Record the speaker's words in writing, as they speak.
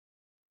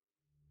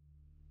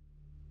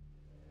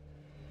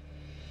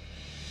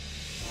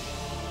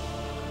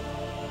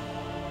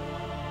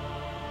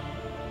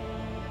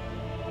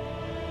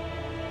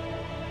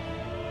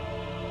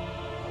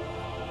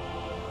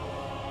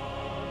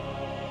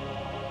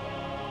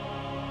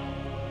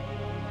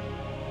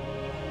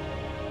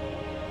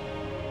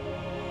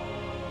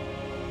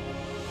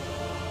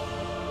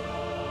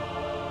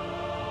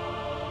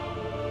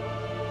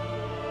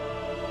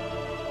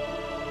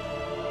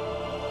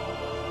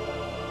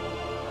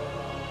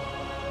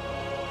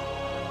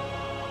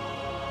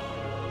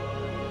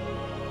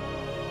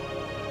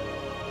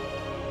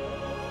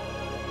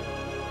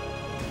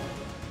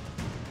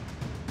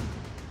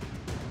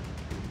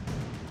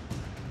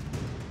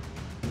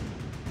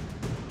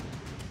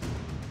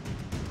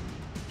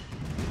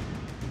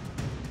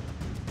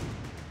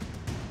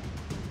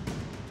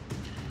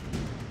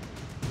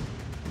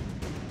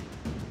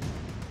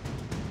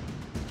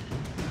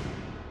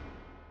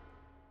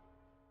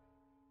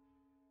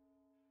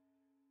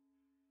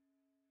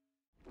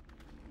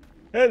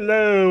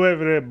Hello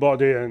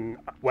everybody and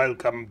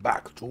welcome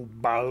back to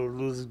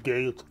Baldur's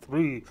Gate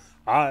 3.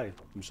 I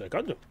am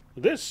Cundoo.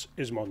 This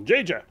is Mohn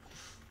Jajor.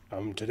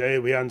 Today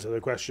we answer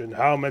the question,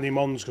 how many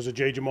Mons because a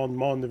Jajor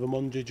Mon if a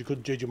Mon Jajor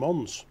could Jajor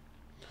Mons?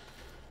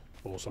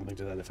 Or something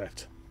to that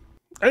effect.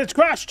 And it's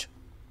crashed!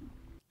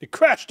 It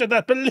crashed and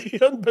that's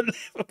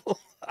unbelievable!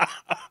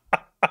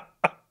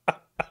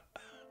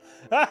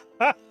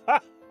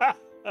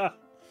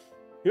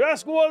 You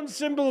ask one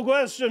simple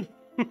question.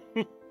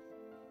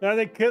 And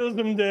it kills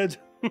them dead.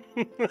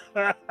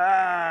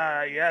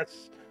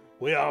 Yes,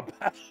 we are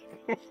back.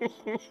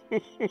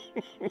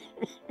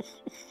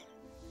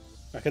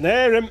 I can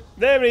hear him.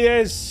 There he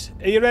is.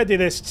 Are you ready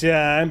this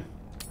time?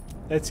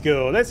 Let's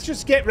go. Let's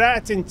just get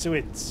right into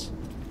it.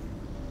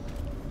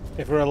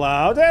 If we're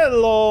allowed.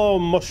 Hello,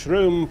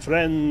 mushroom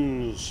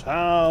friends.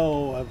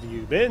 How have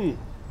you been?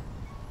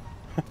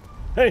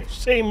 They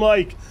seem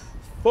like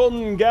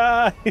fun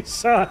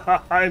guys.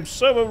 I'm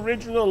so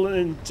original and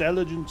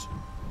intelligent.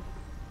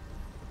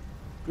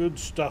 Good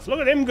stuff. Look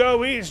at him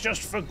go. He's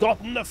just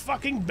forgotten the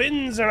fucking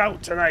bins are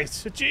out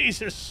tonight.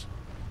 Jesus.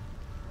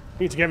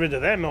 Need to get rid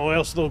of them or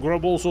else they'll grow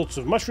all sorts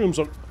of mushrooms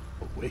on...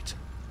 Oh, wait.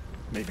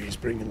 Maybe he's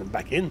bringing them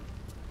back in.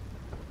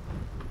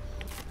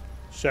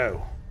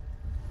 So,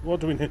 what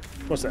do we need?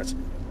 What's that?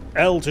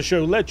 L to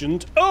show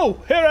legend. Oh,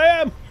 here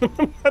I am.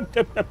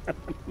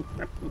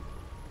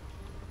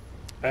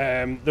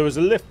 There was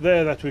a lift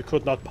there that we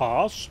could not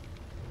pass.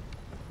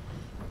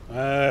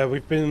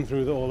 We've been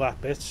through all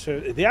that bit. So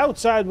the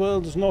outside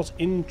world does not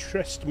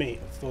interest me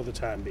for the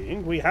time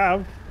being. We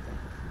have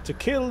to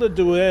kill the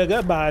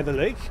Duergar by the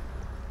lake.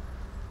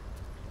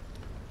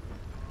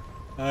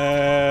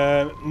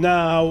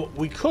 Now,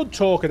 we could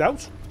talk it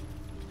out.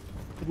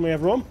 Couldn't we,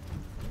 everyone?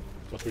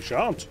 But we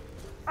shan't.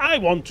 I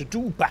want to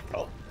do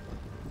battle.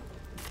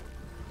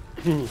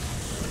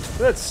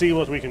 Let's see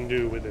what we can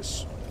do with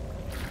this.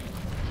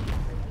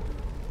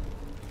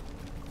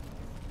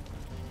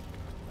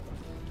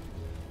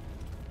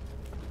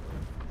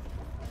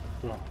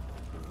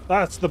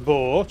 That's the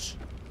boat.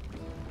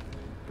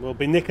 We'll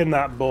be nicking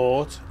that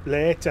boat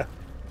later.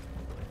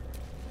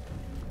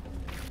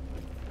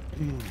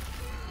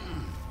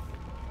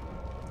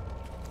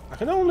 I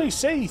can only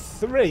see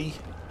 3.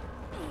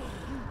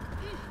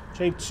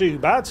 Ain't too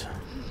bad.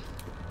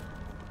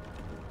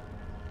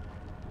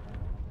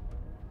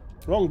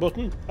 Wrong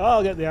button.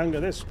 I'll get the hang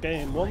of this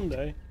game one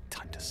day.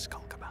 Time to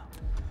skulk about.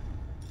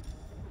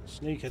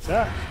 Sneak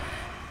attack.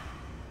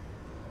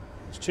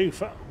 It's too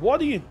far. What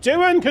are you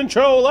doing,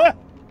 controller?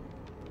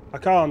 I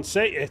can't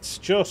see. It's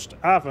just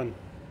having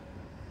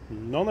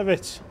none of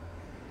it.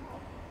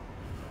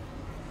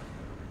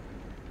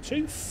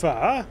 Too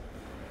far?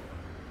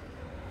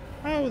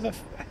 How the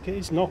fuck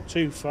is not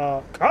too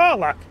far?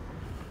 Karlach!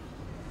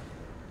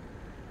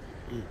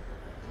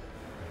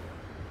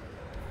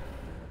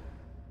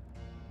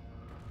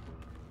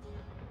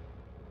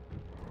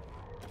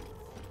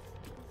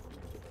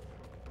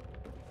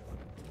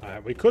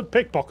 We could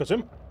pickpocket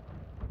him.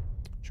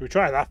 Should we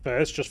try that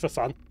first, just for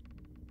fun?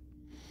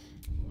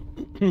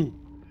 We'll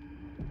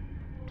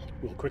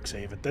quick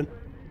save it then.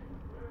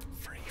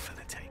 Free for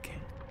the taking.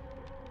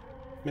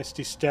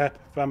 Misty Step,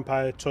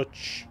 Vampire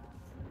Touch,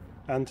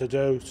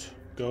 Antidote,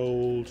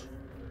 Gold,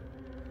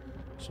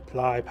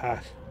 Supply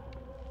Pack.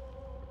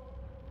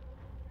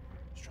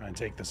 Let's try and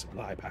take the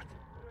Supply Pack.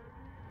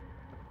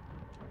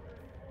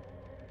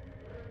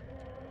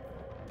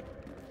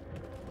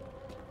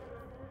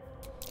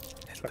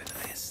 Little bit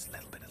of this,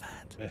 little bit of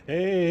that.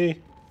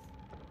 Hey!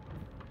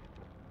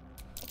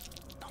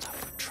 Not up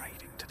for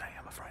trading today,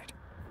 I'm afraid.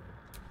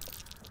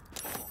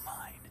 All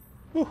mine.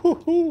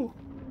 Woohoo!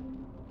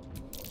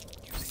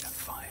 Using a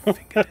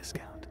 5-finger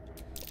discount.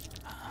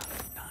 Ah,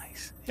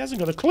 nice. He hasn't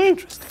got a clue.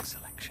 Interesting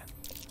selection.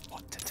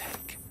 What to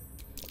take?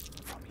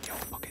 From your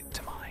pocket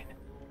to mine.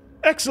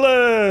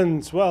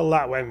 Excellent! Well,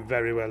 that went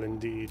very well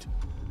indeed.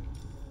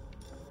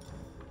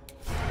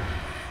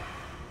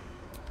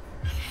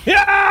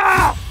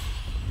 Yeah!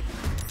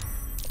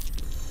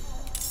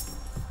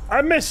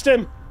 I missed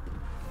him.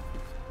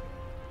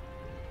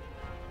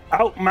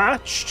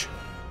 Outmatched.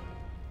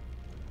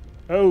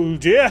 Oh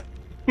dear.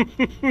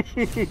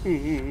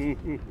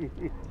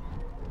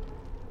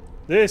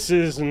 This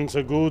isn't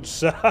a good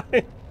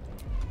sign.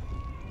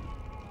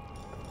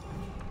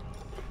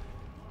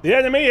 The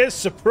enemy is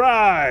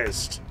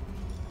surprised.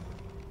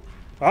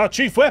 Our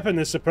chief weapon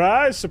is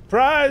surprise,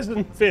 surprise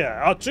and fear.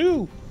 Our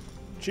 2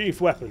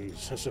 chief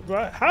weapons are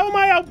surprise. How am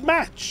I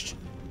outmatched?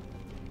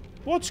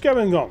 What's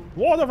going on?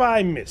 What have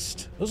I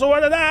missed? So what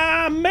did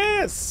I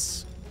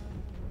miss?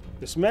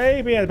 This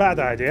may be a bad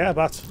idea,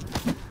 but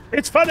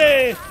it's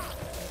funny.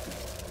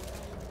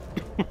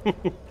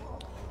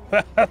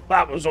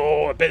 That was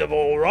all a bit of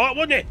all right,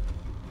 wasn't it?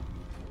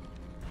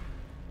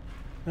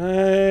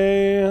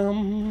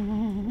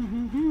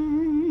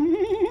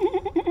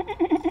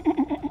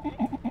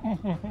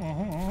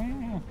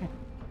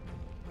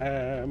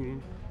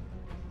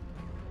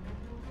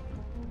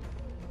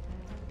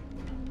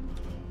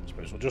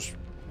 Suppose we'll just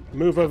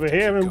move over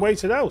here and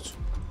wait it out.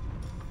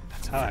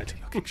 That's a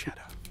looking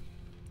shadow.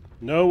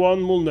 No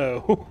one will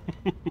know.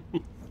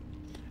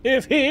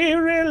 If he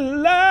really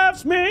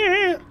loves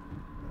me,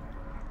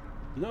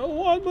 no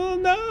one will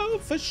know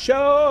for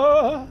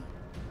sure.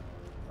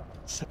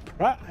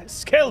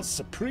 Surprise. Quelle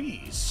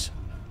surprise.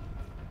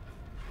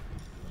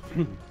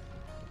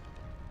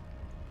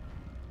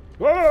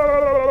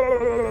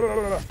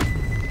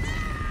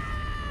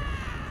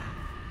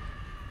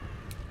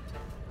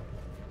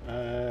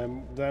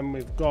 Then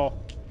we've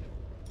got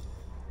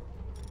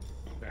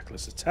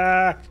reckless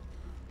attack.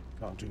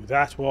 Can't do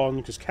that one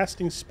because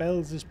casting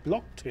spells is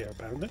blocked here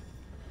apparently.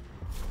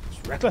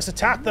 Let's reckless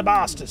attack the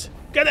bastard.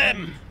 Get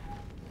him!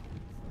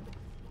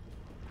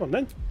 Come on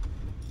then.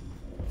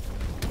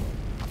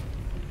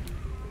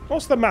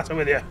 What's the matter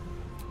with you?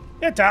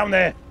 Get down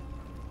there.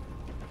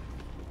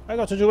 I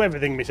got to do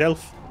everything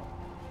myself.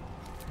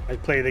 I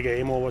play the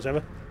game or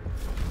whatever.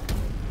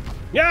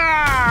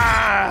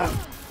 Yeah!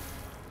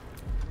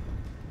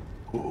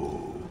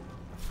 Ooh.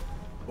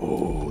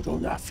 Oh,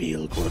 don't that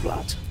feel good,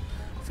 lad?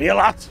 Feel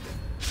that?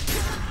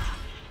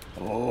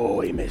 Oh,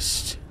 he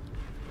missed.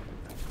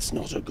 That's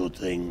not a good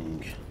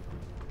thing.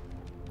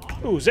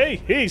 Who's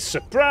he? He's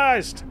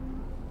surprised.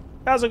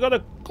 Hasn't got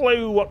a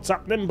clue what's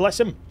happening, bless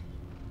him.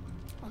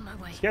 On my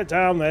way. Let's get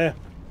down there.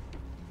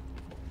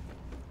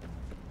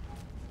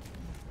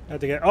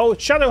 Had to get. Oh,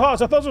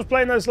 Shadowheart! I thought I was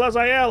playing as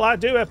Lazael. I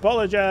do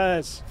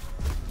apologise.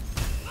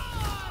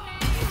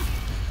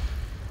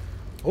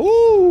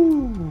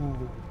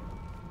 Ooh.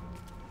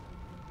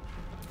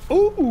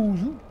 Ooh,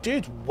 you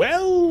did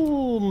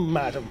well,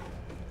 madam.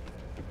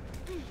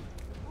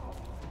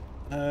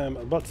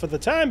 But for the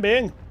time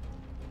being,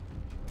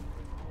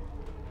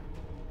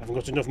 I haven't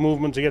got enough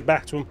movement to get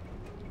back to him.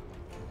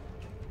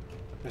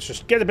 Let's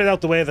just get a bit out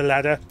the way of the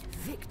ladder.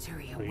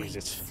 Victory Freeze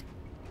awaits.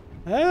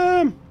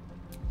 it.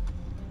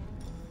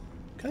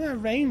 Can I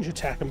range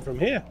attack him from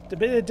here? It's a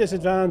bit of a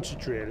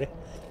disadvantage, really.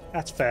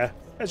 That's fair.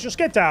 Let's just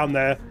get down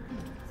there.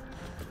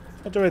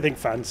 Not do anything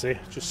fancy.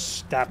 Just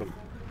stab him.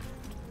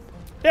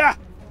 Yeah!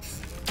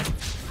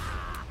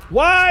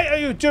 Why are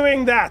you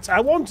doing that?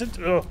 I wanted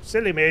to... Oh,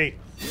 silly me.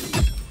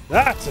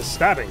 That's a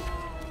stabbing.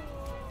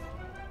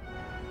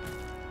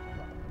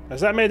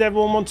 Has that made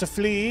everyone want to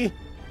flee?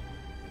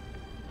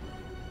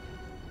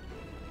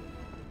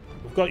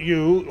 We've got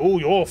you. Oh,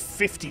 you're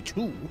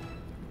 52.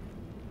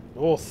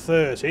 Or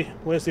 30.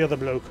 Where's the other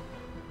bloke?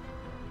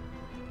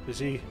 Is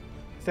he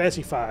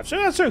 35? So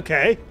that's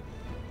okay.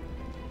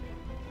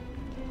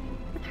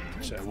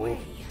 So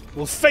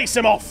we'll face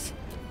him off.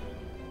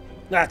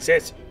 That's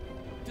it.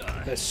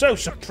 They're so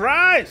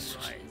surprised.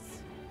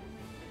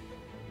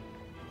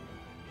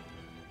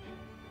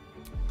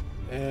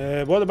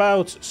 What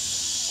about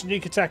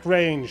sneak attack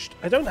ranged?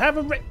 I don't have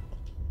a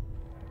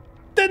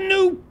the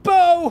new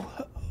bow.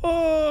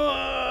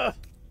 Oh.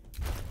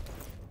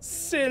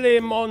 Silly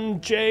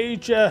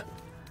Monjaja.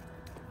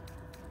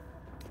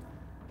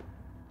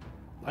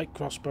 Light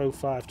crossbow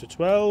 5 to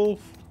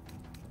 12.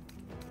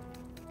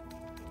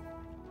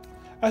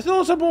 I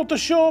thought I bought the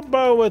short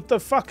bow with the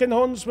fucking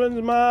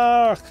huntsman's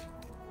mark.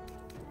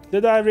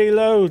 Did I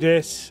reload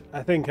it?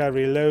 I think I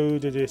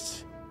reloaded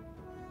it.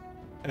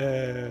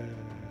 That's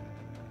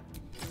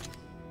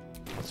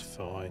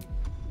fine.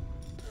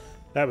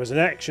 That was an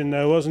action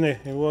though, wasn't it?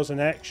 It was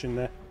an action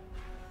there.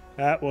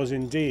 That was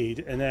indeed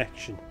an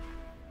action.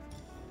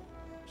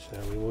 So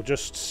we will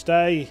just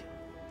stay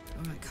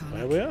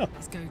where we are.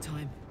 It's go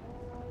time.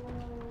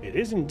 It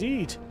is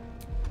indeed.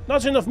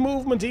 Not enough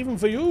movement even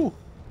for you.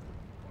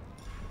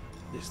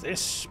 Is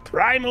this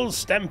primal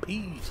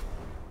stampede?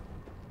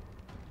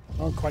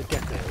 Can't quite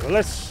get there. Well,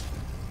 let's...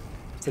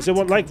 Is it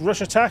what, like rush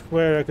attack,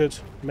 where I could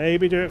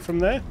maybe do it from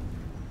there?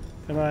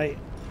 Can I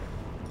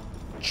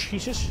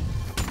cheat it?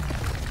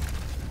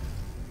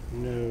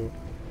 No.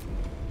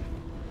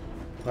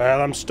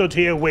 Well, I'm stood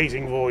here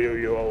waiting for you,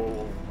 you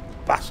old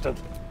bastard.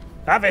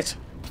 Have it!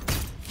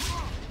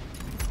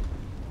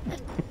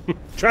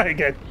 Try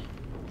again.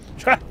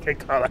 Try again,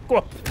 Carla. Go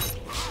on.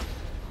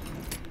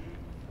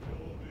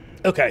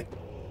 Okay.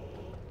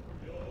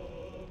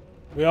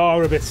 We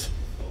are a bit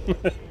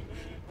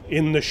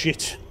in the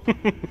shit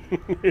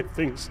if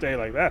things stay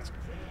like that.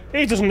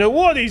 He doesn't know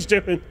what he's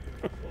doing.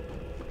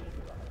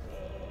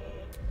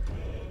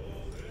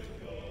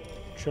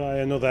 Try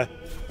another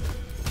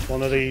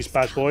one of these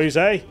bad boys,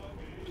 eh?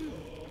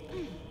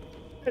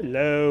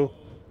 Hello.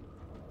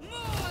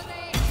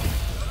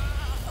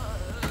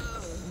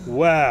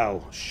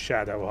 Wow,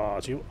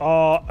 Shadowheart, you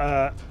are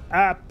an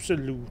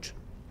absolute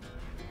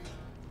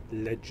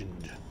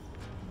legend.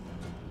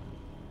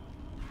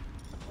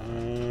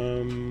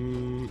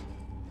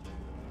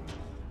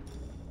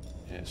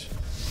 Yes.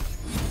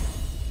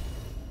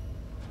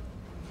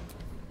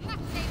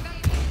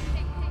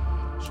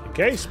 Just in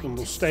case, and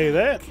we'll stay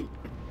there.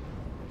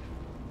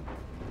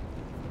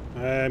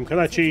 Can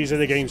I cheese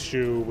it against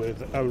you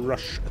with a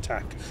rush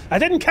attack? I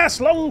didn't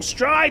cast Long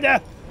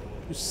Strider!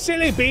 You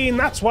silly bean,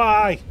 that's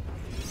why!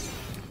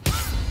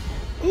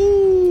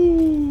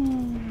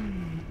 Ooh!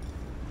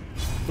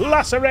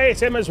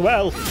 Lacerate him as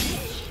well!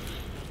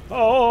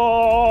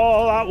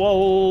 Oh, that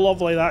was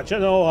lovely, that, you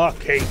know. Oh,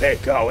 keep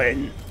it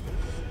going.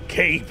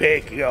 Keep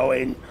it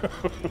going.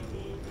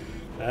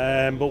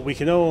 But we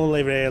can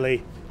only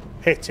really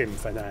hit him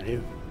for now.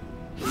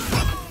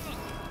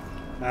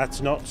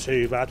 That's not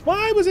too bad.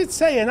 Why was it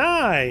saying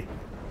I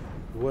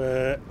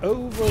were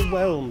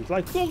overwhelmed?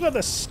 Like, look at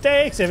the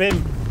state of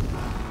him.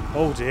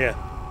 Oh dear.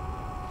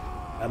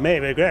 I may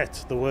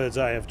regret the words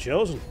I have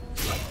chosen.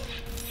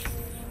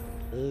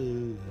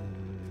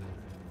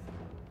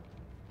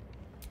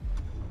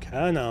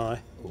 Can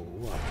I? Oh,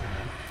 I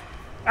can.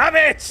 Have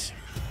it!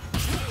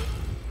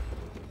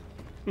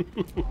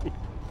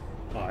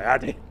 I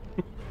had it.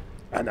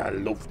 And I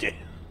loved it.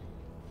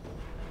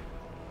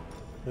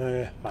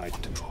 Right.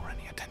 To draw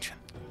any attention.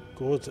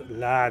 Good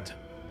lad.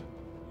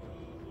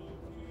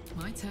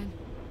 My turn.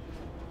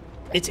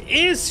 It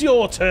is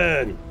your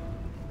turn.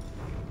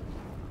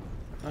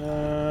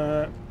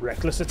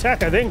 Reckless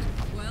attack, I think.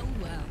 Well,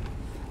 well.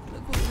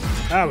 Look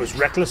what That was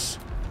reckless.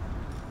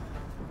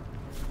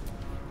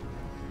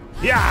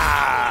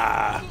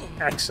 Yeah!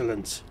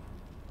 Excellent.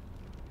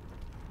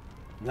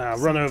 Now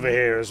run over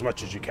here as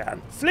much as you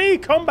can. Flee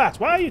combat!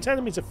 Why are you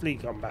telling me to flee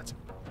combat?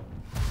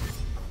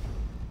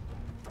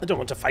 I don't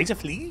want to fight a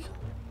flea.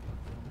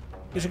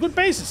 He's a good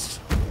bassist.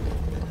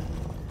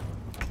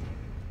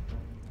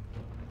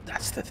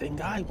 That's the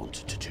thing I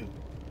wanted to do.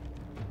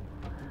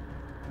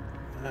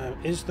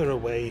 Is there a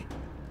way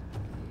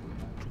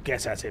to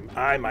get at him?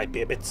 I might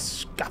be a bit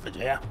scuppered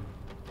here.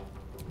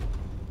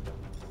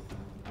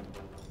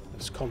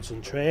 It's a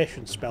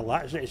concentration spell,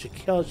 that isn't it? It's a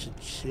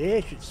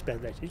concentration spell,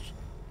 that is.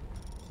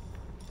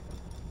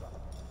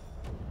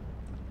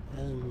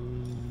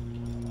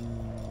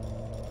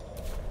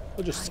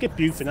 I'll just skip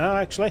you for now,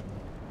 actually.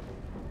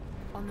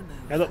 on the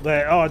move. Head up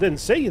there. Oh, I didn't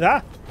see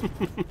that.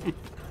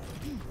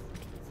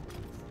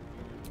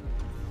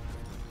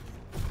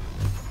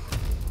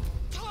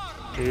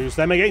 Use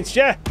them against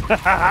you. Ha ha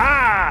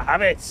ha!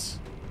 Have it.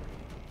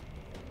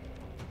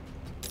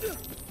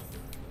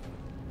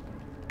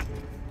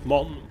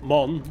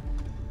 Mon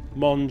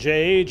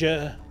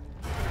Jajor.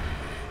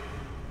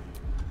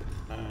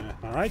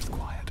 Alright.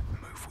 Quiet.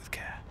 Move with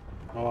care.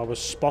 Oh, I was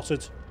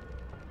spotted.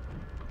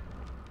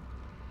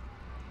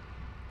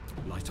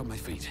 Light on my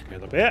feet.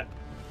 Get up here.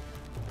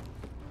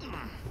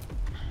 I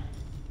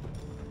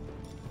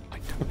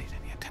don't need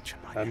any attention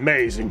right now.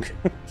 Amazing.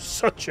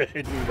 Such a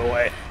hidden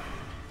boy.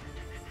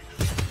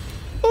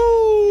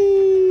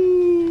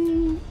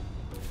 Ooh.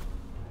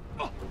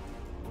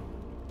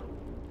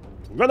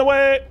 Run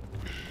away.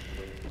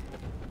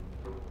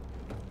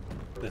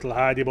 Little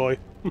hidey boy.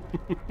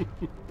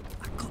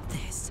 I've got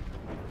this.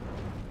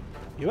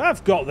 You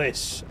have got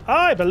this.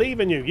 I believe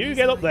in you. You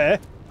get up there.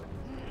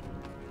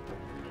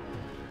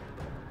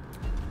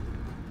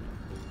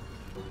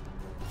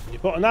 You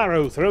put an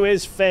arrow through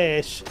his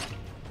face.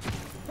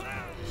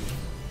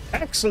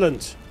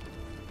 Excellent.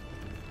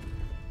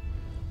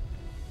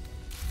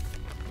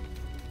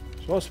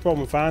 So what's the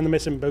problem? Find the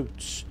missing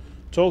boots.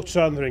 Talk to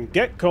Sandring.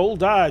 Get Cole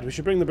died. We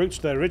should bring the boots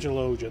to their original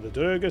owner, the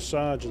Durga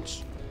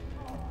sergeants.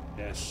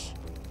 Yes.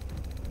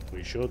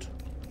 We should.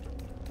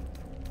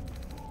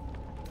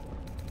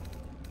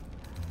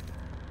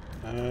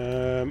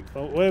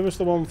 Oh, where was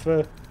the one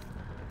for...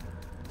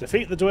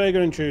 Defeat the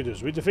Dwerger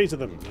intruders. We defeated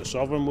them. The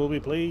Sovereign will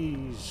be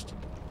pleased.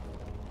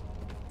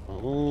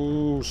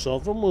 Oh,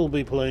 Sovereign will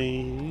be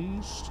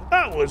pleased.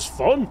 That was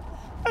fun.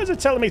 How's it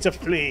telling me to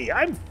flee?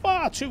 I'm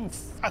far too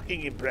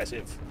fucking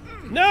impressive.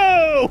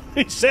 No!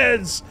 He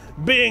says,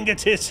 being a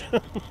tit.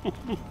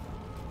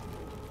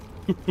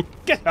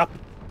 Get up.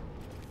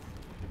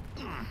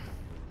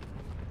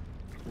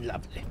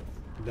 Lovely.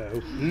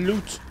 No.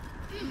 Loot.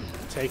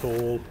 Take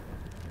all.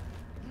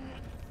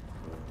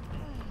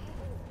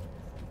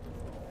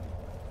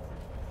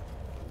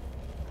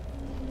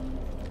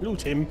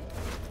 Loot him.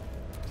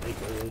 Take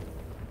all.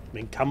 I'm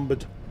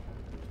encumbered.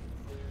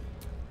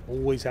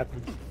 Always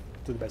happens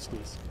to the best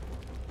of us.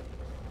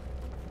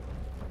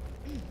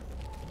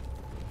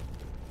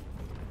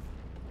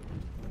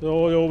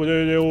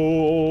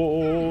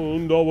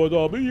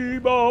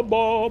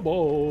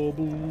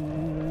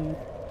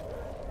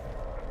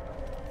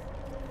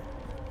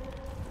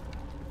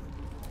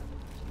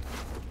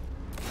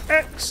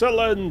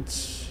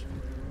 Excellent!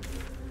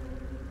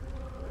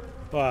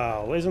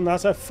 Wow, isn't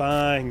that a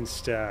fine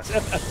start?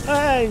 A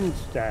fine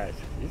start.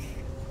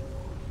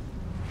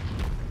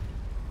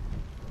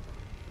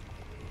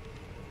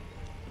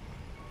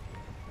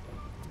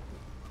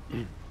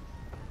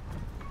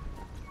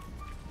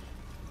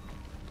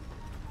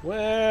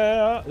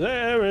 Where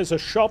there is a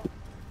shop.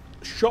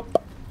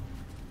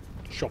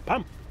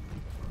 Shopam.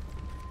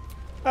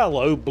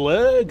 Hello,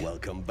 Blurg.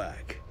 Welcome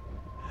back.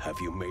 Have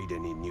you made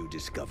any new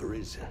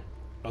discoveries?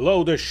 A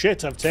load of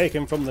shit I've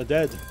taken from the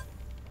dead.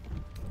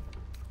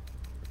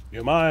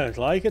 You might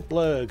like it,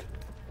 Blurg.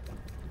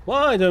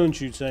 Why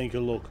don't you take a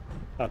look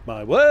at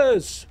my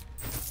wares?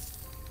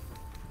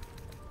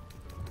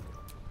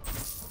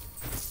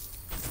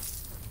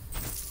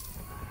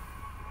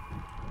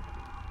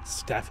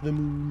 Staff of the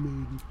Moon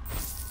Maiden.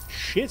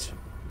 Shit.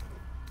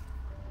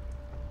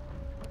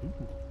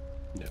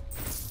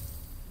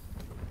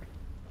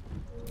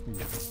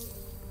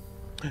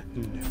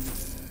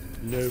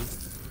 No.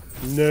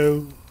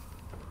 No.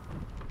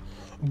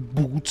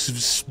 Boots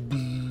of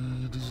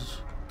speed.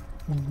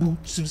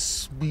 Boots of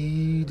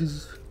speed.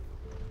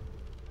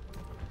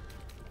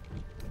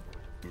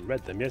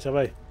 Read them, yes, have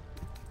I?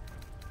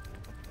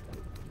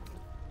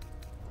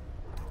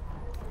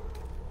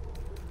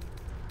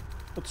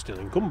 But still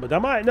encumbered,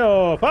 am I?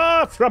 No,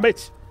 far from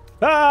it.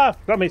 Far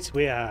from it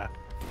we are.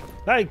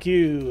 Thank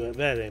you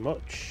very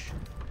much.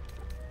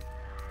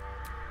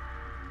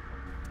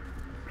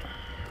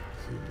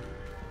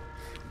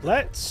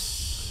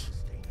 Let's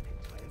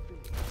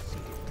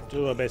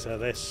do a bit of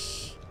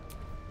this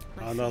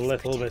and a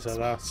little bit of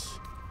that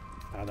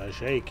and a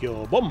shake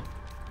your bum.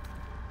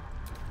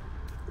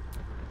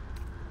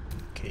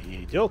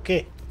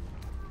 Okay.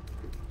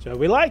 So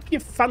we like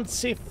your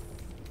fancy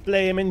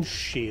flaming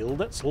shield.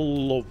 That's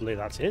lovely,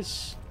 that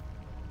is.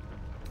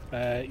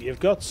 You've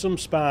got some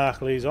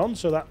sparklies on,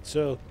 so that's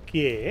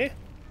okay.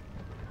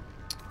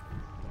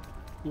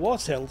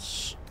 What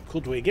else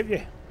could we give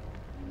you?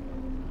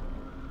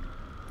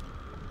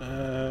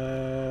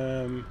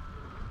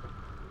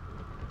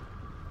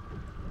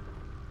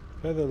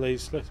 Feather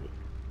lace,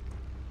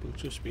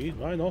 boots of speed,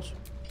 why not?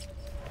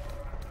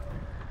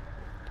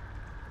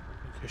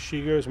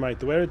 Kashigo's might.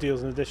 The wearer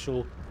deals an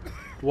additional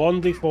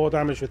 1d4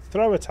 damage with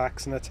throw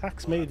attacks and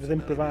attacks made with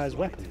improvised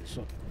weapons.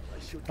 So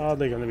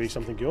hardly going to be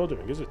something you're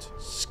doing, is it?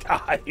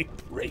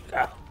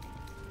 Skybreaker.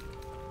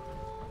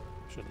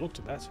 Should have looked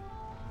at that.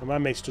 And my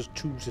mace does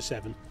 2 to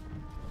 7.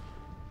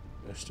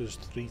 This does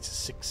 3 to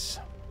 6.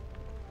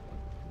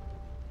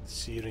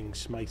 Searing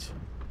smite.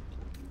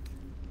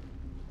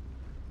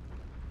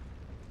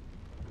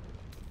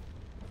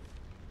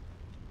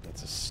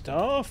 That's a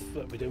staff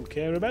that we don't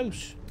care about.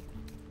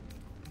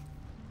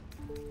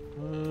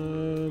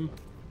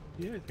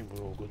 Yeah, I think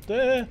we're all good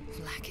there.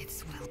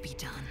 Blackets will be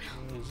done.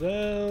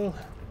 Well.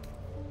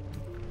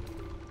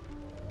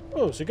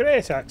 Oh, it's a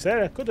great axe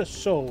there. I could have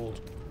sold.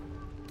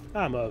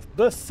 I'm a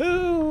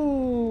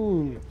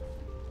buffoon.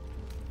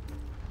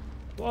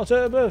 What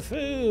a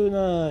buffoon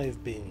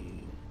I've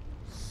been.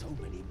 So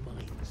many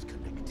minds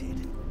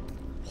connected.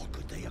 What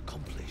could they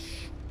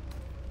accomplish?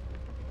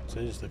 This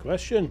is the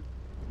question.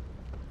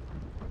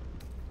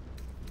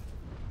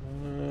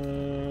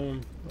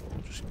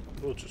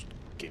 We'll just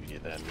give you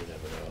them, you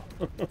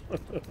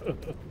never know.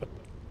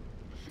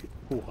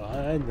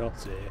 Why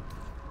not, eh?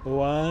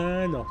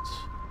 Why not?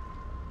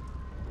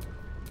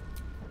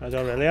 I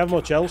don't really have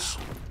much else.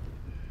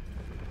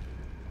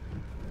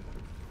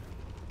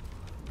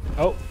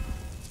 Oh.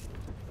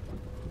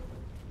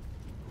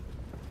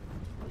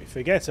 We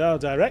forget our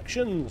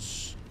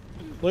directions.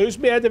 Lose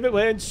me head if it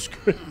weren't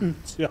screwed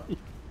on.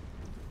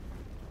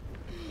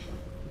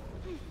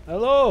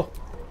 Hello.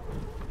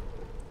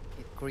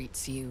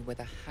 Greets you with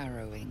a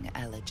harrowing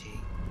elegy,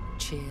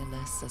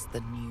 cheerless as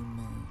the new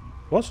moon.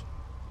 What?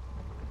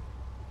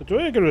 The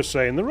Dwerger is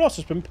saying the rot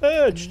has been The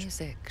purged.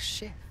 music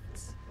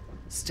shifts,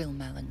 still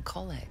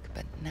melancholic,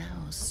 but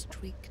now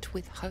streaked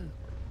with hope.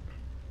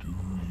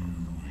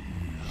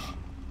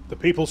 The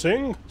people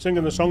singing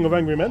the song of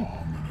angry men.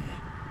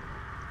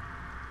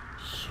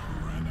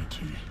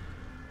 Serenity.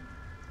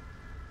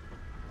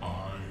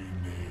 I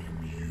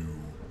name you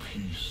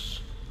Peace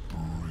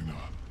Bringer.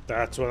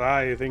 That's what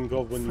I think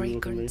of when you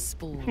look at me. Fragrant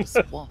spores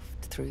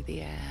waft through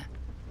the air.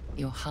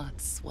 Your heart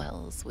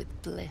swells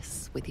with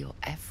bliss with your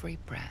every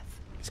breath.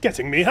 It's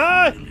getting me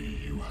high. Freely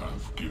you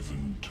have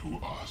given to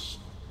us.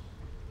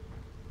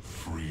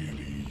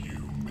 Freely you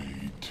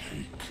may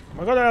take. Am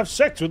I gonna have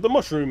sex with the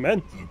mushroom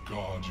men? The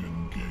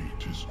Guardian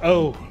Gate is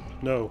Oh, open.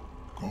 no.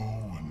 Go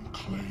and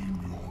claim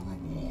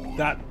your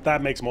reward.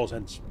 That makes more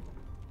sense.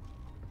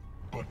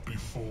 But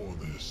before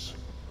this,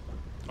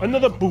 I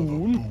Another have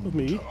boon of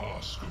me. to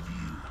ask of you.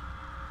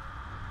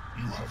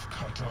 You have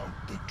cut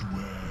out the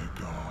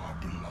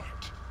Dwergar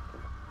blight,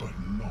 but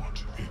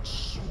not its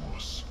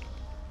source.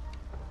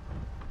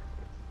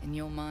 In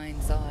your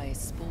mind's eye,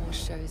 Spore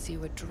shows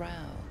you a drow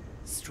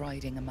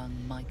striding among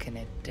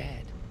myconid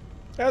dead.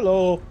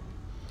 Hello.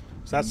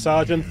 Is that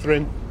Sergeant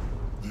Thrin?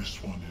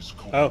 This one is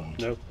called. Oh,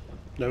 no.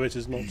 No, it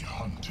is not. He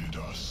hunted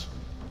us.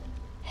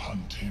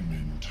 Hunt him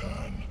in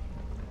turn.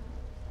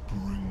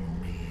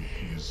 Bring me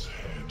his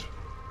head,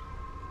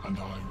 and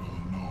I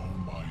will know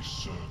my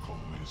circle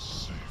is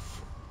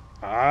safe.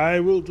 I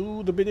will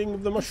do the bidding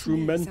of the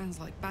mushroom men. Sounds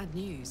like bad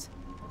news.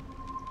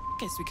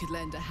 Guess we could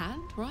lend a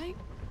hand, right?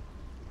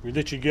 We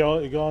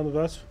literally go on with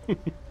that.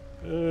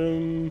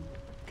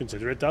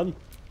 Consider it done.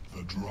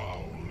 The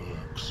drow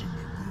lurks in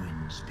the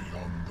ruins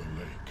beyond the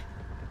lake.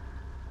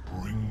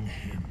 Bring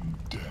him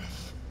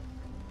death,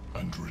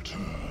 and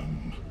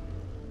return.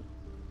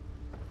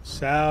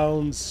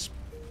 Sounds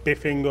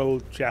spiffing,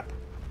 old chap.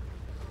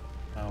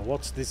 Now,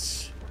 what's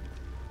this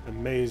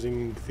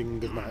amazing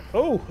thing of mine?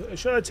 Oh,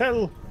 shall I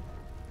tell?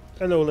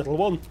 Hello, little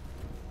one.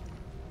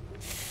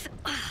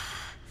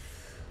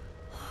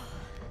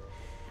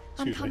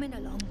 I'm coming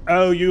along.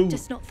 Oh, you.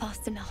 Just not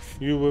fast enough.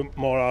 You were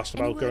more asked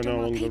Any about word going on our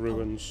along the people?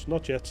 ruins.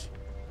 Not yet.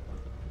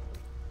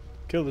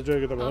 Kill the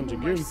Dwerger that were I'm hunting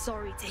almost you.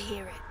 sorry to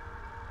hear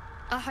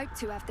it. I hope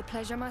to have the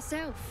pleasure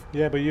myself.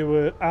 Yeah, but you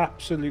were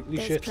absolutely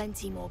There's shit.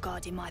 plenty more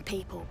guarding my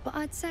people, but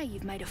I'd say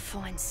you've made a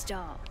fine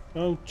start.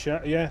 Oh,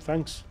 chat. Yeah,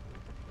 thanks.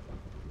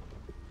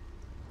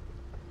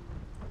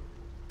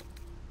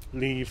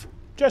 Leave.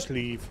 Just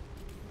leave.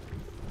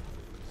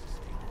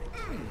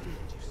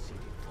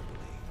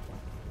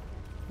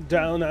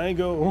 Down I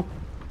go.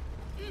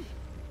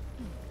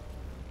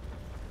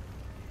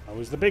 Oh,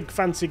 was the big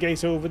fancy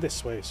gate over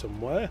this way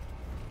somewhere?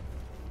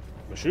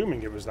 I'm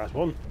assuming it was that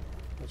one.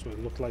 That's what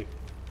it looked like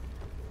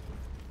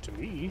to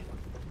me.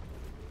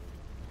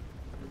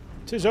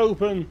 'Tis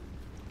open.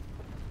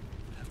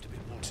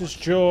 'Tis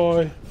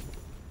joy.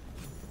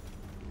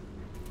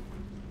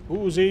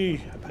 Who's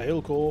he? A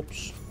pale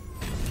corpse.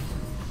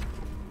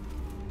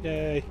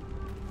 Yay.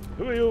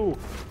 Who are you?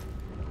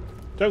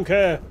 Don't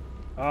care.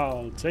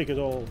 I'll take it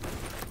all.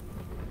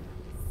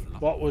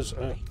 What was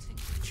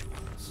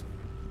Rituals.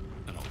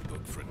 An old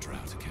book for a drow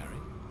to carry.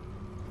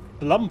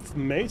 plump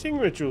mating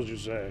rituals, you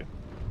say?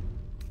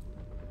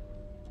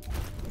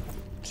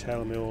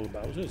 Tell me all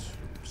about it,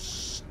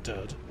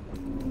 stud.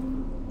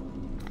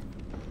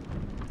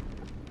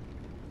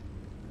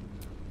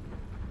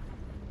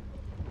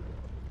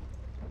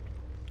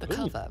 The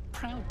cover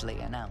proudly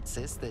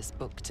announces this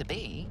book to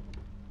be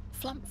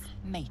Flump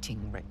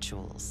Mating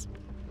Rituals.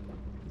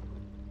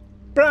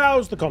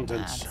 Browse the Mad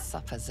contents.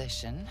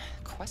 supposition,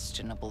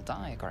 questionable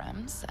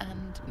diagrams,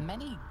 and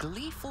many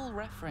gleeful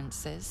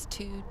references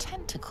to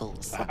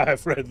tentacles.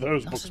 I've read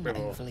those Not books an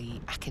before.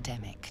 overly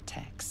academic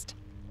text.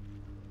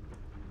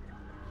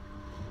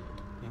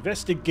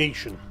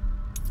 Investigation.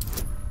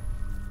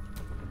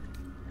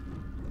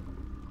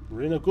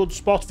 We're in a good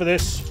spot for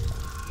this.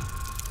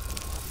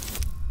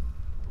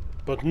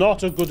 But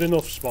not a good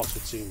enough spot,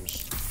 it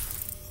seems.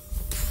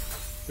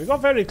 We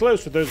got very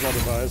close with those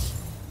modifiers.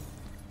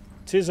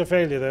 It is a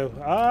failure, though.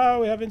 Ah,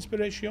 we have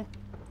inspiration.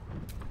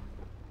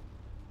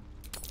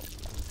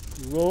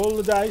 Roll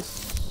the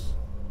dice.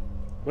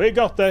 We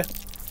got there.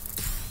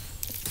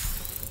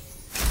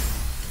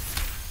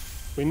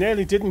 We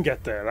nearly didn't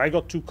get there. I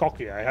got too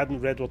cocky. I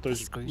hadn't read what those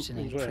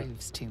Scrutiny things were.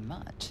 proves too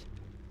much.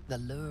 The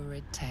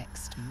lurid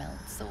text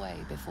melts away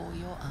before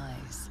your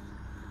eyes.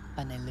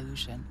 An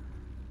illusion.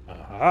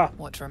 Aha.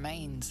 What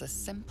remains are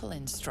simple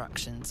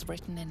instructions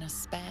written in a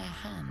spare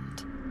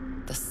hand.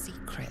 The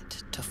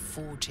secret to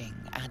forging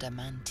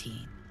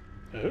adamantine.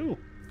 Oh.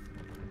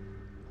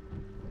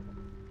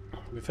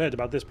 We've heard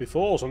about this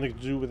before. Something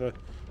to do with a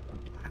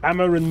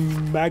hammer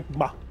and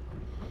magma.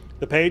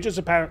 The pages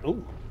apparently...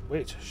 Oh,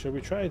 wait. Shall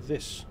we try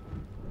this?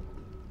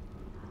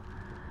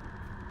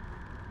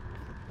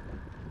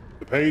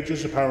 The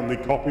pages, apparently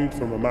copied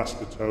from a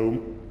master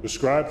tome,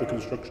 describe the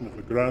construction of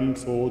a grand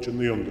forge in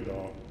the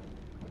Underdark.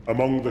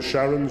 Among the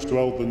Sharons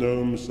dwelled the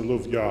gnomes the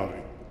love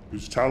Yali,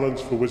 whose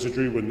talents for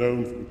wizardry were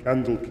known from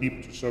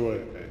Candlekeep to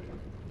Soahead.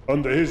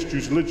 Under his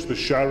tutelage, the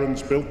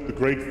Sharons built the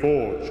great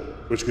forge,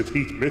 which could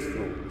heat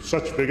mithril with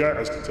such vigour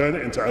as to turn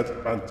it into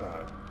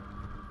adamantine.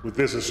 With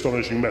this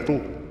astonishing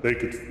metal, they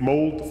could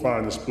mould the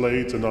finest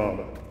blades and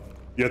armour.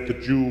 Yet the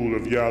jewel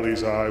of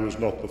Yali's eye was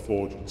not the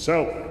forge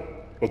itself,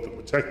 but the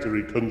protector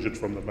he conjured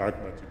from the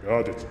magma to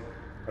guard it.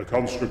 A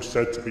construct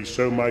said to be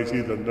so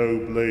mighty that no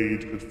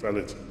blade could fell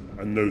it,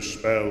 and no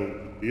spell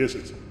could pierce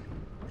it.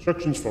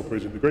 Instructions for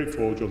operating the Great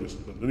Forge are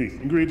listed underneath.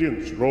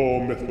 Ingredients: raw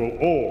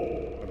mithril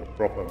ore and a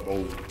proper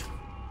mould.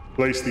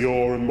 Place the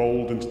ore and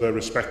mould into their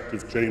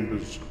respective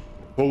chambers.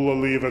 Pull the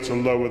lever to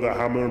lower the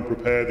hammer and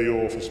prepare the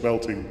ore for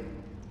smelting.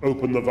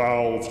 Open the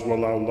valves to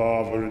allow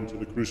lava into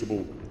the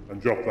crucible,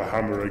 and drop the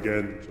hammer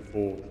again to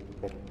forge the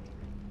product.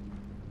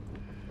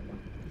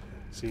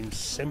 Seems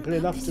simple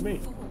enough to me.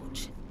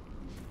 Forge.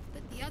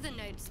 But the other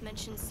notes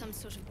mention some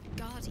sort of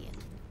guardian.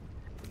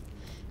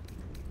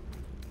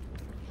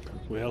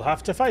 We'll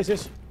have to fight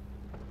it.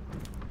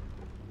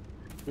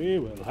 We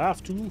will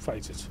have to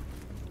fight it.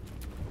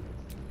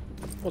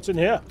 What's in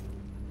here?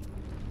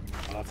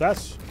 I'll have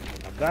that.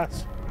 I'll have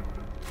that.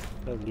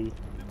 That'll do.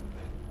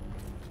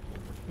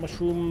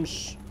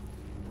 Mushrooms.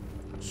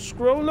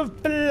 Scroll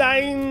of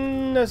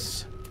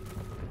blindness.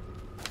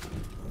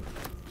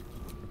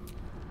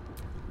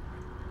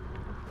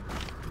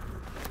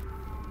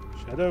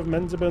 Shadow of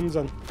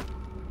Menzabunzan.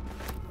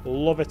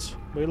 Love it.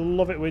 We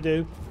love it, we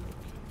do.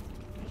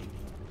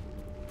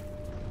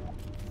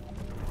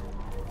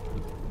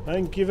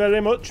 Thank you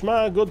very much,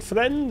 my good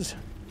friends.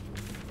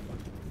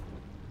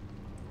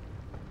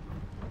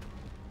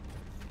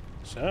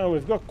 So,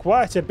 we've got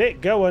quite a bit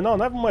going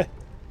on, haven't we?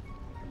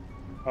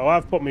 Oh,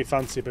 I've put my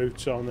fancy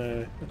boots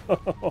on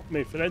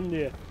my friend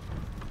here.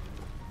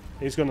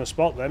 He's going to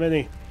spot them,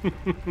 isn't he?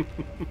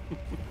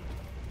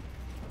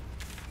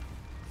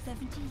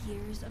 70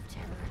 years of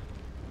terror.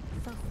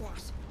 For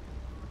what?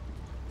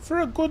 For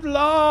a good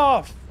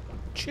laugh.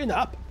 Chin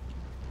up.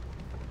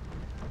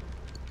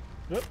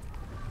 Yep.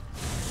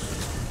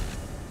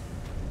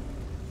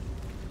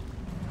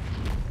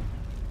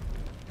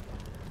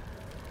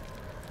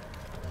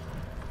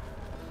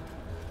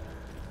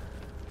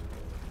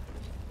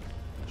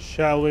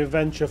 Shall we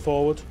venture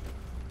forward?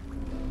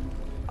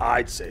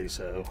 I'd say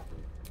so.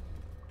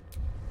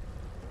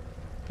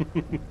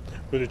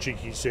 With a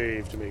cheeky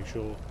save to make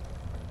sure.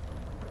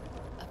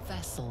 A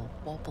vessel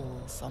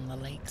wobbles on the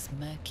lake's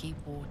murky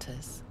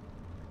waters.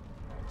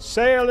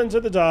 Sail into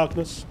the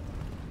darkness.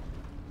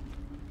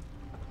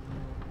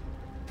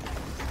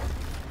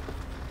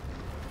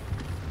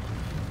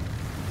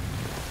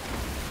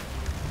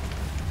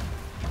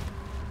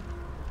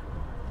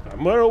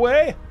 And we're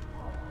away.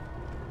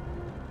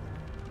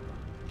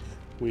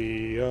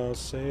 We are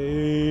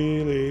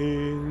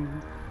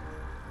sailing.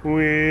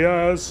 We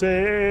are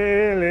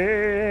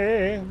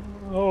sailing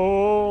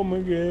home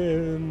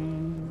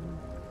again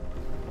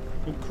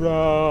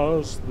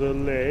across the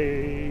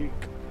lake.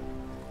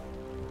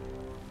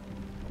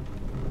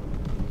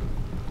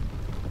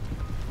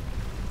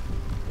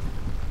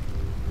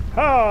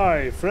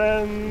 Hi,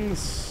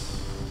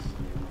 friends.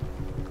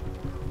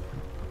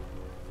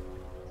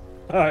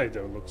 I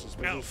don't look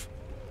suspicious. Elf,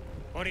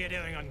 what are you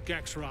doing on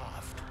Gek's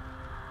raft?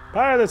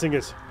 Piloting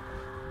it.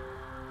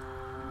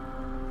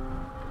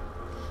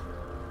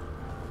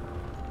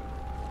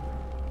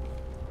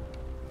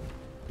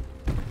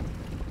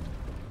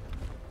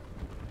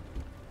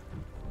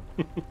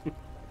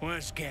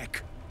 Where's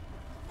Gek?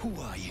 Who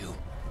are you?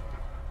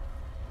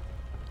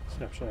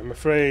 Snapshot. I'm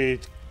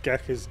afraid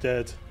Gek is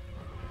dead.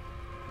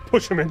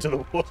 Push him into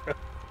the water.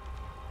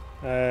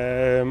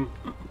 Then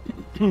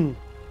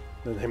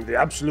him the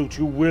absolute,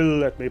 you will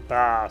let me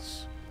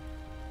pass.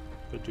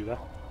 Could do that.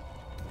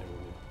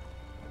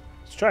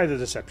 Let's try the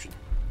deception.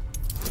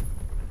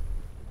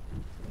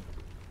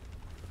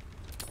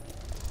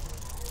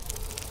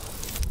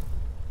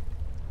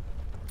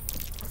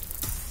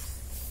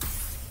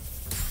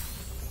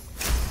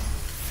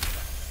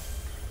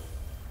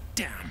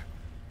 Damn.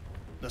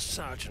 The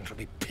sergeant will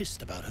be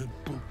pissed about her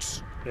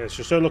boots. Yes,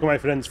 just don't look at my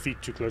friend's feet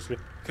too closely.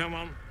 Come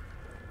on.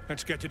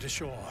 Let's get you to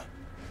shore.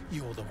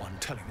 You're the one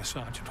telling the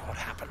sergeant what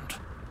happened.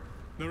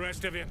 The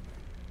rest of you,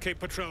 keep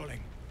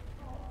patrolling.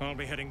 I'll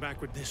be heading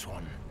back with this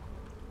one.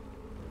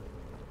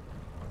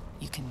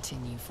 You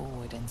continue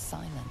forward in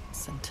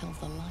silence until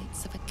the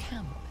lights of a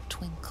camp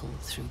twinkle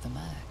through the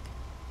murk.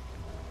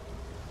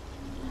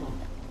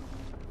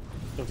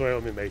 That's why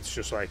all my mates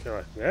just like,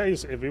 yeah,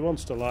 if he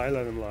wants to lie,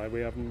 let him lie.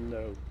 We have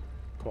no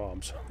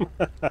qualms.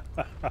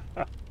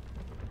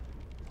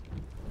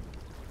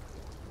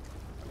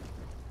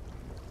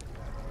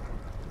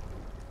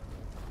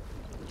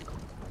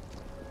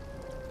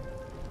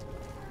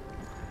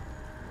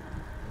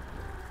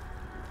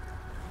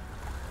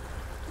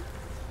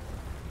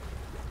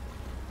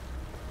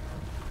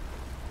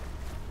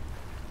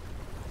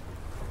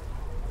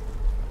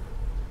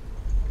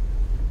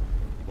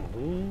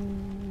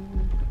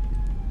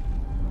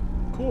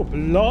 Cool,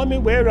 blimey,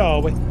 where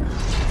are we?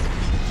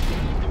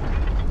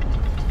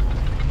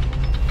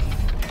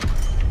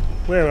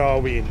 Where are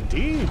we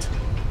indeed?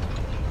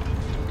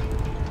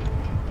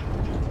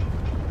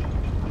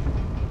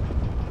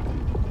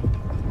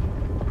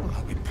 Well,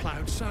 I'll be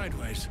ploughed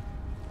sideways.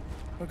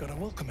 We've got a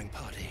welcoming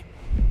party.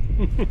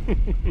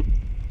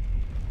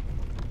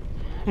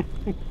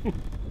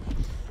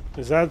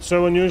 Is that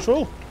so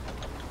unusual?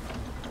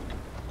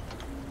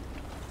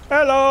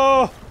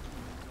 Hello!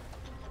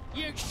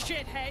 You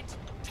shithead!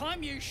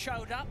 Time you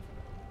showed up,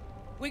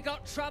 we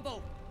got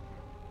trouble.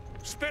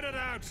 Spit it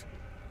out!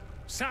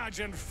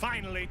 Sergeant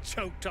finally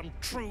choked on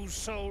True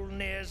Soul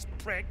Near's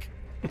prick.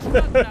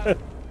 Fuck no.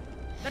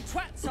 The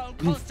twat soul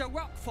caused a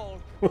rockfall.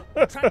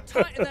 Trapped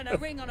tighter than a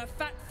ring on a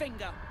fat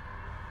finger.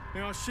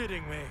 You're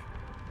shitting me.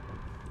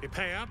 You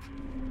pay up?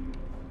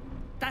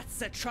 That's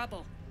the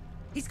trouble.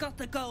 He's got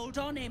the gold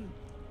on him.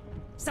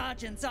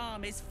 Sergeant's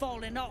arm is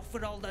falling off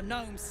with all the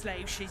gnome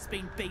slaves she's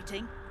been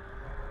beating.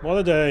 What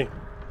a day.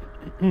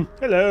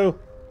 Hello.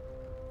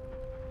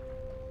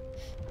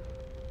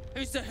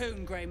 Who's the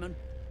hoon, Grayman?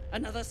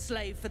 Another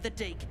slave for the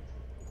dig.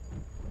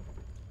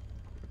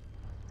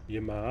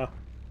 Yama.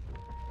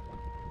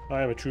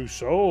 I am a true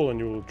soul, and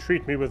you will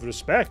treat me with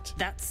respect.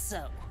 That's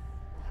so.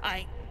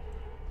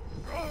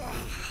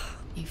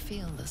 You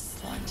feel the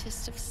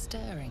slightest of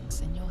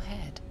stirrings in your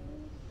head.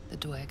 The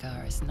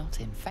Duergar is not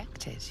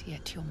infected,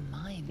 yet your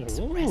minds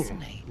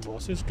resonate.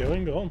 What is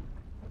going on?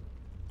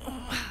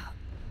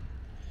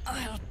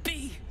 I'll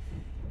be.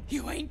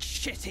 You ain't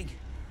shitting.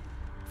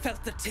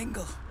 Felt the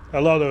tingle. A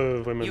lot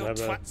of women Your have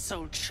that twat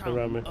soul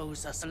around me. chum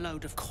owes us a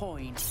load of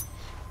coin.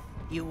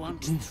 You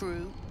want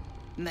through?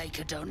 Make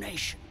a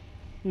donation.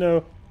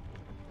 No.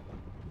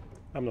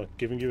 I'm not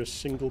giving you a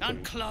single thing.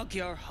 Unclog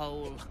your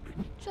hole.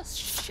 Just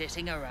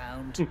shitting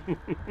around.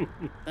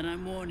 But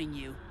I'm warning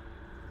you.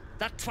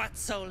 That twat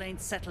soul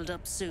ain't settled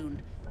up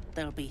soon.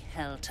 There'll be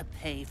hell to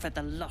pay for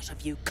the lot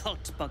of you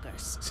cult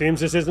buggers.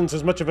 Seems this isn't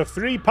as much of a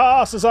free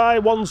pass as I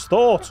once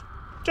thought.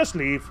 Just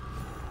leave.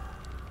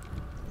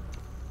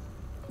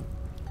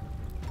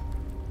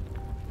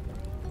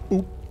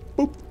 Boop,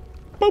 boop,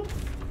 boop,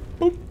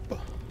 boop.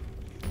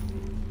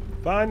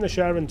 Find the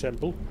Sharon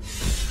Temple.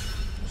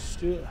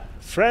 Still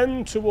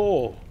friend to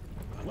all.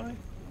 Am I?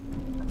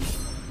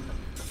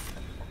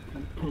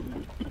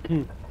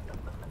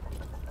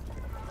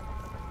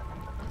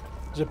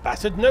 There's a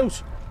battered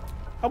note.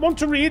 I want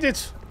to read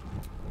it.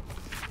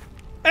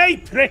 Hey,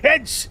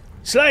 prickheads!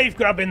 Slave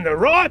grub in the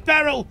right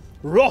barrel,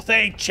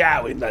 Rothe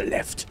chow in the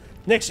left.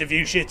 Next of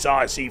you shits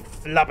I see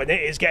flubbing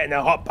it is getting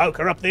a hot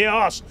poker up the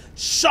arse.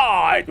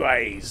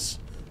 Sideways!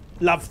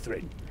 Love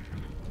thread.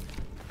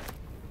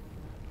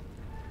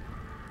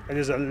 And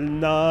there's a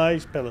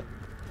nice pillar.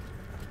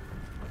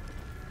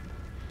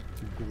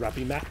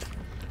 Grubby map.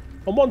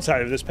 On one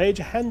side of this page,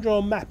 a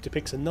hand-drawn map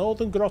depicts a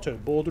northern grotto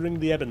bordering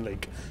the Ebon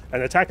Lake.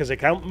 An attacker's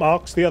account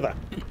marks the other.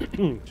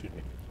 Excuse me.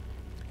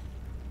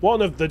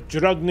 One of the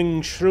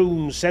drugging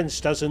shrooms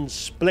sensed us and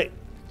split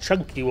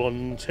chunky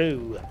one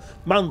too.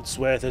 Months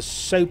worth of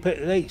soap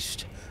at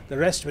least. The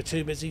rest were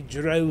too busy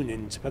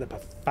droning to put up a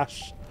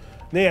fuss.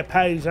 Near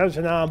pays us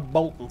an arm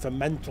Bolton for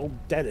mental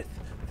death.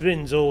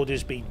 Thrin's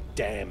orders be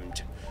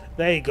damned.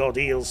 They got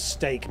eel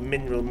steak,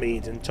 mineral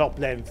meat and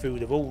top-land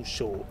food of all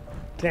sort.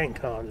 Clan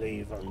can't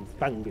leave on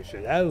fungus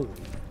alone.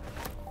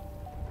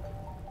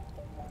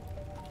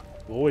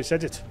 Always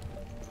said it.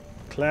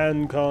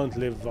 Clan can't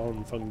live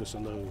on fungus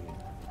alone.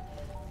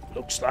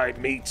 Looks like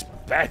meat's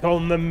back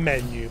on the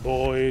menu,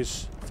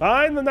 boys.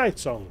 Find the night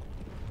song.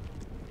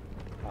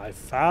 I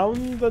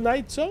found the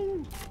night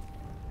song?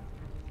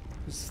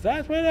 Is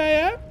that where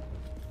I am?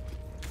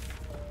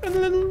 And a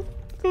little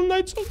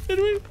night song, did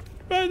we?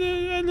 And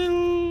a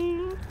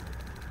little...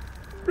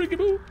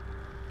 Brickaboo.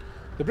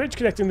 The bridge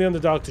connecting the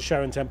Underdark to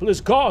Sharon Temple is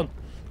gone.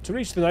 To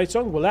reach the night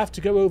song, we'll have to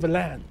go over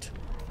land.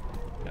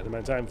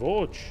 Adamantine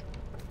Forge.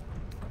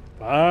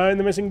 Find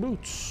the missing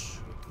boots.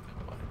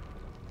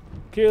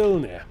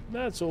 Kilnir.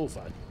 That's all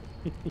fine.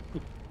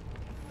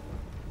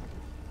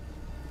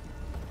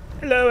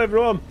 Hello,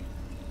 everyone.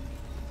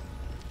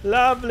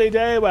 Lovely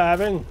day we're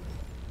having.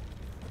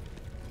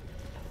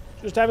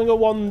 Just having a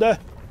wander.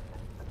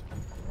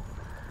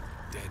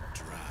 Dead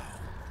drow,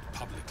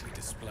 publicly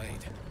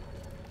displayed.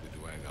 The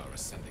Duergar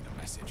is sending a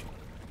message.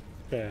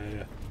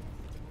 Yeah.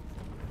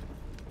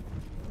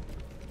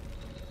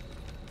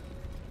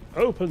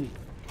 Open.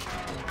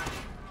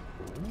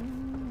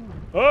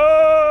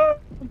 Oh!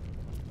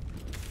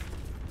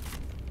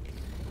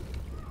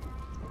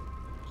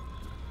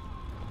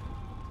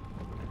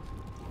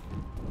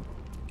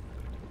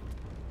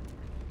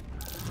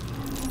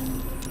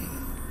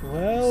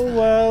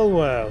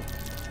 Well.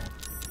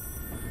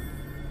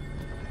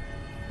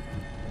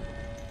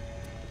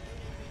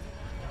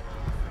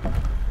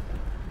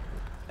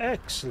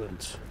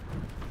 Excellent.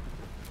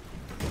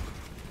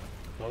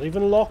 Not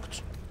even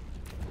locked.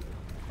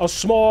 A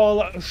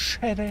small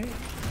sherry.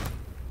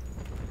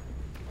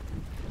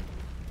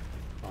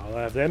 I'll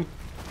have them.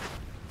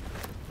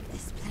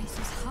 This place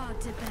was hard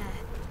to bear.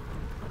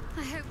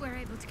 I hope we're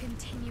able to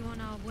continue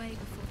on our way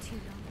before too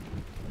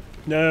long.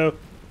 No.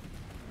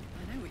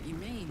 I know what you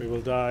mean. We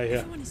will die here.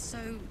 Everyone is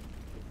so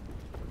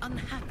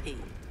unhappy.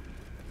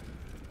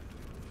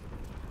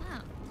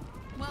 Oh.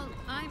 Well,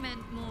 I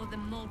meant more the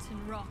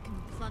molten rock and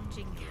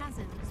plunging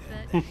chasms,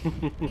 but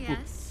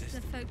yes,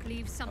 the folk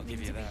leave something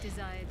to be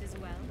desired as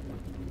well.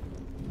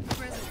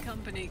 Present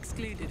company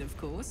excluded, of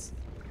course.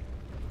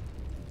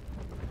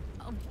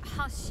 Oh,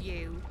 hush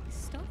you.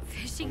 Stop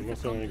fishing I'm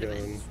for not going to go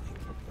in.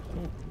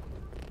 compliments.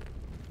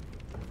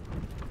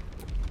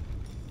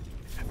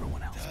 If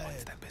everyone else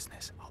minds their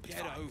business, I'll be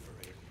fine. Get over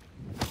it.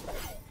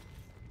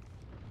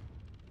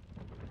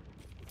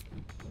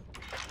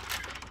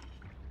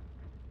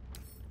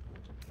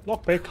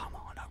 Lockpick. Come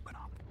on, open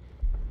up.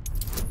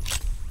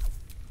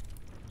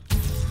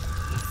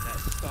 That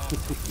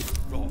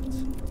stuff rots.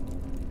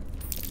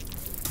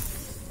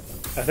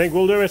 I think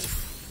we'll do it.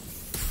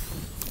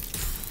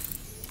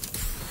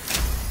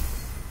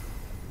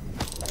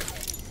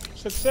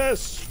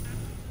 Success.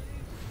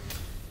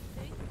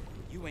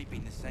 You ain't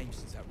been the same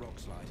since that rock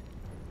slide.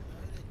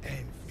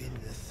 Ain't been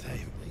the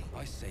same.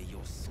 I say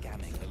you're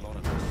scamming a lot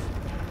of us.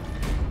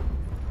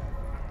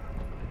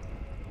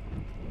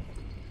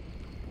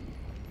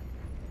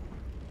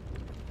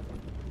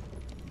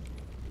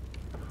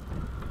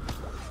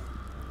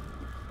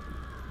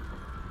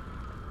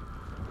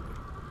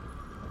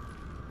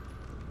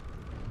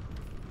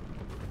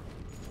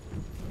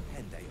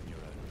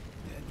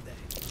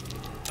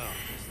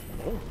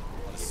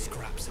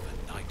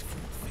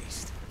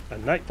 A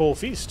nightfall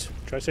feast.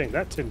 Try saying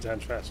that 10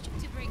 times fast. To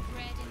break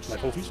bread in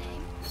Nightfall Shell's feast.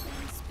 name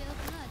and spill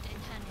blood in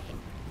her name.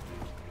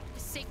 A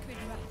sacred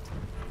rite.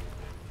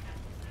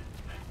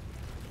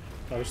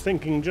 I was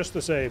thinking just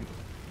the same.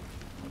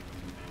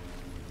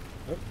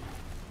 Oh.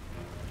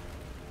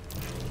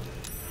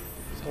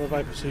 So have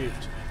I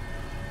perceived.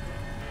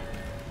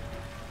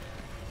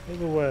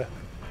 Over where?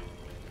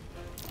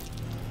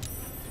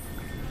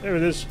 There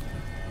it is.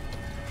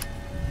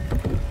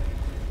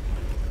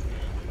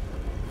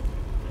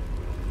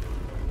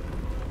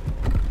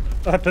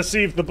 I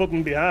perceived the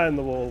button behind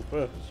the wall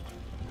first.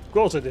 Of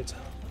course I did.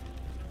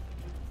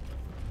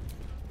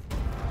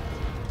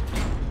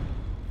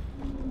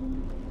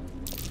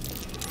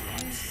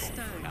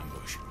 Stone.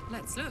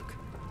 Let's look.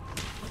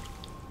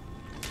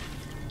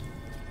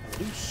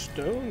 A loose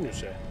stone, you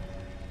say?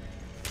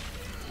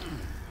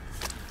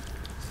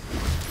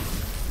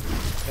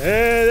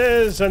 It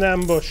is an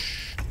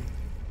ambush.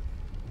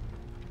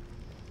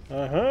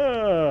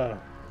 Uh-huh.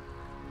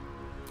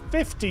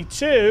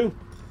 52?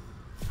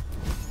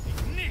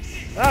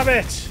 Have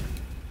it!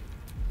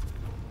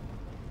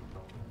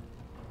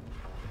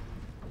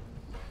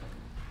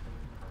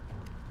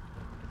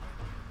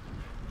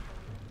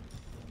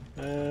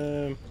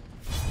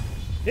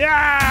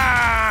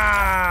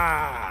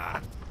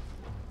 Yeah!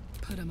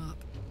 Put him up.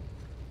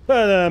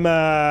 Put 'em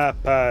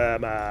up, put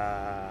 'em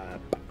up.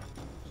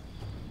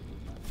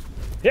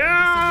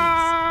 Yeah!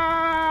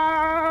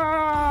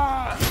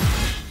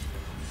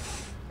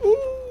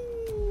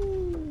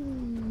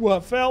 Ooh,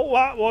 I felt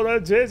that one, I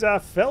did. I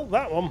felt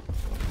that one.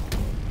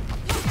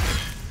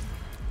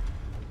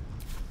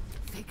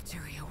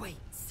 Victory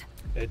awaits.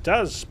 It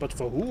does, but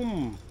for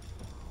whom?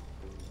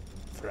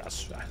 For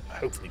us.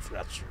 Hopefully for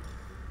us.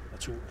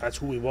 That's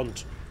who we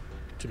want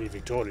to be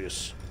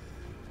victorious.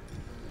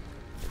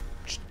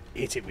 Just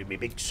hit it with my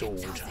big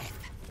sword.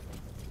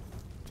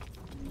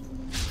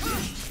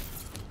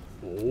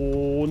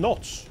 Or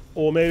not.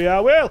 Or maybe I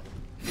will.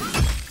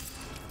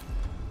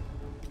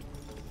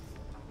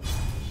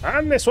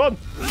 And this one.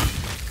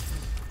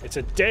 It's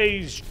a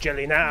dazed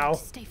jelly now.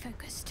 Stay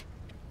focused.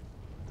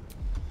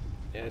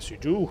 Yes, you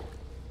do.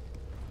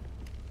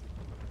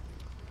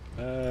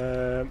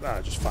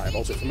 Just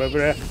firebolt it from over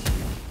here.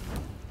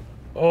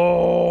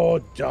 Oh,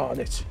 darn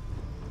it.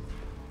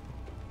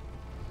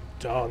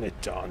 Darn it,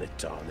 darn it,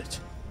 darn it.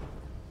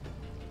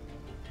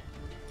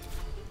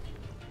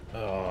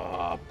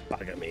 Oh,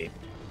 bugger me.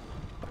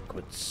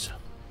 Backwards.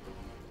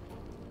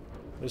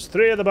 There's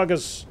 3 of the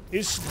buggers.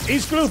 He's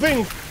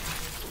glooping.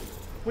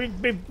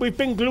 We've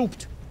been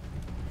glooped.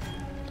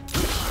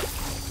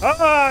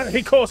 Ah,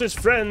 he caught his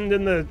friend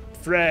in the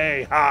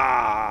fray.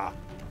 Ah.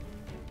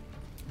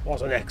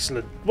 What an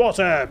excellent, what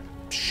a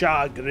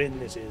chagrin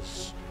this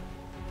is.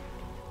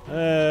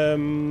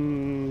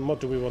 What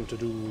do we want to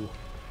do?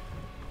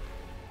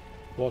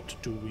 What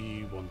do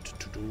we want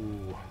to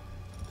do?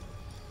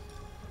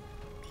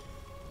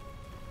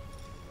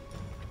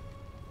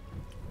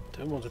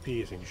 Don't want a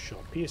piercing shot.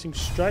 Piercing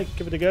strike,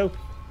 give it a go.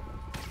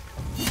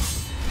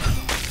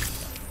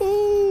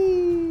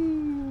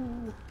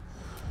 Ooh!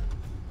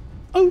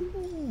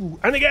 Oh!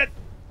 And again!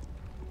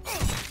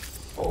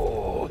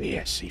 Oh,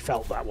 yes, he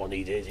felt that one,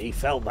 he did. He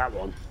felt that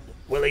one.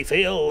 Will he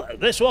feel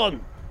this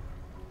one?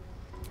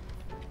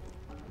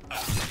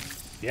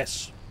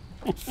 Yes.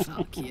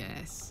 Fuck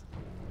yes.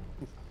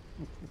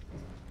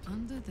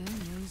 Under their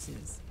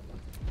noses.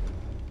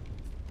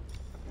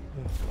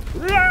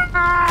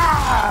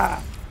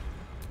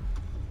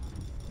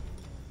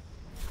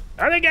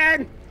 And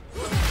again!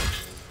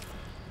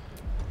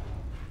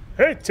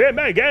 Hit him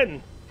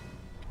again!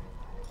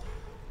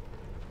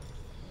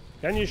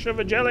 Can you shove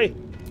a jelly?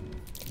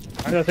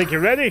 I don't think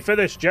you're ready for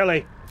this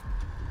jelly.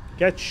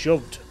 Get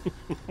shoved.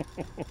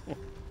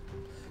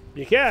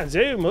 You can't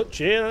do much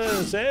here,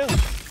 so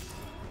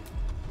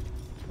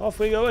off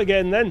we go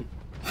again then.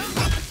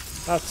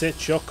 That's it,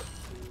 Chuck.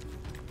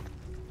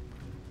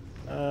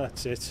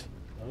 That's it.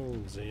 Oh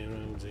dear,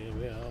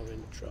 we are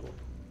in trouble.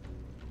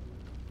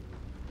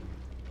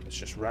 Let's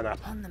just run up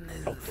On the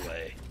move. out the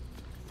way.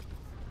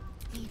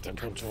 Need to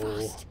Don't want act to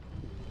all fast.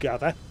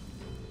 gather,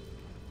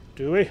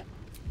 do we?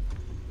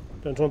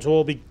 Don't want to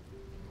all be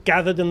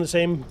gathered in the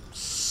same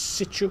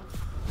situ.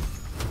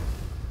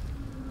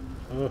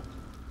 Oh.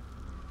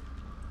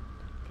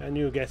 Can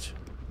you get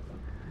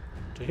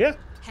to here?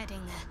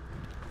 Heading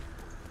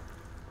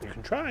there. You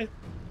can try.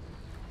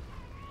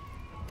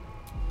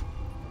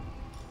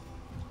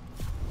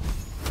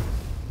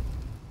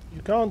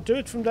 You can't do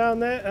it from down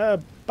there?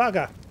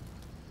 Bugger.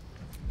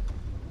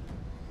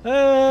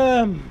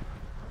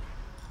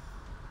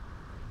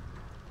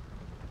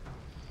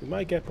 We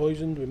might get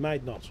poisoned, we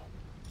might not.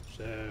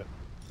 So,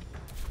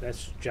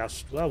 let's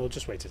just... Well, we'll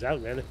just wait it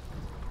out, really.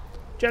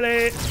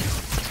 Jelly!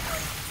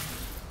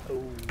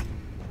 Oh.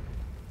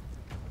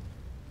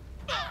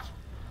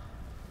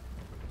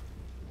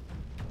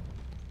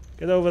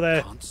 Get over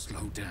there. Can't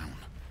slow down.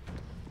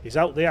 He's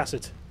out the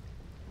acid.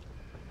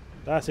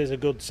 That is a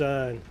good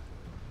sign.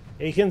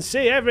 He can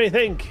see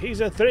everything.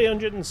 He's a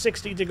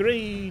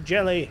 360-degree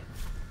jelly.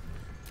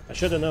 I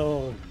should have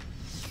known.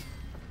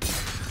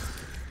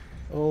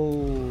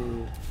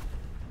 Oh.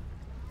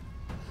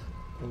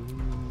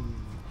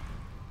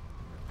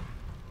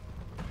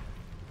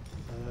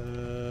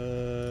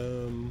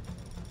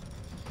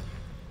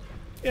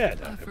 Yeah,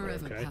 no,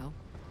 Forever, okay. pal.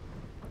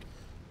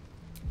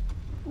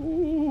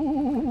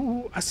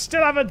 Ooh, I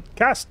still haven't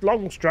cast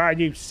Longstride,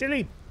 you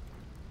silly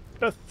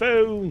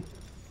buffoon.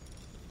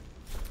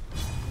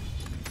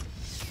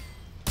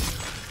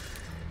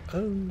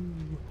 Oh.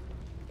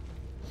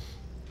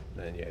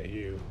 Then yeah,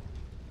 you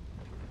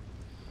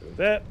go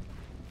there.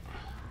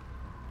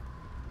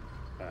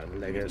 And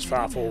leg it as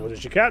far forward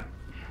as you can.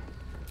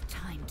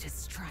 Time to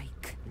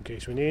strike. In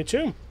case we need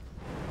to.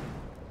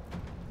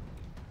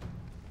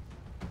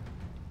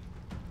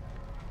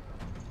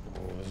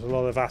 Oh, there's a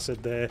lot of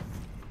acid there.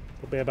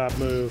 Could be a bad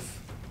move.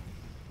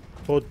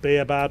 Could be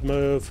a bad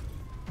move.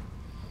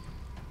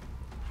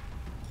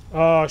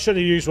 Oh, I should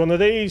have used one of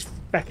these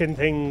feckin'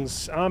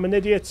 things. I'm an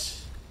idiot.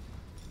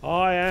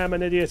 I am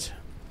an idiot.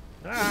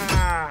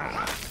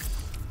 Ah!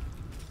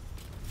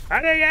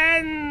 And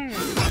again!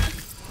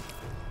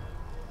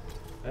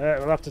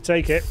 We'll have to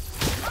take it.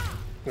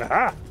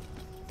 Aha!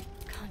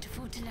 Can't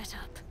afford to let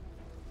up.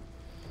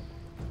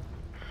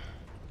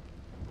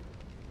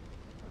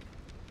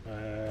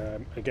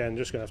 Again,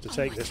 just gonna have to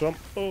take this one.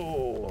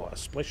 Oh, a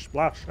splish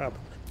splash! I'm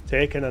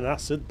taking an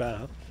acid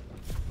bath.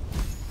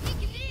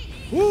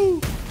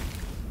 Woo!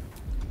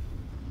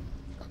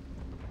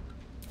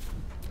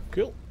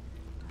 Cool.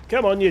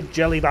 Come on, you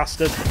jelly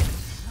bastard.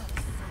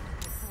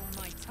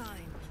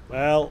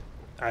 Well,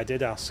 I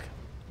did ask.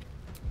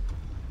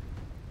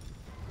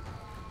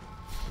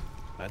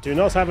 I do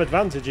not have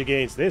advantage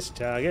against this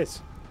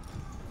target.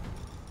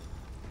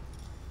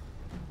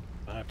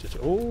 I have to.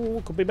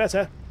 Oh, could be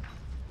better.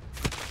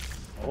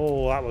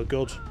 Oh, that was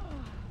good.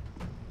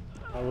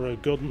 That was a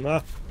good one,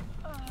 that.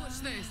 What's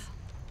this?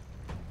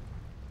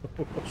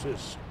 What's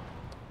this?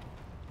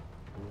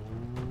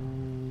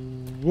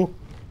 Ooh.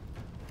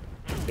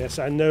 Yes,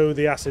 I know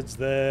the acid's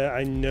there.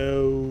 I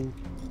know.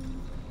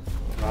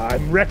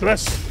 I'm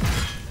reckless.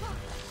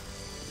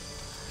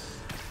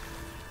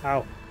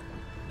 Ow.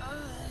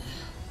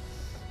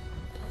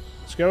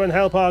 Let's go and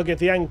help our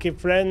Githyanki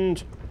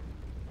friend.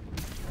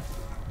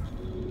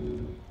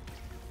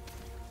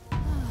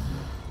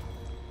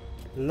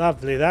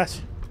 Lovely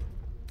that.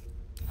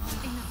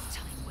 Enough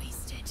time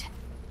wasted.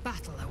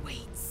 Battle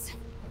awaits.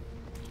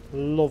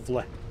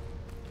 Lovely.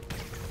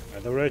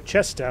 There were a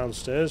chest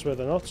downstairs, were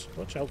there not?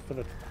 Watch out for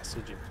the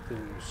passage of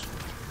fools.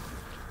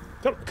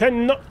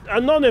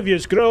 Are none of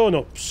yous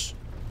grown-ups?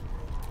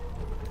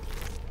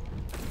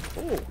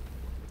 Oh.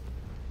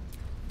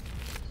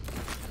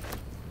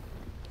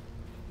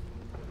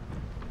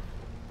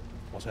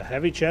 What's a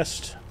heavy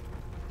chest?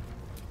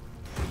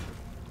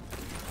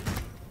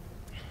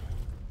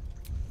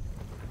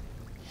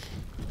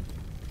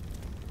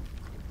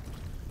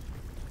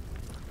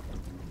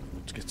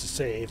 Let's get to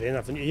save in,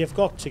 haven't you? You've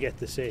got to get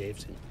the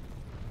saves in.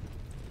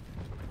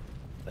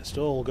 Lest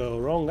all go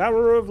wrong.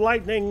 Hour of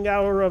lightning,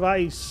 hour of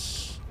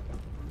ice.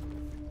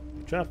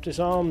 Trap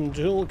disarmed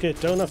toolkit.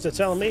 Don't have to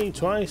tell me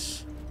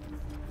twice.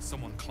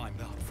 Someone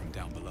climbed up from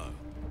down below.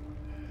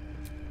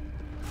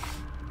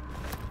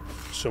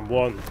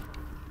 Someone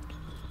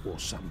or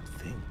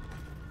something.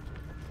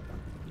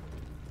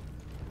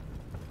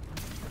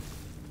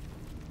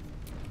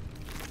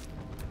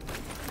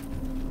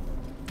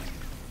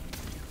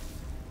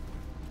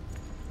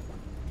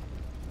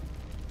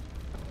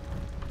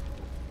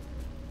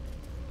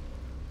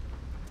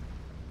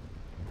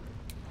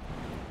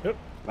 Yep.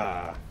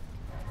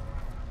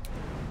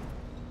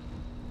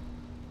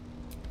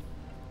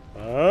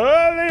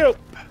 Alley-oop.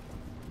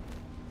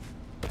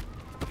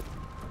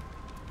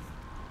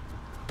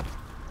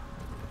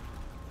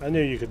 I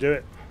knew you could do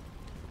it.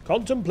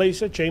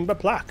 Contemplate a chamber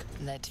plaque.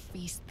 Let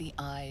feast the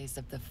eyes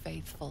of the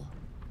faithful.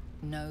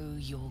 Know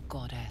your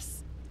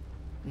goddess.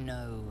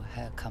 Know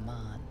her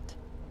command.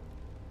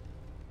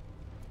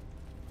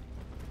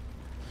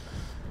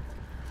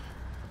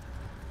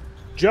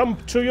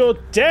 Jump to your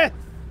death.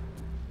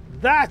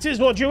 That is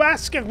what you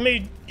ask of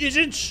me, is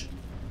it?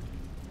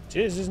 It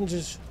is, isn't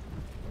it?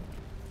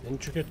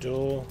 Intricate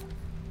door.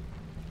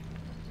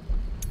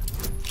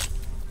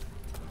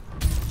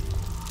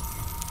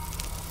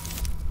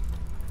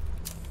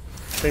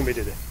 I think we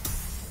did it.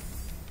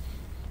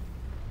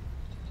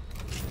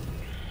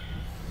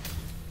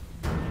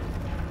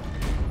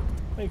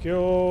 Thank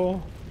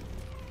you.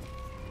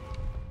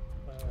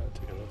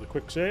 Take another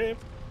quick save.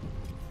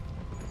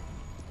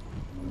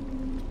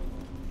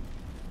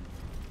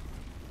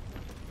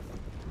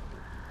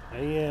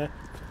 Yeah.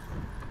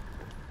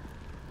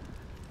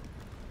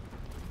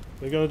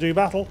 We're gonna do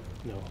battle?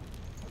 No.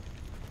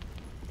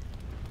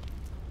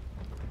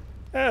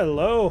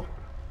 Hello.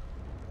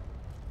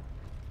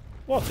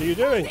 What are you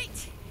doing?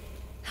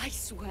 I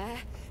swear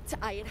to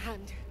Iron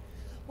Hand.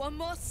 One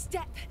more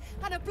step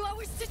and a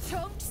blow us to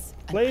chunks.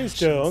 Please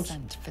don't.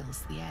 Scent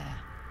fills the air.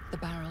 The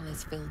barrel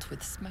is filled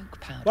with smoke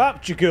powder.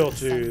 Why'd you go the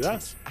to scent that?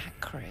 is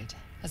acrid,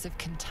 as if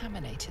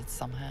contaminated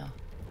somehow.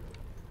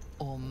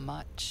 Or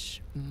much,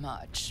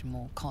 much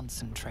more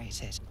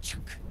concentrated.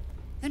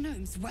 The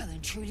gnome's well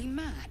and truly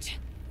mad.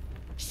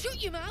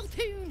 Shut your mouth,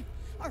 Hoon,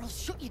 or I'll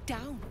shut you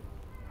down.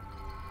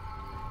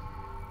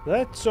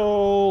 Let's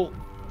all...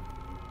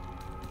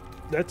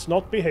 Let's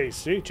not be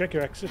hasty. Check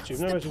your exits. You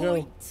know where to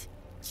go.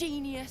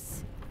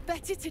 Genius.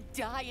 Better to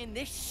die in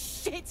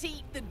this shit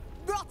heap than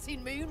rot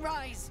in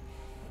Moonrise.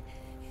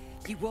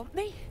 You want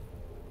me?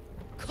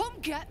 Come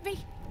get me.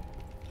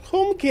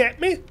 Come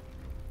get me.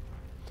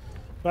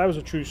 If I was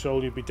a true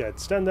soul, you'd be dead.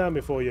 Stand down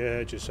before you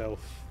hurt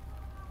yourself.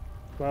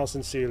 Smile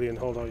sincerely and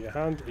hold out your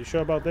hand. Are you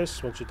sure about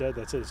this? Once you're dead,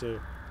 that's it. So,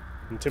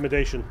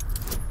 intimidation.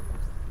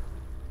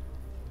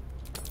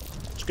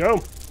 Let's go.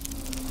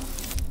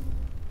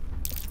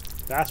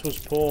 That was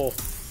poor.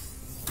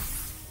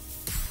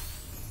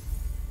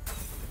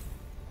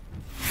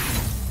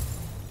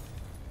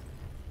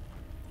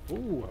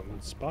 Ooh, I'm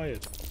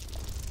inspired.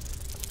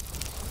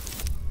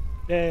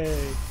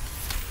 Yay.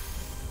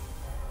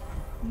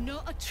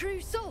 not a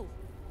true soul.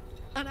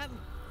 And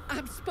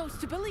I'm supposed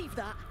to believe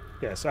that?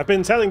 Yes, I've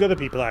been telling other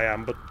people I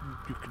am, but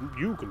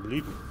you can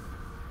believe me.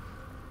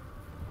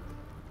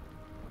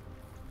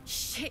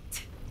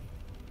 Shit.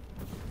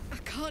 I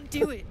can't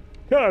do it.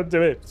 Can't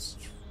do it.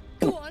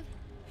 Go on.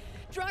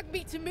 Drag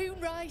me to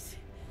Moonrise.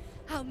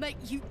 I'll make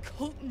you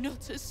cult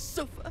nutters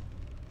suffer.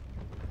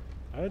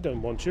 I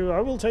don't want you. I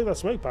will take that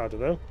smoke powder,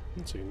 though.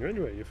 I'm seeing you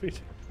anyway, your feet.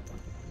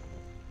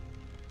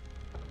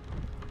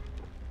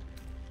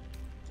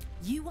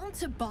 You want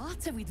to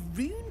barter with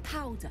rune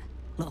powder?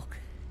 Look,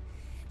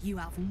 you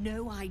have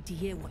no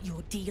idea what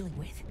you're dealing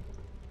with.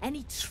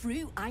 Any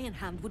true Iron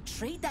Hand would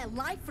trade their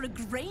life for a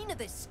grain of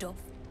this stuff.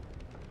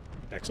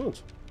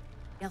 Excellent.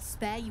 I'll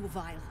spare you a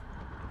vial.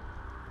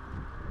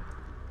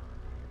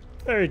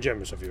 Very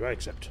generous of you, I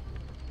accept.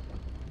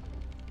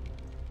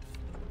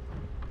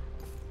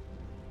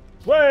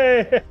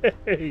 Way!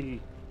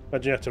 Imagine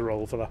you have to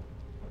roll for that.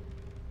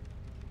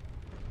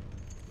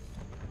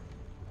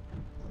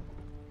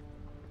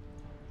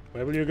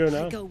 Where will you go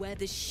now? I go where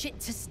there's shit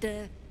to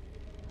stir.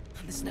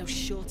 And there's no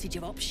shortage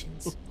of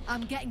options.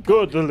 I'm getting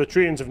good. The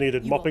latrines have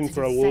needed mopping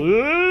for a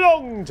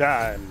long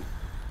time.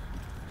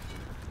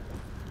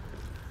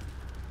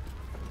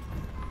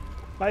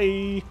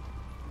 Bye.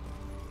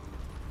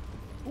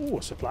 Ooh,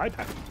 a supply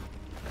pack.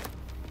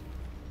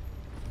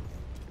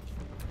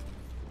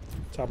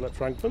 Tablet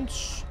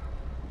fragments.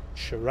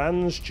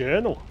 Sharan's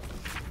journal.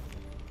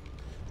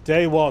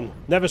 Day 1.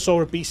 Never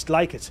saw a beast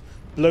like it.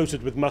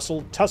 Bloated with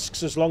muscle,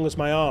 tusks as long as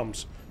my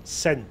arms.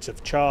 Scent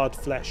of charred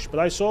flesh, but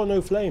I saw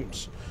no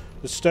flames.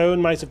 The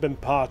stone might have been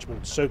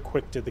parchment, so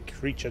quick did the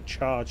creature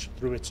charge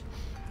through it.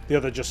 The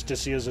other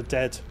justiciars are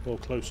dead, or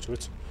close to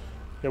it.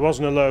 It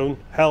wasn't alone.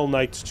 Hell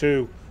Knights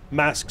too.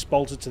 Masks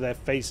bolted to their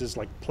faces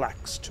like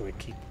plaques to a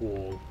keep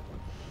wall.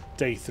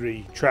 Day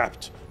 3.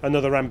 Trapped.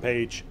 Another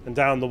rampage, and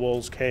down the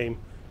walls came.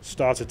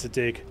 Started to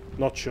dig.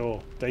 Not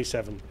sure. Day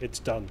 7. It's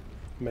done.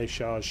 May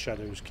Shah's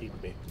shadows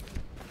keep me.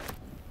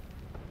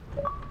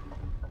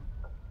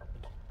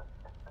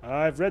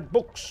 I've read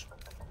books.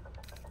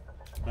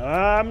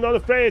 I'm not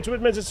afraid to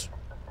admit it.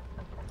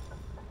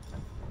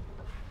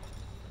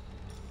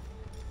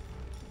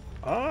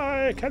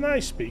 Can I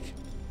speak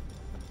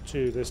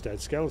to this dead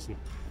skeleton?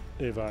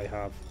 If I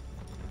have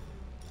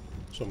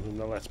something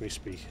that lets me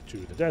speak to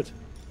the dead.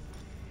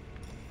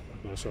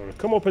 I saw it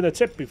come up in a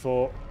tip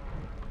before.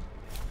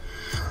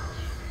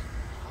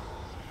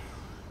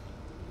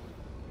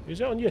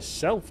 Use it on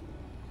yourself,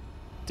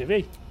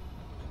 divvy.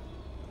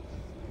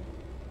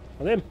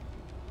 On him.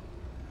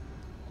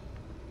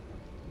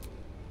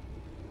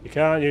 You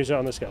can't use it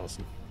on the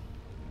skeleton.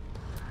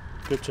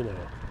 Good to know.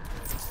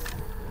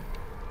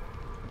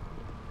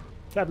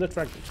 Tablet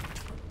fragment.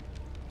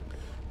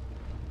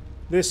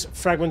 This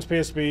fragment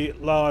appears to be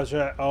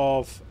larger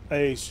of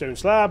a stone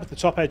slab. The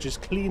top edge is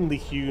cleanly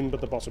hewn,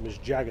 but the bottom is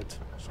jagged.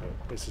 So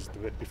this is the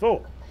bit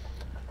before.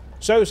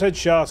 So said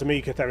Shah to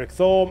me, Catheric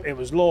Thorm, it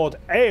was Lord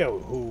Ao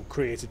who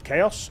created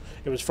chaos.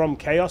 It was from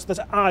chaos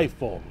that I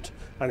formed,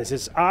 and it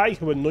is I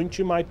who anoint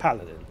you my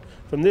paladin.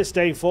 From this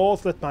day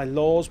forth let my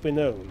laws be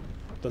known.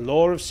 The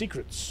law of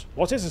secrets.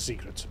 What is a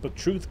secret but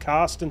truth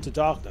cast into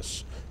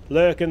darkness?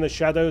 Lurk in the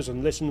shadows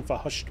and listen for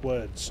hushed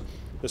words.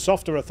 The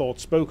softer a thought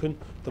spoken,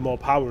 the more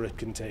power it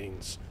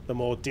contains. The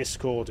more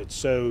discord it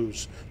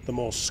sows, the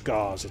more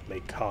scars it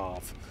may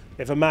carve.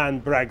 If a man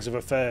brags of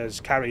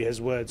affairs, carry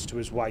his words to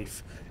his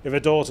wife. If a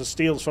daughter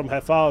steals from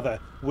her father,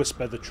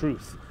 whisper the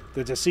truth.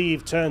 The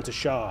deceived turn to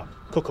Shah,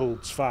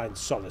 cuckolds find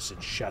solace in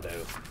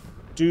shadow.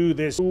 Do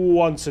this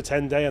once a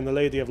 10-day and the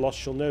Lady of Lost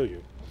shall know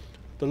you.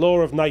 The law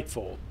of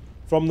nightfall.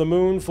 From the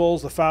moon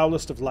falls the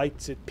foulest of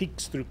lights. It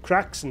peeks through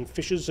cracks and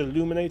fissures,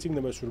 illuminating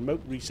the most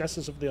remote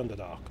recesses of the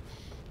Underdark.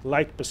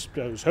 Light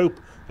bestows hope,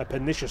 a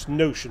pernicious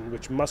notion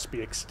which must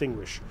be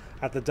extinguished.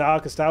 At the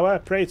darkest hour,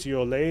 pray to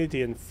your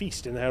lady and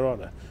feast in her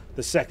honour.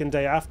 The second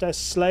day after,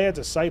 slay a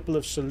disciple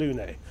of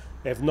Selûne.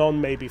 If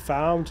none may be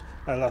found,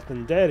 a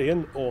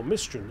Lathendarian or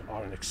Mistran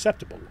are an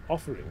acceptable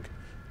offering.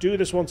 Do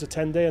this once a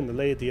 10-day and the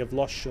Lady of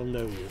Lost shall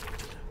know you.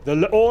 The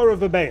law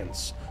of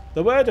abeyance.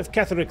 The word of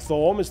Catheric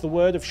Thorm is the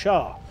word of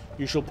Shah.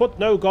 You shall put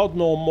no god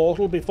nor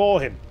mortal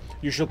before him.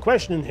 You shall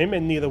question him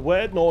in neither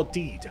word nor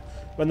deed.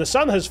 When the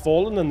sun has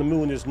fallen and the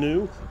moon is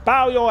new,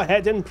 bow your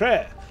head in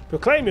prayer.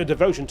 Proclaim your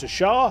devotion to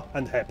Shah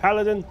and her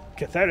paladin,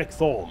 Catheric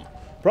Thorm.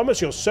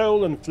 Promise your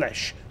soul and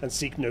flesh, and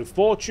seek no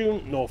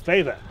fortune nor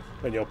favour.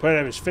 When your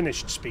prayer is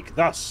finished, speak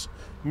thus.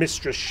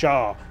 Mistress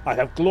Shah, I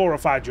have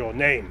glorified your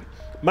name.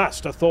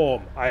 Master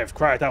Thorm, I have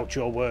cried out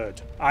your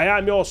word. I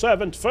am your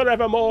servant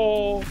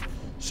forevermore.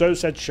 So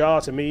said Shah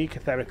to me,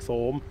 Catheric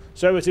Thorm.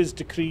 So it is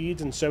decreed,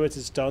 and so it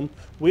is done.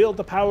 Wield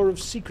the power of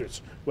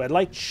secret. Where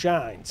light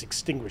shines,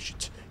 extinguish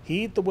it.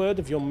 Heed the word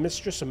of your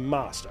mistress and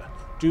master.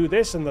 Do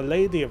this, and the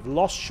Lady of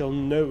Lost shall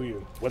know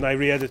you. When I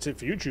re-edit it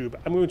for YouTube,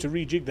 I'm going to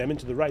rejig them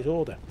into the right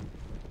order.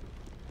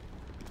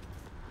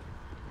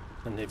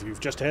 And if you've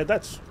just heard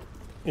that,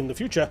 in the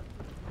future,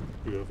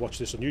 you have watched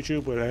this on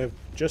YouTube where I have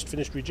just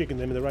finished rejigging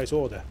them in the right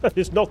order. That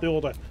is not the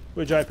order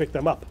which I picked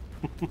them up.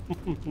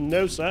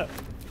 No, sir.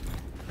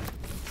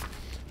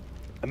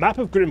 A map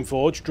of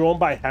Grymeforge drawn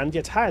by hand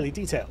yet highly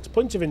detailed.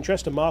 Points of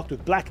interest are marked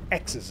with black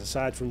X's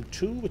aside from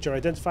 2 which are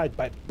identified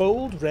by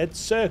bold red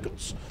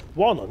circles,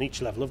 1 on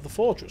each level of the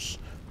fortress.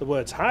 The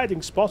words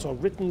hiding spot are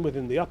written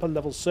within the upper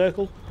level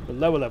circle. The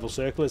lower level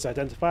circle is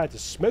identified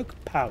as smoke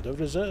powder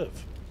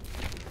reserve.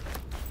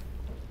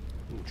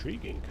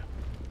 Intriguing.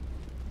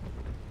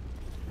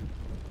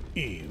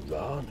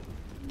 Iran.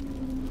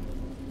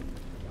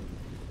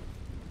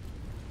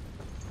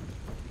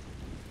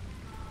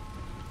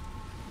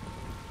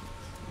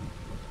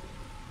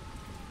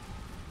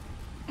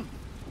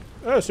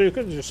 Oh, so you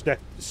could have just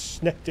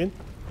sneaked in.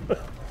 Oh,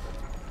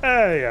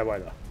 yeah, why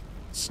not?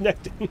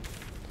 Sneaked in.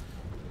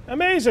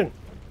 Amazing!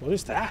 What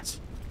is that?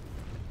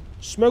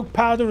 Smoke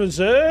powder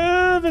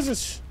reserve, is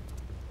it?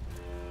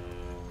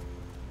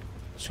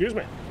 Excuse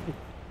me.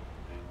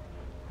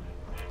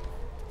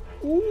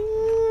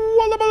 Ooh,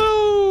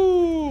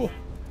 wallabaloo!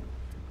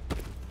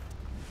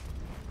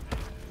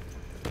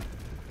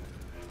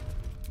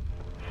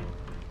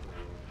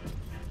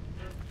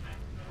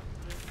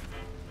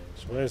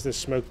 So where's this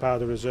smoke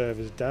powder reserve?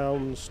 Is it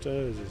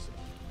downstairs? There's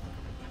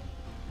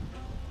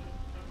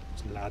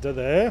a ladder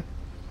there.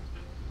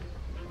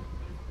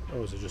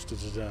 Oh, is it just a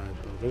design?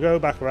 But we'll go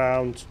back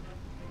around.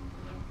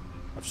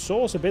 I've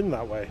sort of been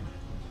that way.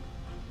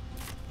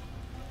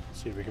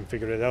 See if we can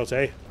figure it out,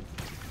 eh?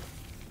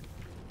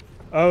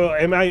 Oh,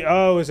 am I?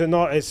 Oh, is it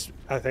not? It's.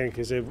 I think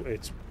is it.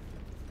 It's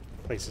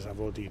places I've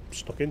already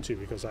stuck into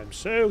because I'm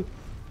so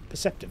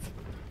perceptive.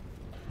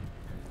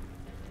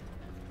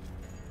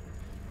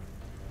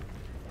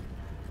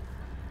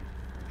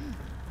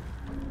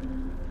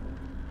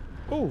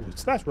 Oh,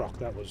 it's that rock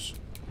that was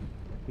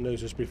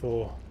noticed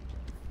before.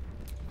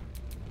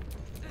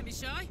 Don't be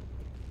shy.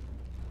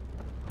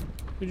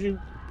 Could you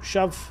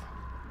shove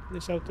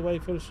this out the way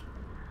for us?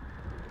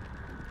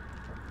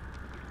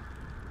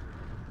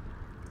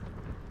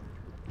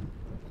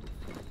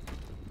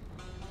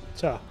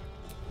 So,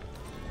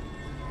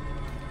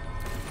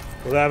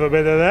 we'll have a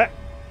bit of that.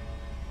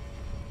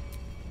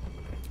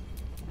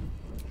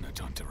 No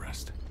time to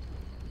rest.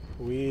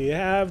 We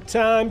have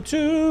time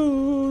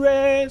to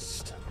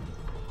rest.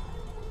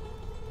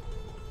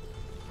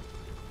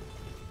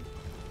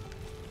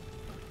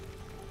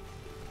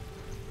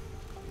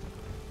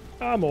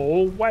 I'm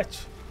all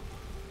wet.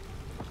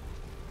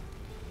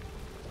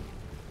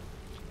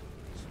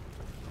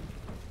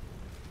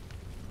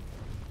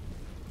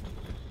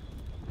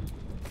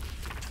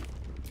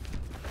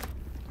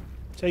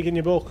 Taking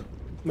your book.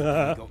 You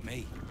got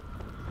me.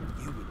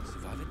 You wouldn't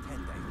survive a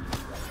 10-day.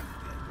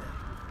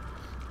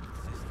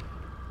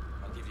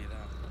 I'll give you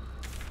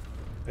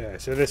that. Yeah,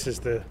 so this is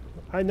the...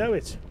 I know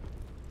it.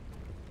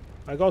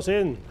 I got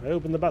in. I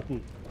opened the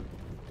button.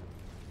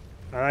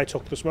 And I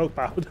took the smoke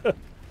powder.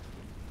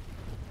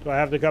 Do I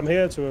have to come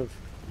here to have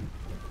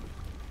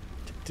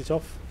ticked it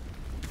off?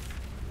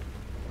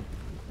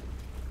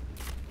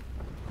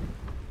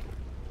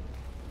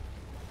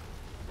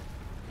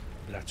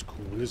 That's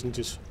cool, isn't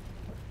it?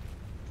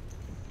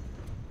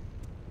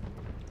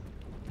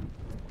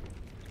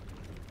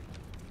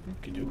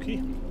 Okie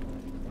dokie.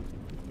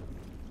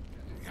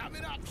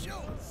 Coming up,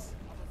 Schultz.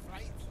 I'm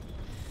afraid.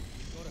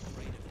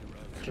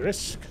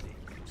 Krisk.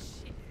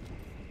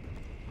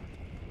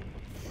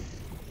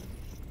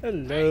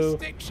 Hello. Hey,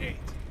 stick shit.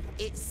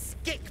 It's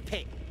skick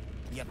pick,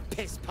 you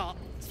piss pot.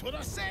 That's what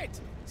I said.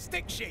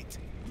 Stick shit.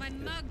 My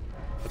mug.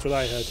 That's what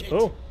I heard. Shit.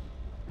 Oh.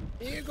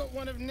 You got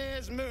one of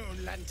Nair's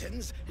moon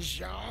lanterns,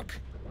 Jacques?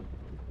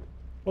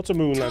 What's a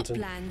moon Top lantern?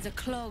 lands are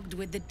clogged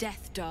with the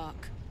Death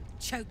Dark.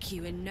 Choke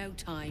you in no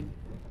time.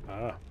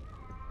 Ah.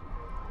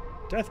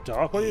 Death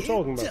Dark? What are you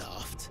talking about?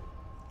 Daft.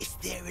 It's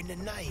there in the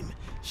name.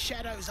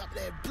 Shadows up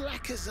there,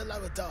 black as the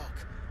lower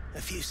dark.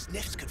 A few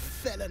sniffs could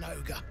fell an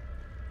ogre.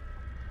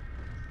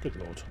 Good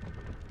lord.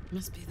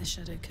 Must be the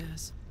shadow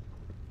curse.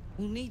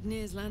 We'll need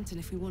Nair's lantern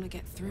if we want to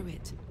get through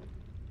it.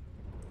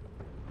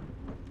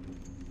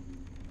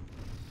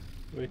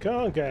 We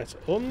can't get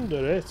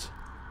under it.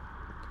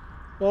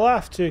 We'll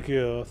have to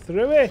go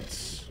through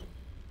it.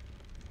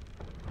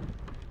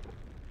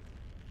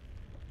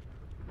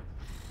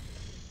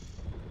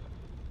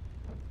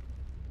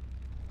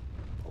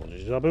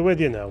 Apologies, I'll be with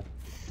you now.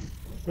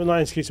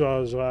 Reliance key to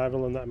our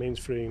survival, and that means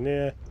freeing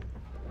Nair.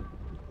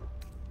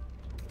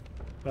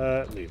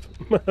 Leave.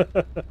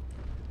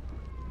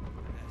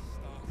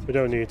 We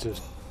don't need to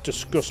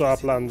discuss our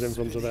plans in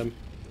front of them.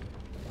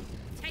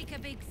 Take a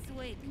big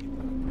swig.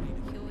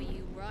 Cure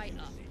you right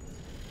up.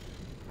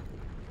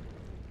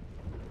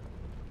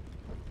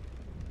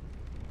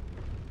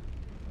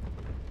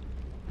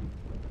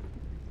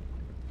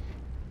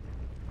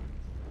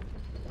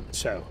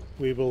 So,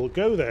 we will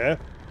go there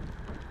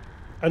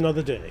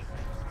another day.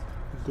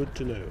 Good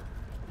to know.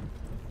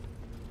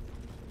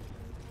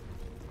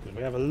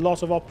 We have a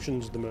lot of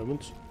options at the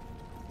moment.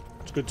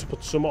 It's good to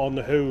put some on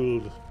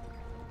hold.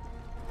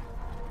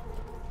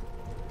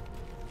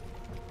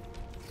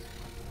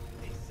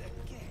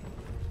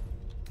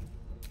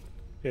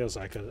 Feels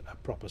like a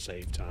proper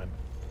save time.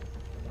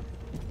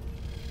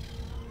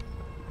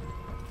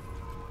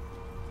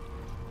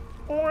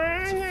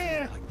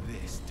 I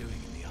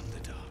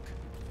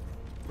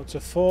What's a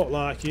fort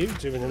like you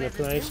doing in a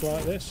place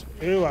like this?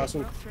 Who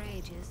hasn't?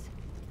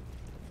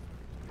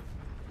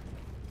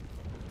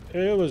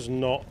 Who has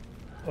not,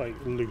 like,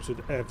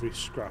 looted every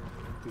scrap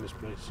in this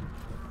place?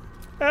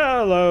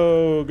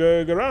 Hello,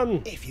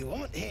 Gurgaran. If you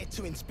aren't here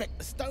to inspect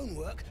the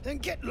stonework, then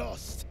get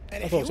lost.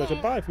 And I if thought you I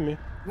could buy from you.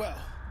 well,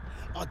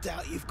 I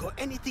doubt you've got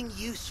anything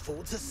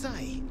useful to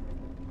say.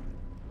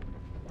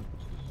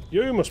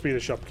 You must be the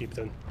shopkeep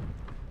then.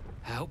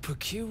 How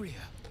peculiar.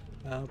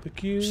 How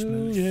peculiar.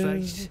 Smooth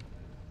face,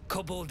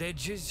 cobbled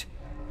edges.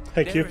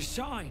 Thank you. They're a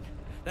sign.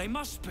 They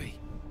must be.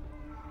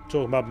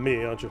 Talking about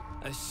me, aren't you?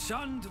 A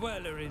sun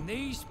dweller in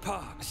these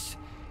parts.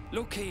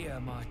 Look here,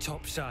 my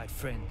topside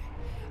friend.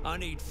 I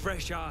need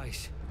fresh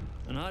eyes,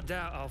 and I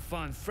doubt I'll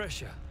find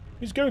fresher.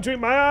 He's going to eat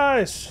my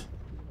eyes.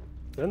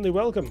 Friendly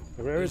welcome.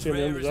 A rarity in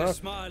the As rare as a Underdark.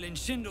 smile in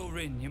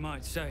Sindlerin, you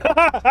might say. But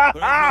I've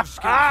no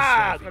skill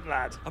for Good slaving.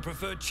 lad. I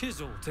prefer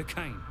chisel to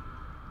cane.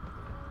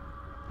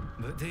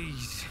 But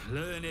these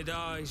learned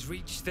eyes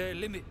reach their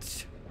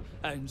limits,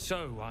 and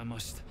so I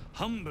must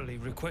humbly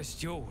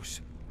request yours.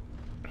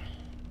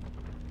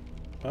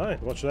 Fine.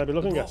 What should I be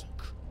looking at?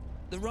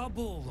 The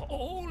rubble,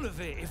 all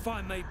of it, if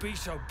I may be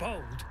so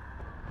bold.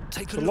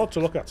 Take It's a a lot to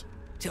look at.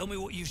 Tell me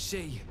what you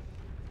see,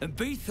 and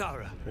be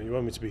thorough. You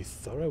want me to be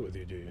thorough with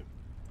you, do you?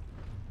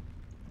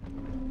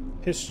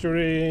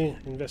 History,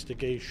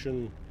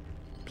 investigation,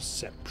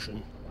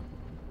 perception.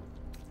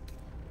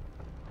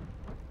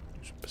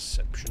 Use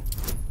perception.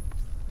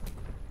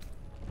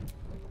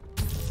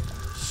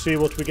 See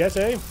what we get,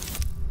 eh?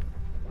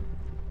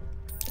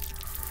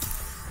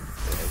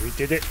 There, we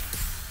did it.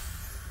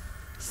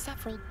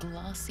 Several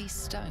glassy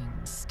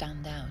stones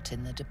stand out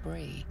in the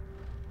debris.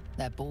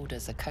 Their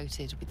borders are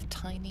coated with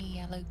tiny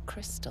yellow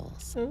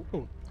crystals.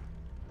 Oh.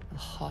 The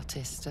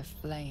hottest of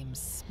flames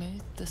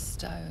smoothed the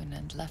stone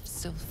and left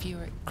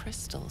sulfuric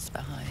crystals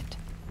behind.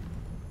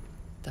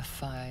 The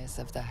fires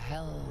of the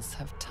hells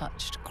have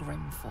touched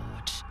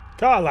Grymeforge.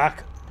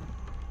 Karlach!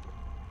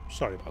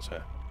 Sorry about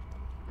her.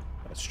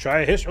 Let's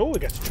try a history. Oh, we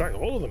get to try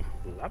all of them.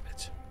 Love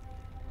it.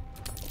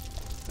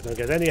 I don't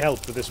get any help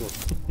for this one.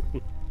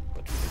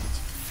 But we did it.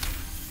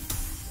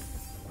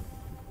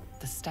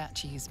 The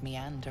statue's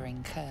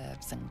meandering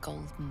curves and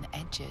golden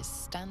edges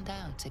stand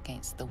out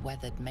against the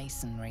weathered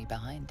masonry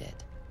behind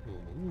it.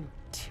 Ooh.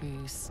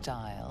 Two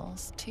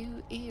styles,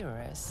 two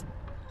eras.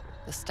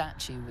 The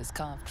statue was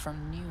carved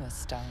from newer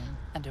stone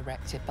and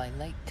erected by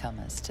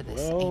latecomers to this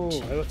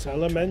ancient that's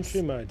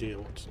elementary, my dear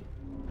Watson.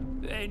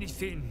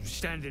 Anything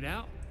standing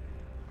out?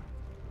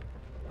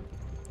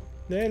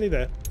 Nearly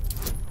there.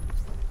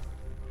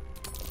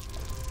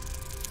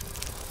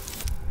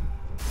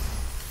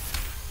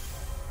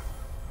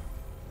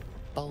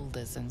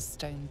 Boulders and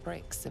stone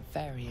bricks of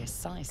various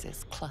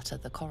sizes clutter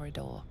the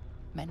corridor.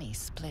 Many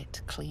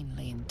split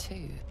cleanly in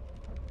two,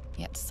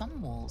 yet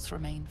some walls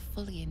remain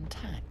fully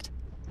intact.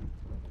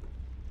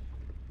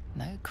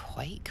 No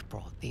quake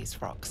brought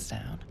these rocks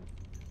down.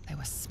 They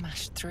were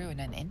smashed through in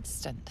an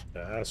instant.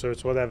 So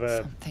it's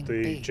whatever Something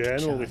the big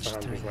journal we charged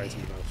found was through writing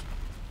here. about.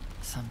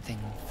 Something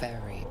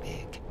very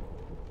big.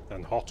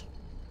 And hot.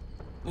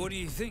 What do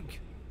you think?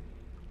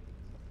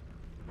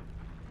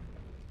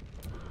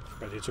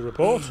 Ready to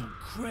report?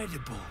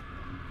 Incredible.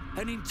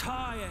 An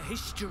entire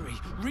history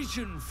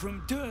risen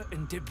from dirt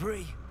and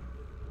debris.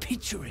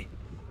 Picture it.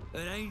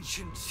 An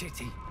ancient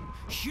city,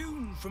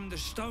 hewn from the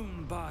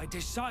stone by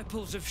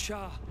disciples of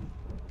Shah,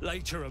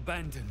 later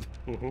abandoned.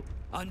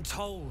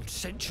 Untold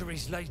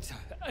centuries later,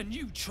 a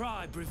new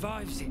tribe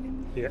revives it.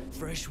 Yeah.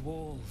 Fresh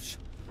walls,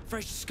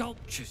 fresh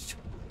sculptures,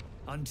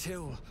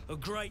 until a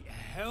great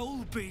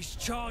hell beast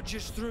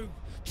charges through,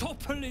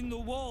 toppling the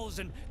walls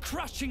and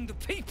crushing the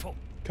people.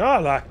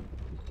 Karlach!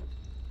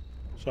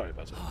 Sorry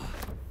about that.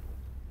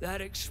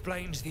 That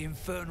explains the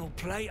infernal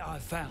plate I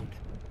found.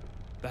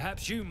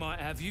 Perhaps you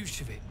might have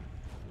use of it.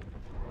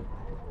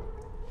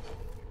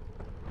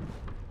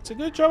 It's a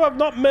good job I've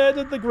not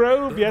murdered the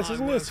grove yet, My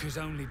isn't work it? has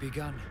only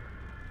begun.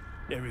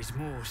 There is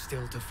more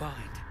still to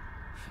find.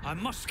 I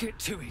must get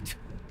to it.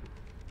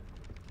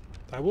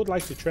 I would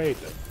like to trade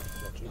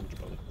though. Not too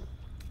much bother.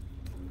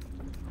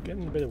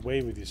 Getting a bit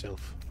away with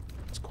yourself.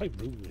 It's quite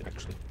rude,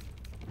 actually.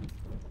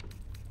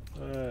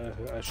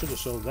 I should have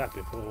sold that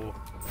before.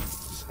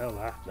 Sell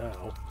that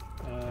now.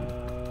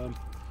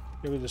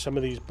 Get rid of some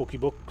of these bookie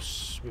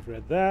books. We've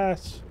read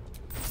that.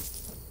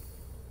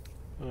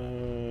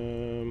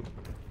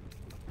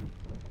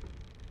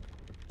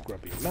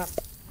 Grab your map.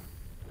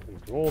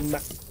 Draw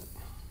map.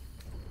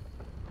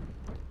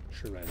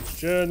 Sharan's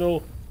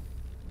journal.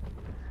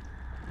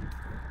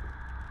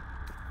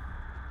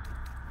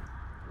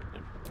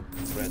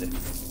 Read it.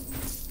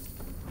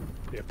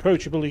 The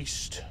approachable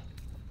east.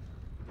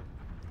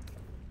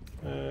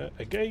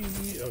 A gay.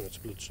 Oh, it's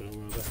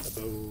bloodstone. A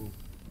bow.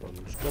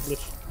 Bronze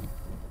goblet.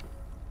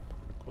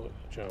 Do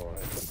you know what?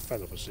 I'm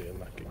fed up of seeing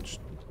that. You can just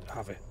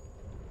have it.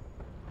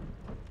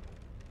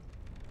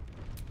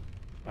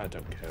 I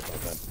don't care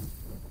about them.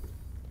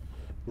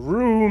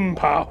 Rune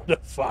powder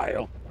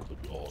file.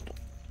 Good lord.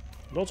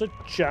 Not a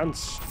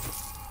chance.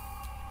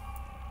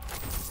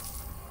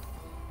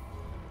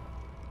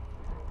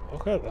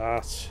 Look at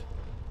that.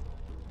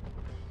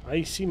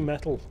 Icy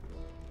metal.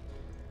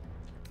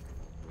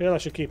 Feel I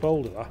should keep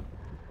hold of that.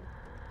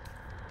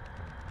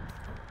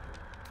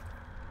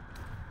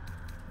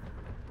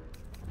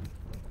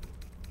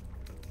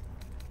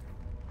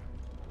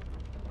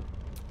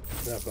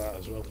 Have that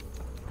as well.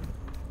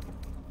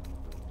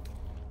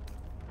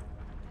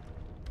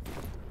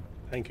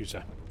 Thank you,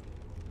 sir.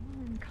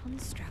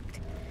 Construct.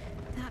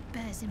 That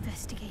bears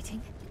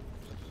investigating.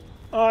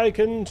 I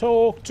can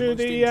talk to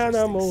the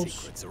animals.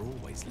 Secrets are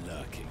always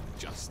lurking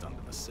just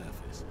under the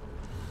surface.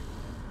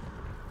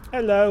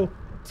 Hello.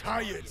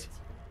 Tired.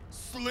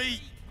 Sleep.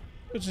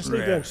 Good to sleep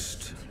then.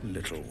 Rest,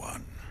 little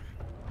one.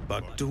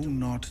 But do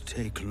not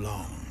take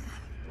long.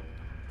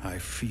 I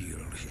feel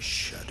his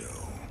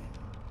shadow.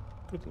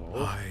 Good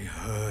lord. I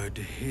heard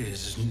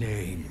his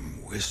name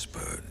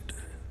whispered.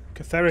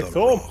 Catheric The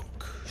Thorn.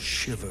 rock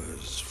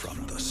shivers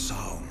from the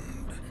sound.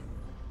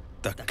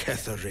 The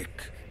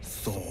Catheric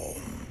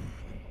Thorn.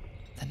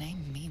 The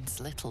name means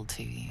little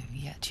to you,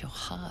 yet your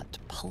heart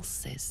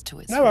pulses to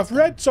its No, I've rhythm.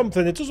 read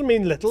something. It doesn't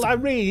mean little. I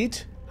read.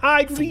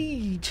 I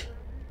read.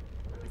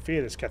 I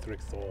fear this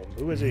Catheric Thorn.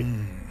 Who is he?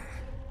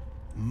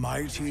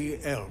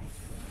 Mighty elf,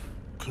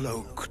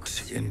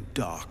 cloaked in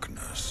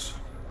darkness.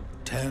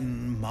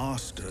 10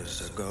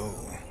 masters ago,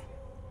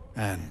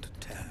 and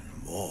 10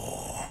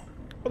 more.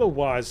 What a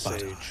wise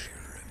But sage.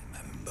 I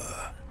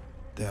remember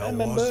there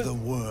was the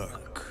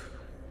work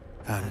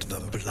and the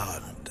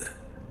blood.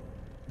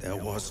 There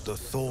was the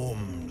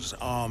Thorm's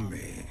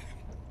army.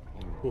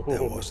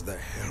 There was the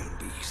Hell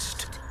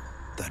Beast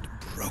that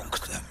broke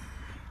them.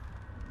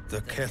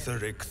 The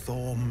Catheric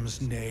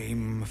Thorm's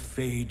name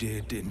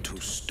faded into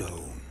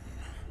stone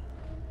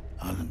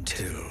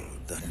until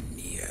the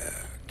Near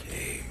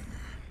came.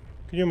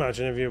 Can you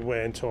imagine if you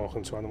weren't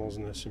talking to animals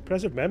in this?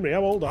 Impressive memory.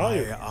 How old are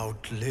you? I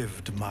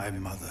outlived my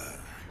mother,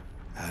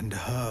 and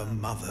her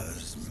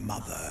mother's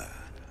mother,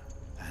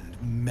 and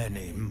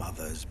many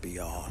mothers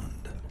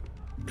beyond.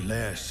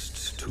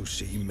 Blessed to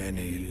see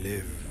many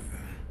live,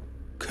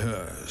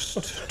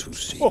 cursed to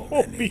see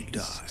many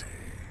die.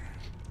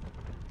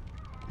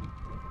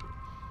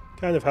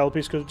 Kind of help,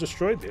 he's could have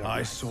destroyed the I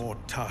army. saw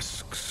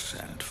tusks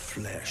and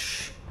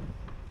flesh,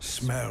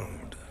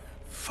 smelled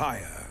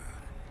fire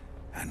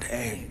and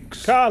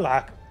eggs.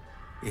 Karlach.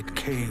 It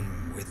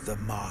came with the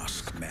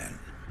masked men,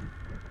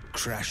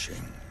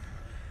 crashing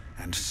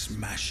and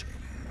smashing.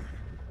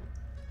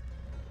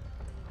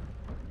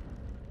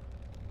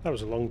 That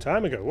was a long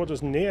time ago. What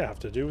does Near have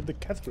to do with the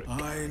Catheric?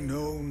 I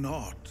know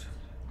not,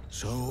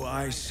 so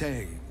I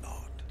say not.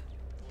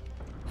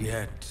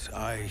 Yet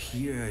I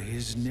hear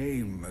his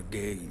name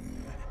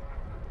again,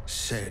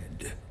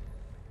 said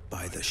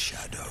by the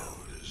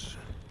shadows.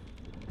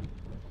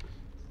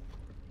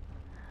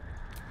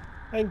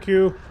 Thank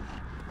you.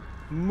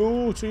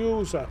 Moo to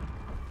you, sir.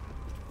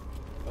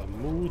 A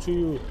moo to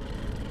you.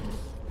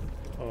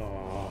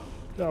 Ah,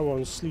 that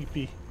one's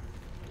sleepy.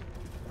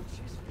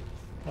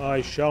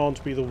 I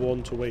shan't be the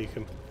one to wake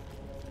him.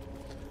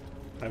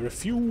 I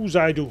refuse,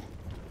 I do.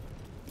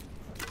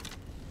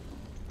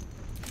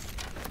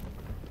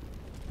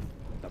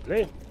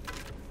 Lovely.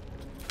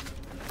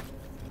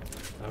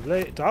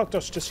 Lovely. Dark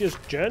Justicia's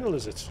journal,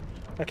 is it?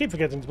 I keep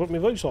forgetting to put my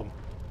voice on.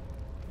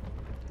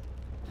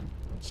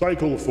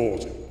 Cycle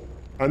 40.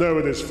 I know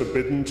it is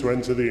forbidden to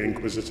enter the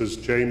Inquisitor's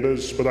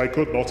chambers, but I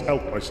could not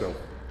help myself.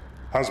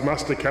 Has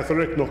Master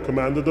Catheric not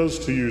commanded us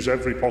to use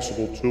every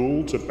possible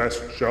tool to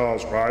best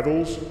Shah's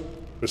rivals?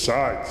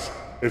 Besides,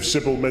 if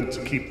Sybil meant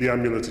to keep the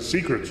amulet a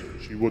secret,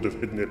 she would have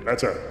hidden it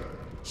better.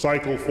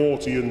 Cycle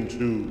 40 and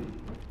 2.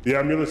 The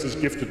amulet has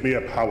gifted me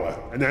a power,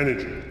 an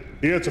energy,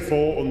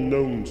 heretofore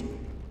unknown to me.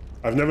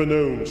 I've never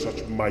known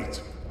such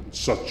might and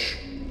such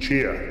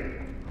cheer.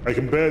 I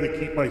can barely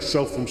keep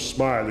myself from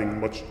smiling,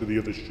 much to the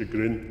other's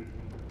chagrin.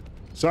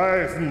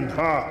 Siphon,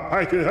 ha,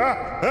 I can,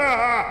 ha,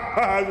 ha,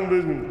 ha,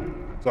 ha,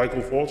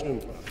 Cycle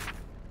 14.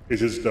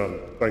 It is done,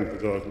 thank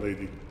the Dark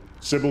Lady.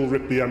 Sybil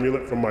ripped the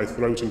amulet from my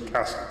throat and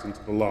cast it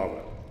into the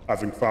lava,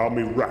 having found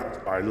me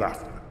racked by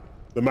laughter.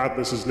 The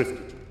madness is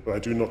lifted, but I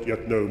do not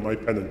yet know my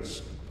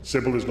penance.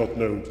 Sybil is not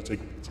known to take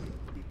pity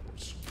on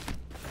thieves.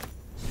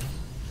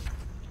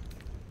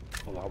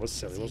 Well, that was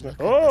silly, As you wasn't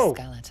it? look at Oh!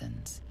 the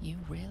skeletons, you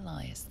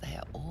realize they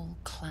are all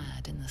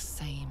clad in the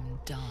same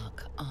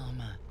dark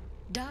armor.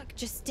 Dark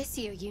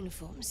Justicia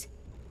uniforms.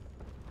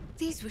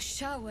 These were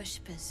Shah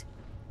worshippers.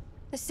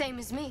 The same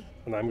as me.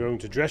 And I'm going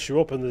to dress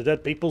you up in the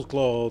dead people's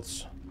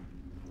clothes.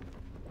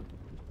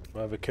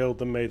 Whoever killed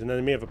them made an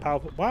enemy of a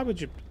powerful... Why would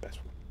you...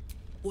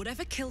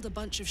 Whatever killed a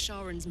bunch of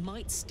Sharans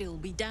might still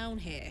be down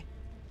here.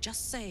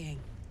 Just saying.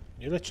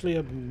 You're literally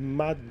a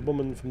mad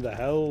woman from the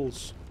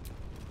hells.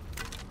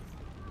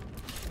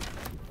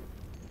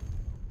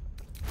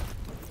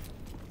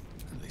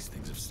 At least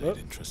things have stayed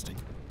interesting.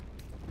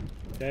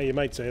 Yeah, you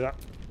might say that.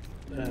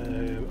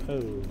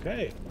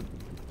 Okay.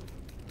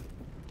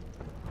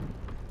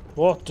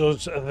 What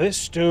does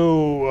this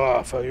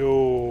do for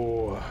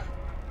you?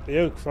 The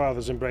Oak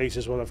Father's Embrace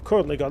is what I've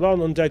currently got on.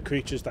 Undead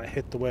creatures that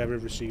hit the wearer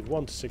receive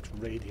 1 to 6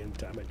 radiant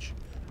damage.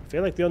 I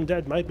feel like the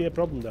undead might be a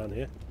problem down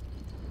here.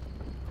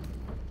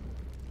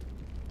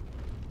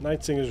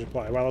 Night Singer's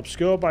reply. While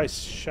obscured by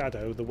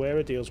shadow, the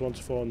wearer deals 1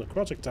 to 4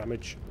 necrotic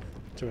damage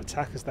to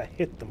attackers that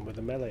hit them with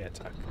a melee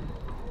attack.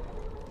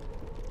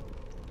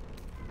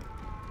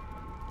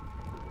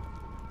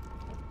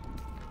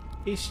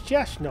 It's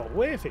just not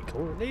worth it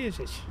currently, is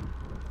it?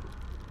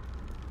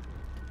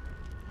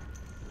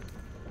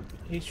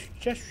 It's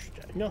just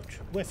not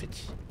worth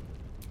it.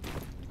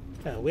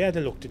 Oh, we had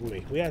a look, didn't we?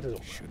 We had a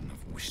look. Shouldn't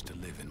have wished to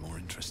live in more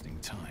interesting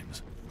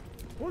times.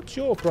 What's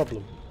your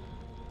problem?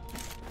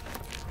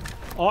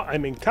 Oh,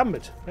 I'm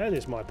encumbered. That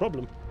is my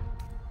problem.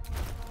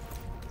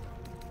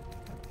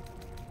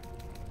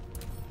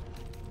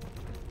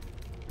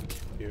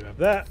 You have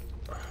that.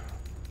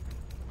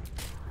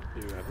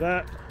 You have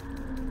that.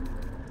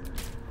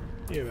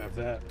 You have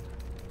that.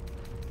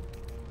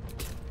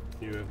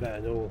 You have that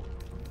and all.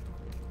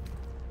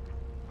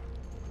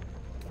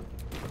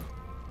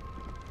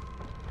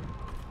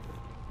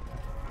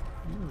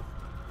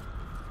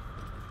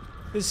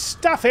 There's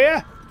stuff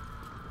here!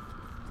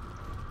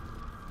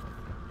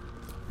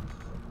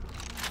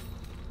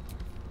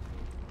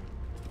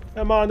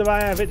 Don't mind if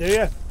I have it, do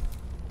you?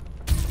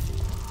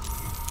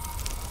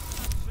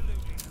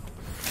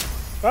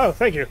 Oh,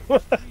 thank you. I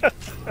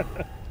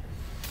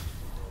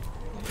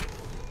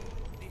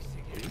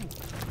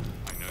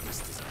know this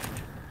design.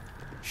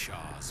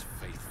 Shah's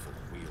faithful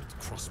wield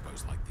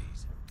crossbows like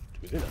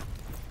these.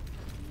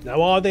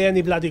 Now, are they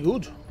any bloody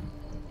good?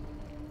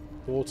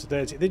 4 to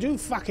 30. They do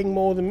fucking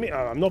more than me.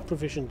 Oh, I'm not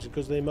proficient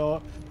because they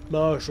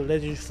martial.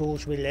 That is 4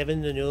 to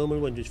 11. The normal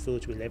one does 4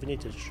 to 11.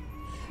 It is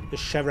the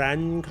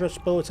Sharan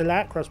crossbow. It's a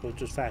light crossbow. It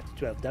does 5 to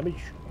 12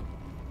 damage.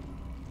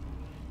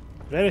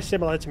 Very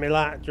similar to my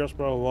light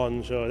crossbow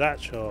one, so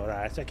that's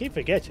alright. I keep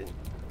forgetting.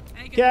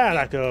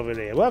 Karlach over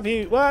here. What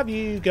have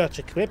you got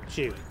equipped,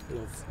 you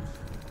love?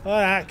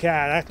 Alright,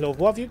 Karlach, love.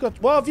 What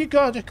have you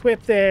got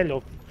equipped there,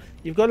 love?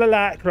 You've got a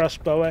light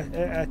crossbow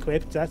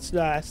equipped. That's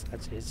nice.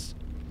 That's his.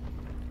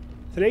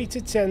 3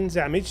 to 10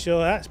 damage, so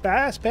that's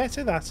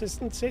better, that,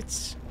 isn't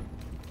it?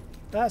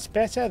 That's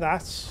better,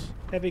 that.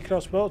 Heavy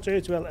crossbow, 2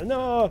 to 11.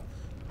 No!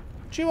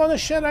 Do you want a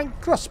Sharan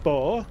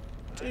crossbow?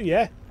 Do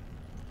you?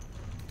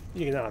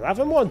 You can have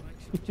him one,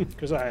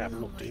 because I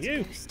haven't looked at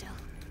you.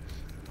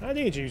 I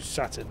need you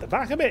sat at the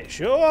back a bit,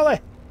 surely.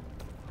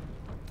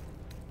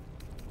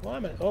 Why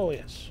am I? Oh,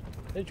 yes.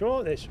 Did you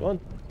want this one?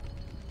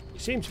 You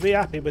seem to be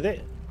happy with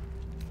it.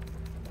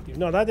 You've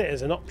not had it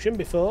as an option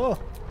before.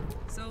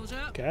 Soldier.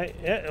 Okay,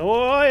 yeah.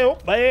 Oh,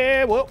 up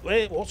there.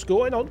 What's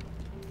going on?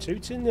 2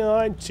 to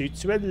 9, 2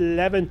 to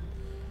 11.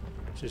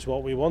 This is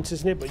what we want,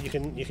 isn't it? But you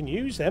can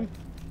use them.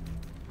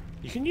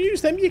 You can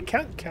use them. You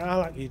can't,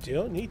 Karlach. You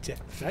don't need to.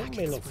 Thank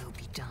me, love. Will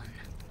be done.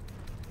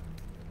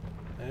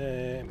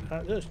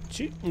 That does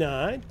 2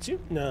 9, 2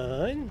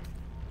 9.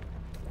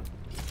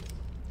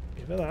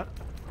 Give her that.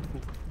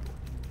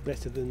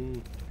 Better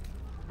than.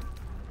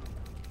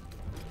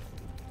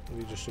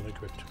 We just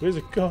unequipped. Where's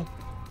it gone?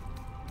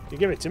 You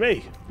give it to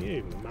me,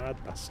 you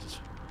mad bastard.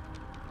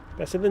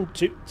 Better than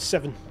 2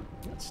 7.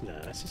 That's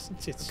nice,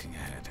 isn't it? Looking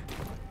ahead.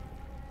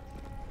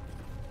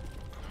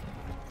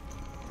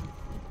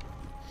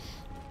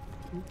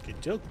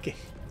 Okey-dokey.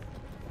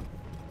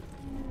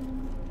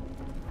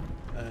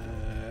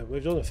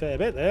 We've done a fair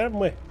bit there, haven't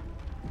we?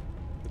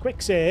 A quick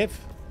save.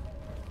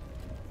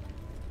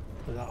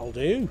 That'll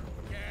do.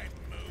 Get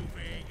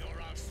moving,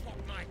 or I'll swap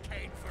my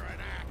cane for an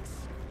axe.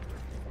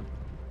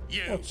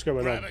 You What's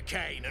going grab on? a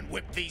cane and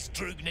whip these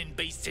Drugnin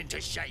beasts into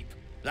shape.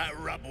 That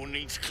rubble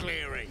needs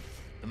clearing,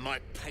 and my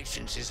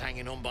patience is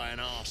hanging on by an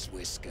arse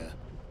whisker.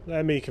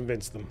 Let me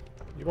convince them.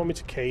 You want me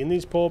to cane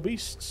these poor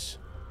beasts?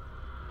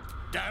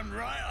 Damn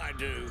right I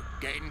do.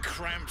 Getting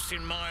cramps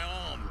in my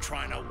arm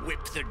trying to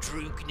whip the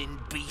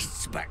Drugnin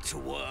beasts back to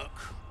work.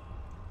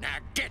 Now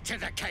get to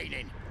the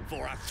caning,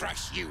 before I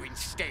thrash you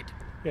instead.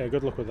 Yeah,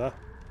 good luck with that.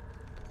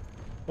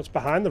 What's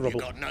behind the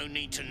rubble? You got no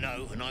need to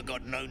know, and I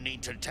got no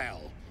need to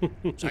tell.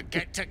 So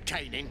get to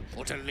caning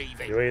or to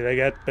leaving. You either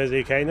get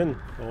busy caning,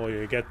 or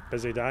you get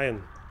busy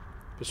dying.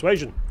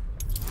 Persuasion.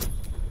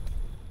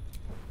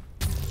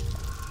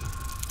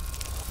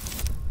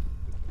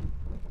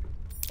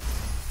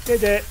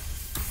 Did it.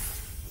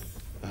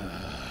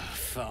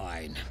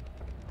 Fine.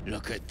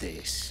 Look at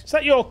this. Is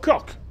that your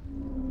cock?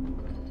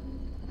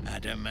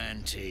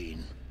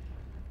 Adamantine.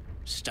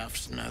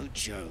 Stuff's no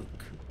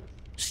joke.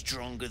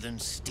 Stronger than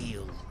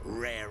steel,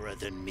 rarer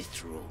than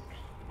mithril.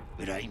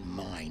 It ain't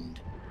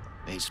mined.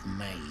 It's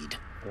made.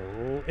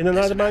 Oh, in an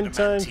There's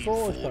adamantine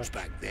forge forge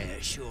back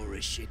there, sure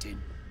as shitting.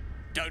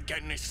 Don't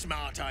get any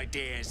smart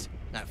ideas.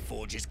 That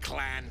forge is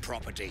clan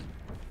property.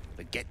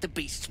 But get the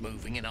beasts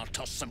moving and I'll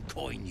toss some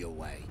coin your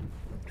way.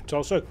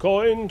 Toss a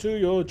coin to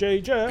your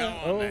Jajor. Go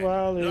on, Oh, then.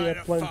 well, you Light get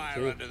a fire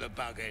plenty. under the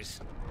buggers.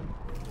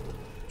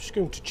 Just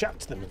going to chat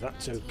to them if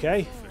that's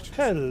okay.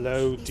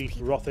 Hello, Deep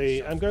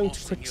Rothy. I'm going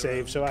to quick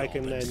save so I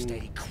can then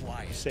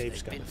save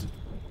scan.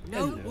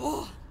 No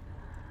more.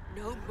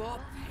 No more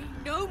pain.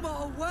 No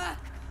more work.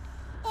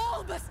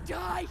 All must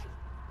die.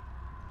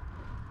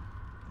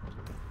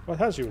 What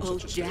has you in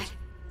Old such a state? Jet.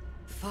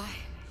 Fire.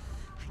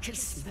 I can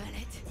smell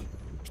it.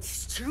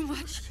 It's too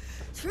much.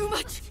 Too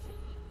much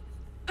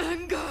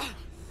anger. I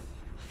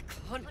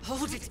can't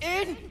hold it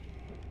in.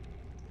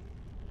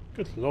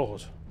 Good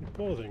lord, you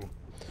poor thing.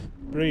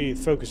 Breathe,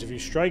 focus. If you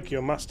strike,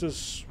 your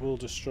masters will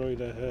destroy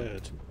their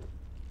herd.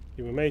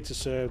 You were made to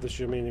serve, this is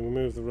your meaning.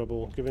 Remove the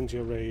rubble, give in to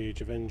your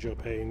rage, avenge your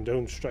pain.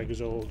 Don't strike us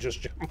all,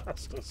 just your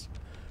masters.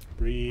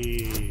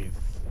 Breathe.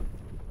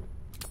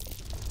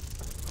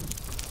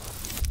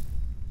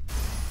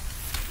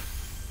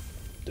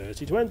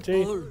 Dirty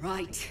 20. All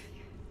right.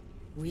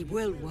 We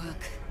will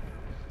work.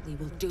 We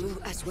will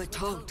do as we're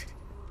told.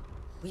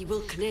 We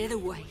will clear the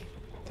way.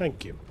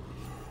 Thank you.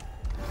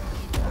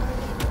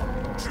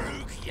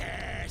 Droog,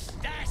 yes,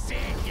 that's it,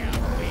 you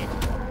win.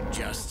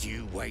 Just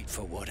you wait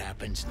for what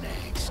happens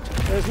next.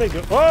 There's me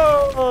go.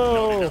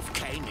 Oh! Not enough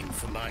caning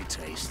for my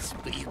tastes,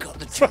 but you got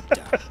the job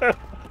done.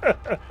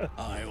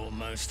 I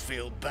almost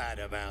feel bad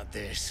about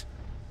this.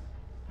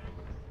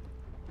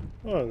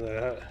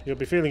 Oh, you'll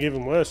be feeling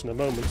even worse in a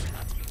moment.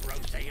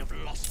 They have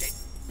lost it.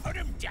 Put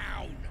him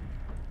down.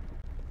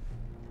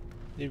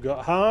 You've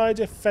got high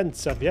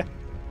defense, have you?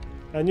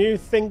 And you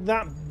think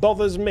that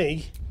bothers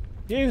me?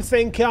 You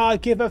think I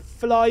give a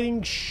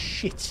flying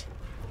shit?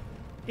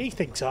 He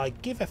thinks I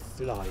give a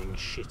flying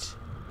shit.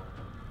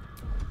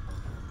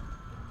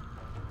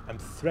 I'm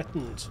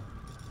threatened.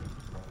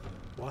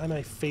 Why am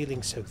I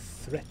feeling so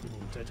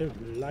threatened? I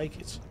don't like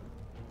it.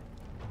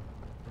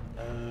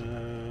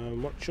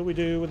 What shall we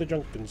do with a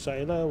drunken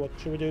sailor? What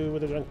shall we do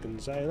with a drunken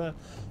sailor?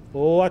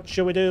 What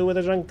shall we do with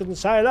a drunken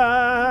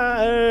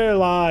sailor?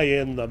 Lie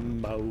in the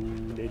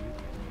moaning.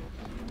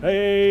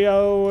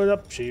 Hey-oh, and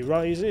up she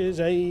rises,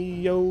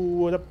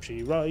 hey-oh, and up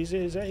she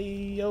rises,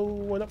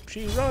 hey-oh, and up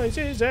she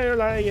rises,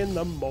 early in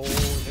the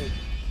morning.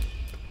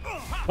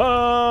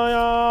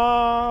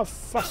 I have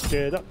fucked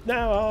it up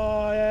now,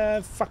 I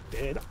have fucked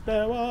it up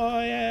now,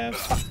 I have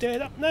fucked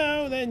it up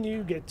now, then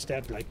you get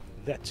stabbed like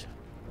that.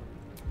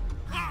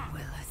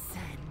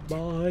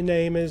 My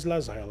name is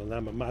Lazel and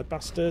I'm a mad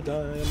bastard, I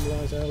am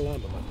Lazel,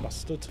 I'm a mad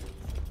bastard.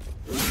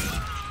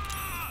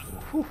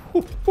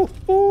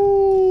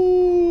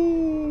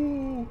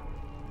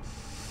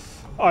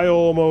 I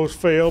almost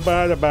feel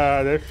bad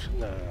about it.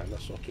 Nah,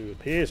 let's not do a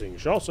piercing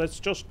shot, let's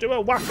just do a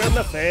whack in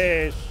the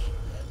face.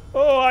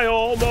 Oh, I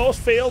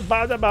almost feel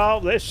bad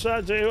about this,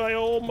 I do. I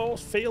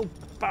almost feel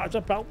bad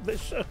about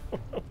this.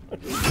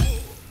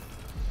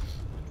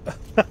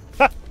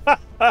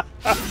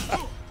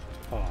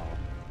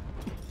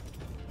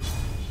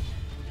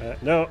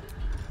 No.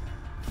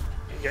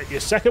 You get your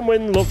second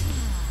win, look.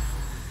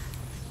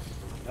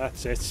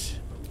 That's it.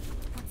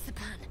 What's the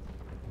plan?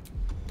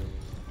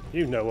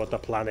 You know what the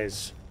plan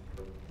is.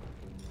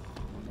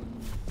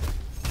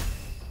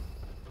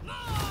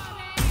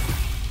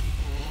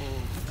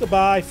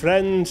 Goodbye,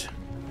 friend.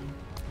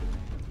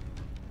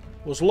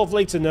 Was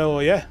lovely to know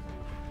you.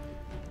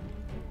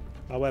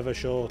 However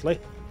shortly.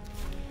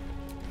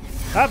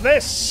 Have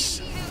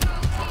this!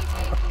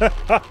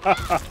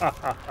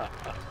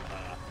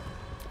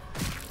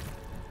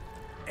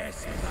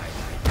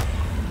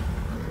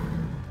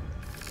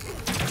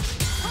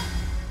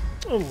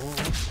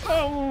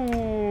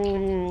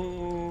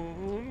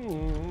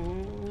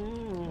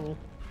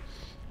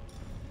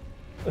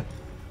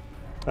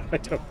 I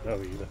don't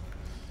know either.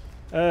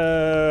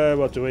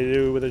 What do we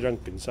do with a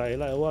drunken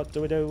sailor? What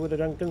do we do with a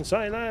drunken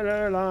sailor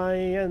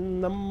early in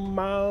the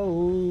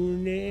morning?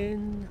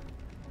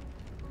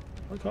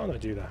 Why can't I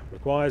do that?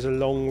 Requires a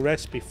long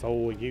rest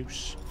before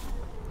use.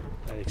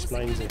 That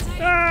explains it.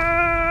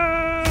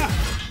 Ah!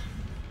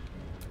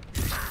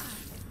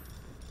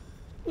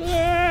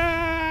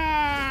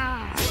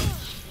 Ah!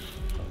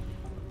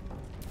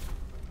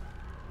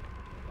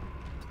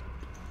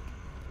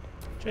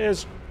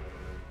 Cheers.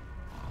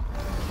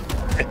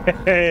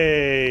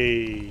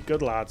 Hey,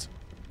 good lad.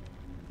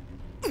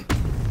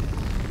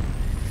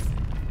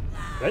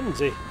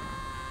 Frenzy.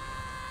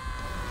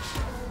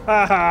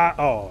 Haha.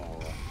 Oh.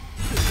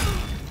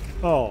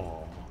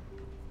 Oh.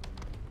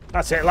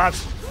 That's it,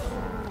 lads.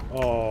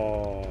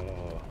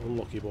 Oh,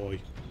 unlucky boy.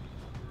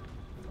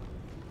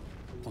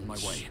 On my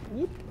way.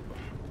 Whoop.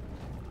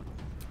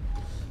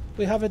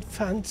 We have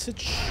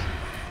advantage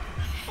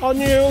on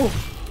you.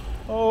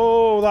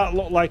 Oh, that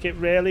looked like it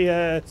really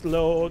hurt.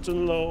 Loads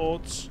and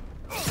loads.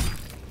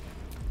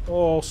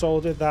 Oh,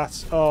 so did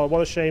that. Oh,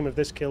 what a shame if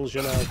this kills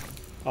you now.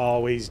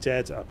 Oh, he's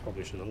dead. I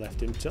probably should have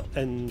left him till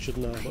end,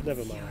 shouldn't I? But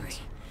never mind.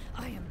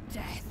 I am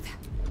death.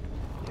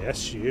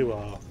 Yes, you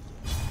are.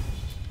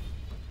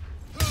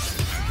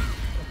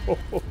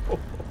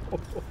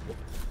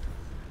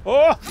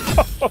 Oh!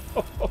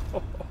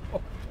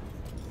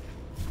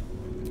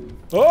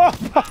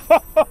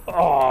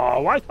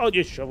 Oh! Why can't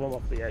you shove him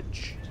off the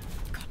edge?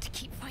 Got to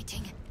keep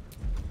fighting.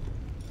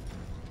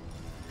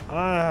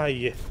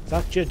 Aye,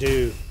 that you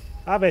do.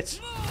 Have it.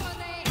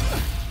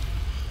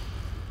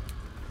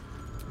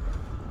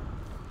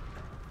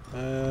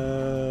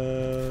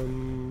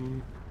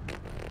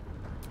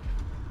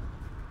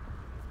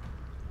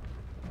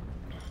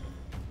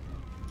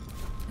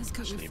 Let's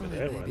go with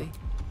there, baby.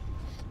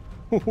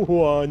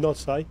 Why not,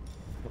 say?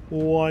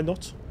 Why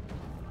not?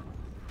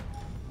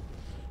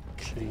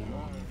 sleeve.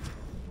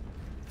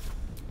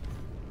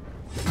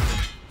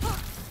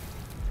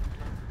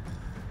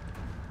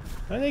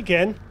 And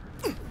again.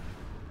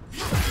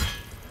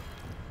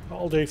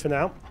 That'll do for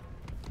now.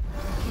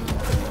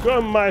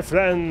 Come, my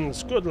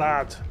friends. Good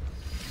lad.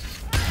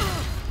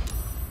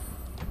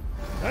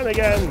 And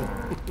again.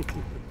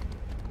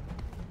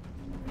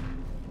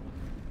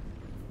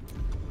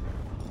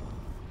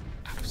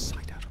 Out of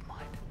sight, out of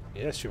mind.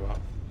 Yes, you are.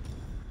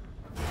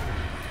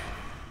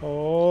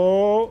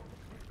 Oh.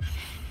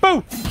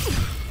 Boom!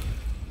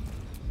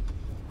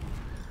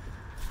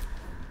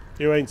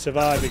 You ain't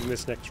surviving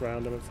this next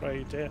round, I'm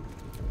afraid, dear.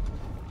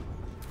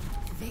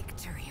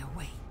 Victory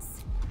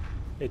awaits.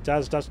 It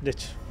does, doesn't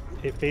it?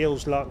 It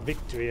feels like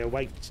victory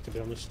awaits, to be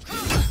honest.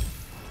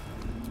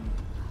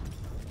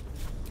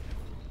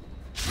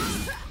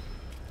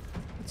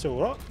 It's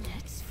alright.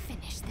 Let's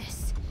finish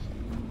this.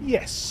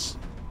 Yes.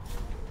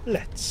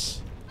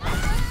 Let's.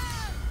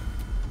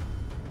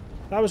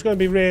 That was going to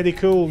be really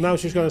cool. Now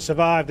she's going to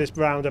survive this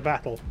round of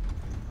battle.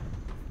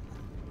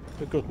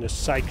 For goodness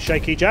sake,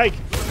 Shaky Jake.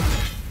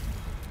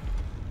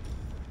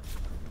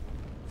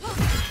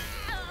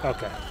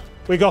 Okay.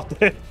 We got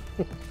there.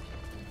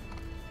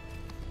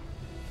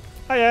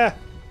 Hiya.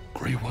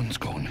 Grey One's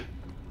gone.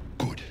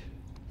 Good.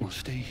 We'll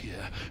stay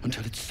here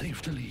until it's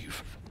safe to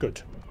leave.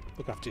 Good.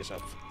 Look after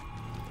yourself.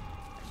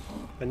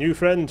 And you,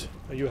 friend,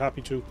 are you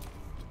happy too?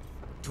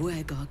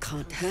 Dwergar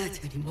can't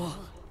hurt anymore.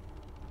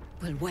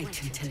 We'll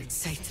wait until it's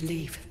safe to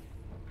leave.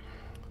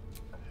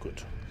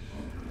 Good.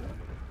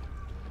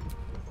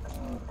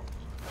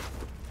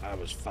 That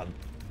was fun.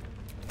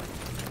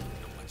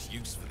 Not much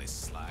use for this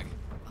slag.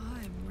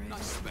 I'm ready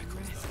Nice speckles,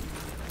 to rest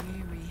though. my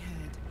weary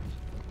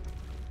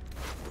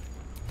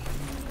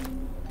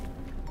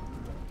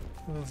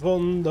head.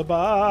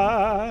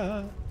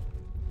 Wunderbar.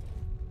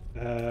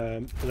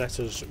 Let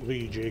us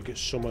rejig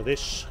some of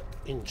this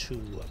into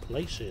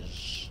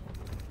places.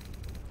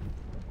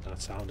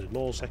 That sounded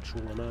more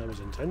sexual than I was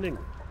intending.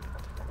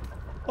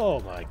 Oh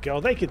my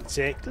god, they can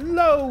take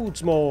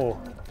loads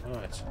more.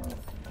 Right.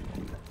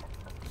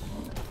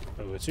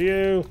 Over to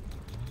you.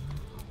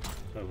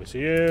 Over to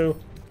you.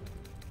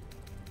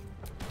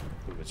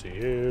 Over to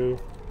you.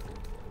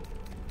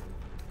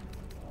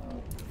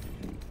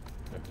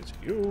 Over to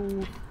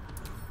you.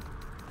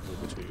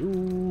 Over to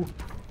you.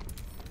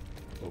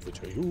 Over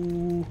to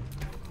you.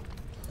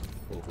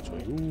 Over to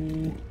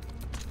you.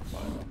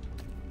 Fine.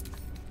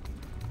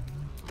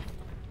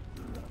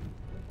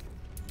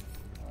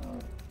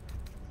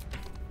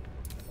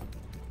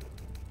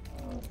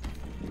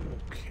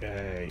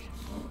 Okay.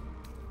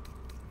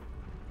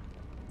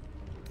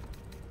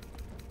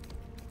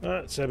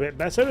 That's a bit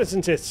better,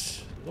 isn't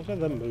it? Look at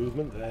the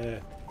movement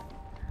there.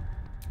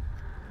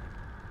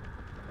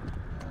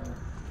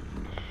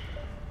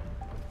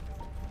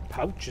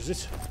 Pouch, is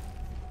it?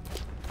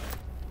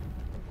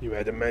 You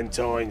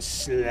adamantine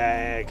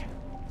slag.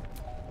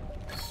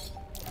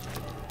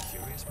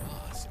 Curious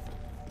Mars.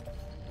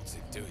 What's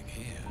it doing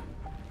here?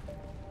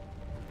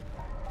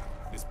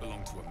 This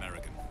belonged to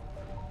American.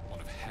 One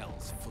of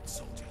Hell's foot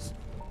soldiers.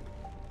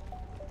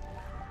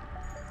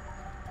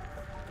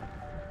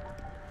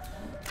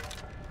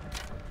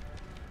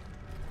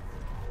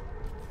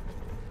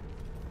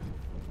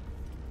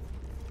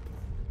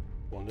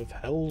 One of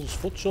Hell's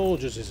foot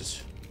soldiers, is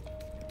it?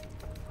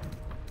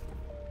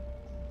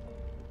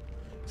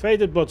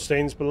 Faded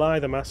bloodstains belie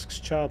the mask's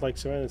childlike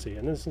serenity,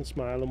 an innocent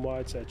smile and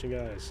wide searching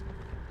eyes,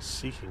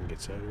 seeking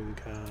its own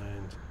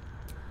kind.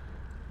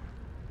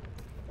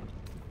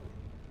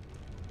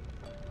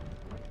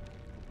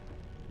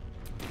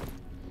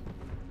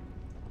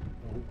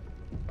 Oh,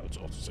 that was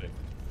autosave.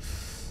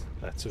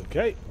 That's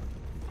okay.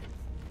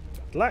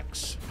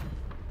 Relax.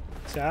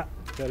 Tap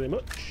very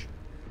much.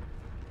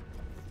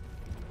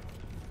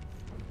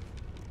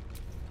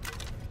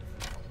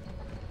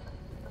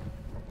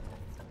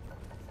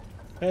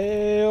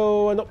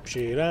 Hey-oh, and up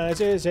she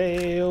rises,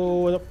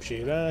 hey-oh, and up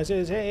she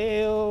rises,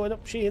 hey-oh, and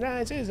up she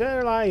rises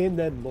early in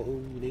the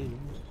morning.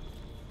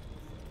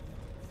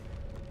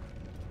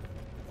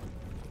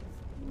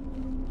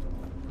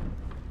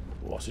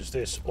 What is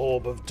this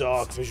orb of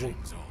dark vision?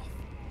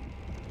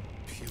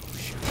 Pure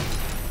shit.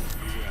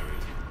 Wary.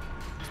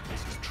 This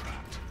place is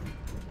trapped.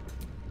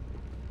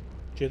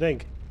 Do you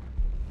think?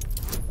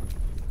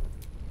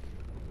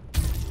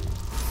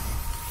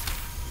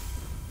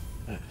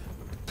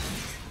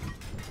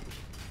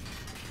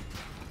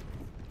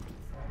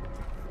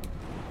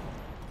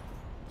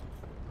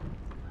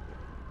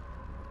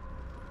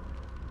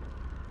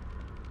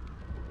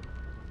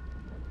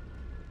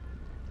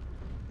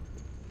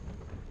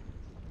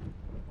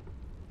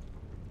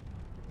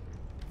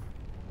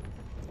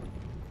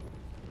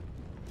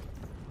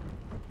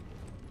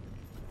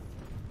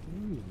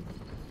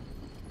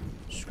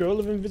 Scroll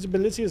of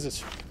invisibility, is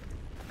it?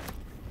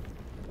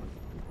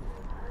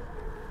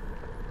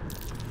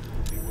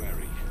 Be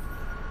wary.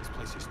 This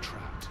place is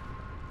trapped.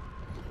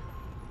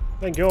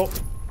 Thank you.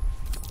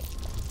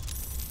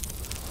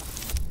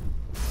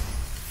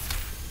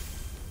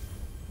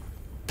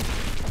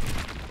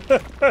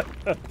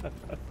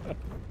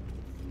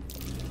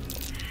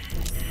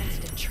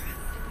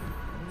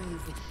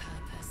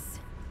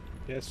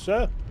 Yes,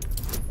 sir.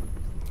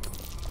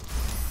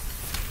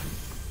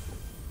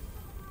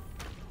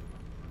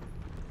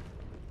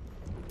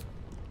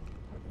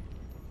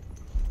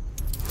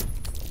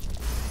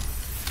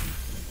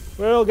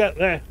 We'll get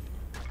there.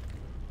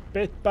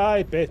 Bit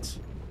by bit.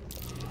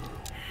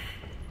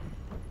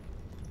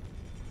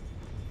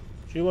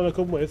 Do you want to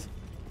come with?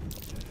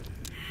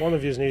 One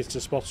of you needs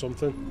to spot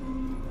something.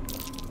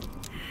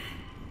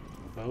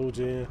 Oh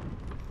dear.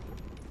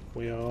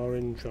 We are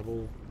in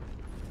trouble.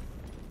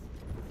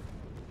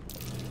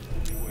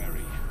 Be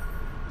wary.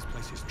 This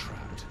place is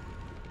trapped.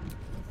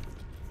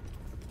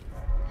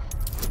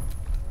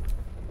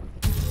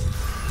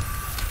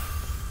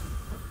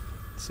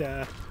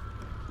 Sir.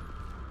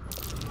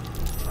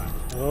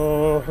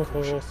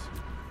 Oh.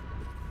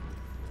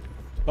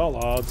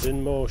 Bollards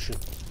in motion.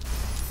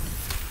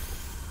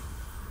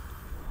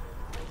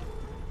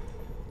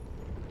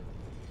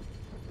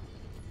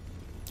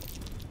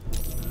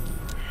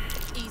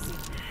 Easy.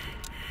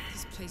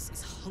 This place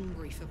is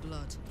hungry for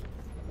blood.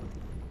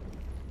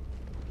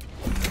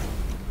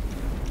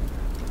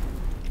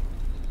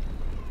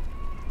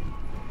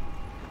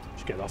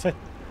 Just get off it.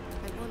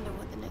 I wonder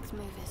what the next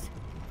move is.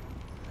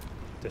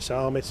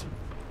 Disarm it.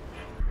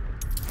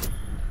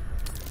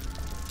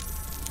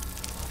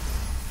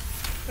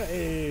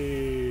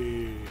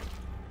 Hey.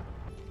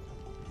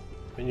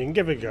 And you can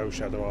give it a go,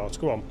 Shadow Heart.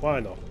 Go on, why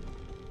not?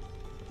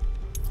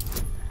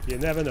 You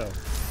never know.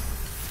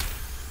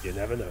 You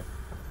never know.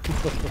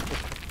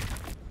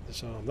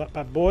 Disarm that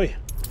bad boy.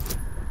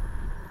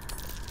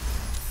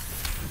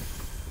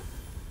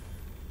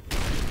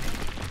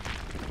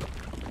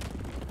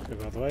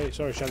 Move out of the way.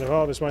 Sorry, Shadow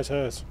Heart, this might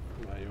hurt.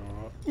 No, you're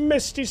alright.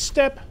 Misty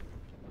Step!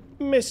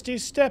 Misty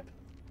Step!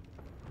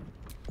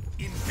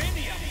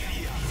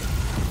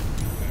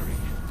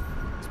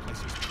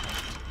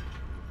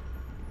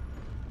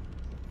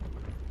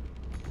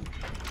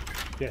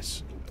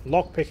 Yes,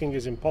 lock picking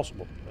is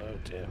impossible. Oh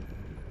dear.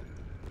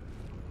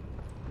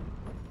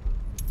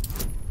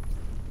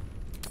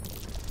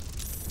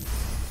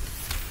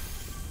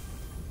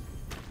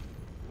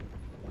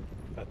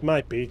 That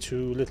might be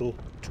too little,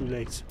 too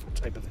late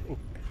type of thing.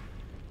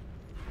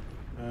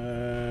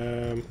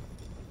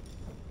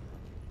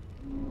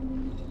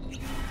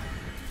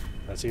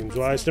 That seems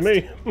wise to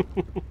me.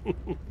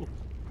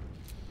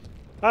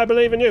 I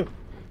believe in you.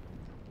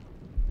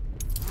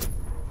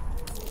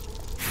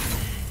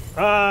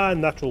 Ah,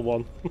 natural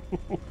one.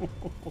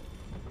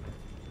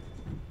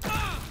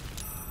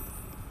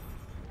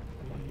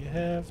 We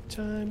have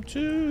time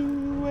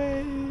to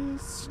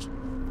waste.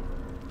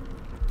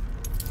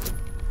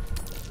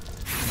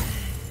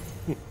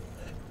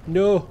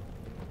 No.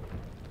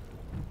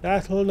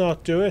 That'll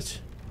not do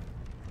it.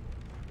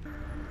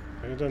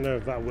 I don't know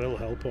if that will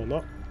help or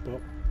not,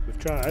 but we've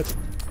tried.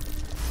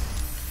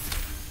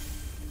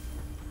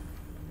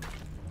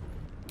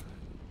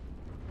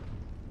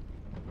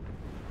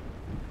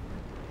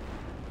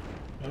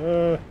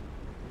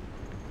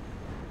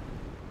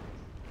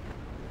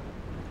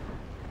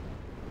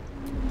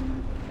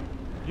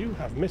 You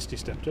have Misty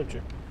Step, don't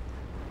you?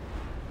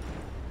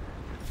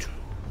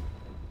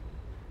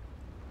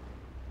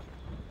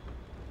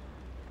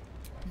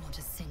 Not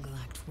a single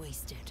act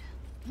wasted.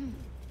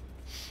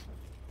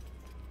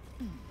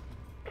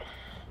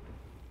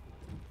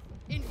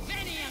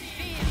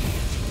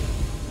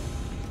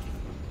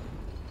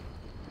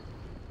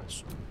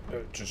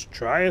 Just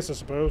try it, I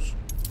suppose.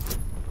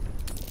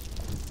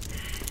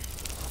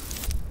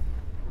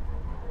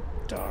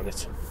 Darn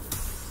it.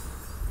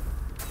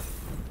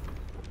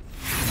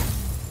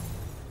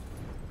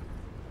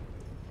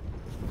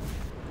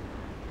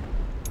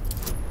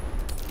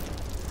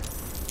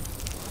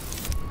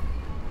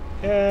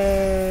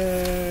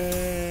 Yay!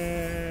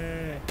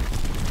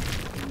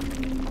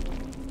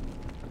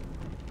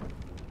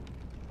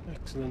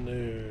 Excellent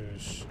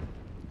news.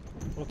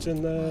 What's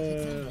in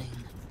there?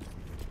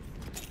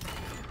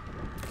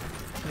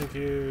 Thank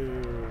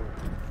you.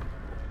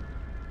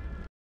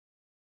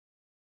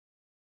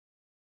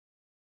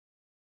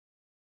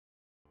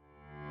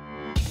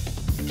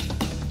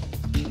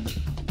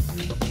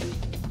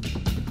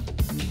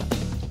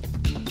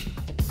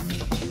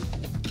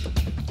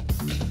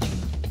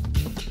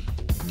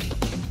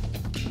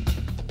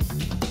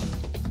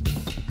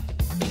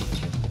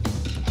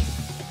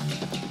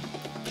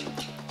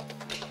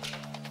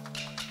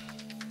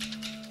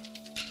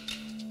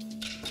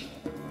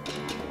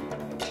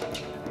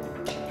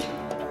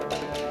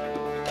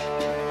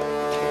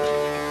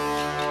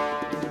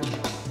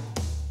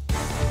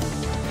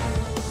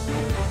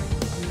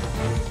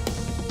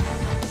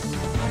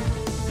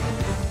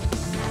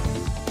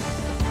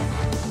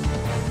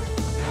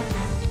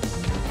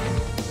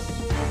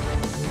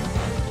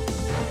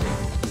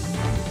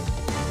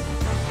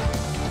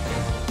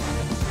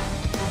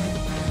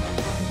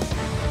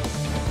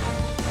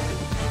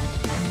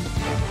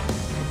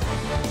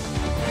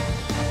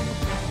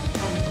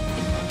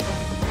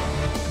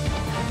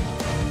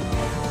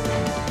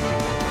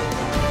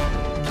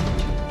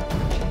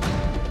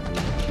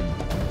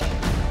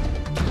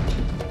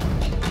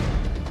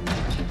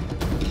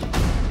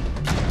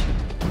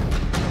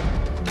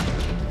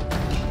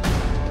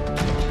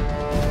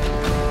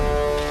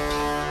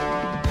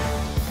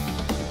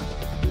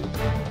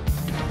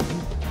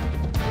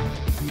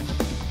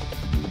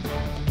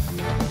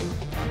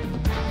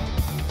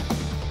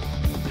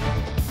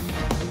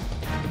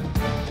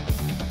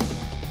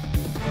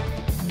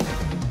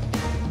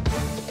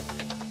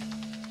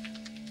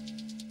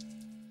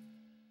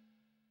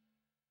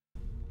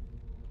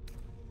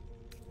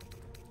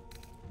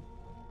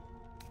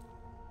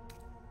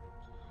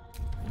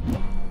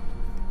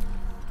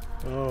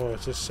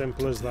 It's as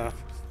simple as that.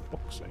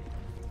 Fuck's sake.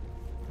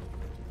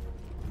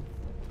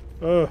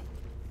 Oh.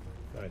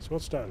 Right, so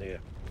what's down here?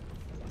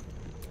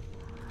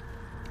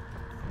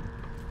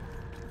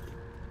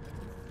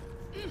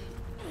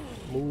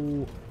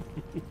 Move.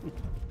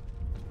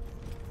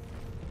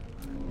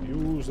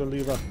 Use the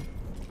lever.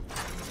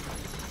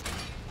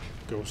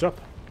 Goes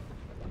up.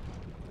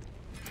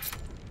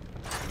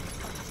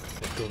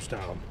 It goes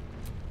down.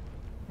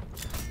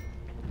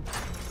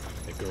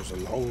 It goes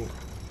along.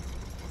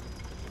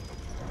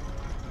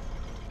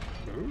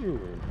 Ooh.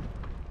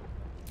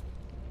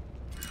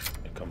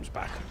 It comes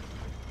back.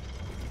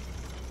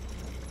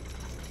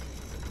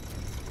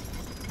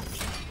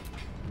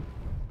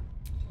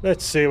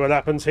 Let's see what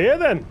happens here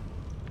then.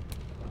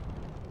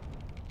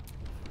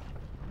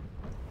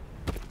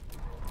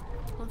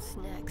 What's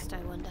next, I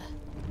wonder?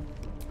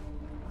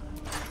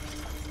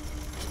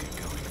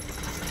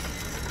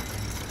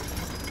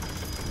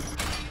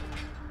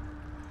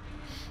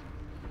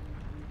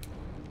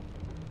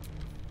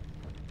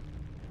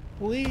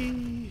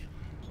 Wee.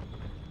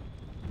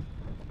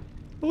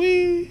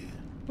 Wee.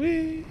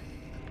 Wee.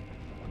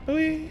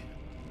 Wee.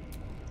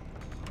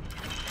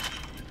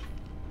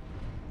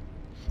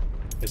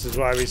 This is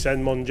why we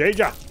send Mohn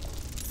Jajor.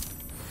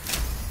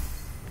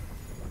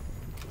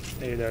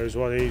 He knows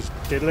what he's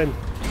diddling.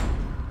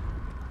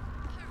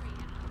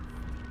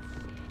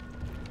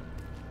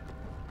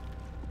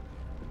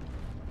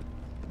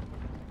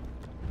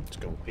 Let's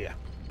go here.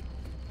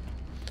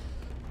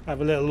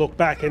 Have a little look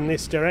back in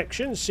this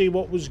direction, see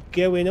what was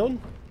going on.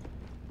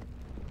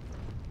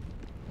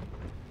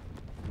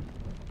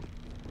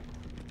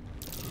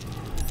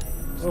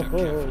 Step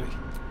carefully.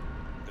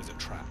 There's a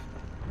trap.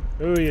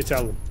 Who are you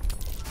telling?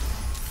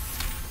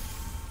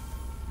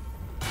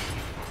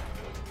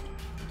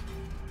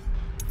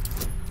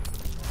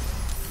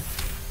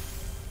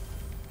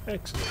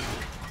 Excellent.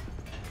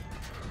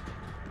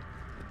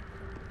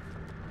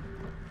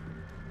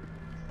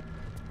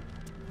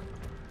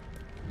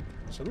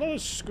 It's a lot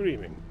of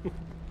screaming.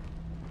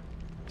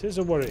 It is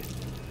a worry.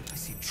 I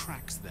see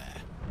tracks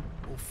there,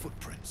 or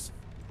footprints.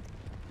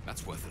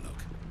 That's worth a look.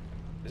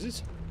 Is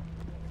it?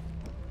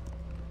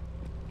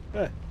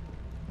 Where?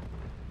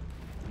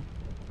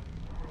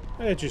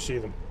 Where did you see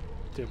them,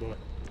 dear boy?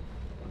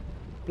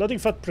 Bloody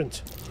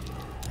footprint.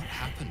 What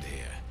happened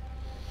here?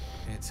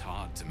 It's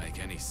hard to make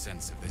any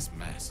sense of this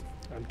mess.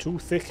 I'm too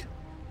thick.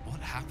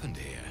 What happened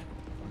here?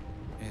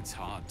 It's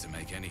hard to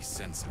make any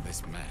sense of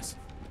this mess.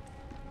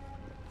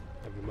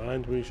 Never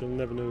mind, we shall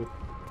never know.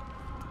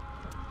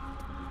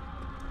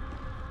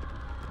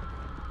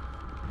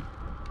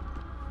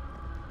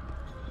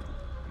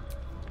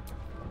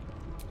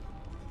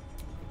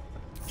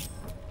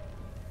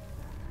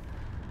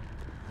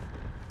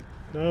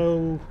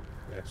 No.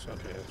 Yes,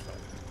 okay, that's fine.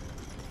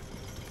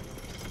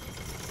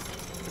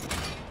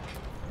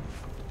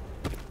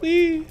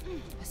 Whee!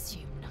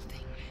 Assume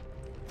nothing.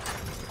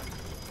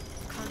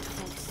 Can't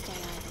afford to stay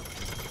idle.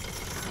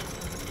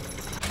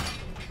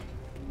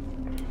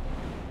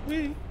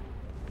 Whee!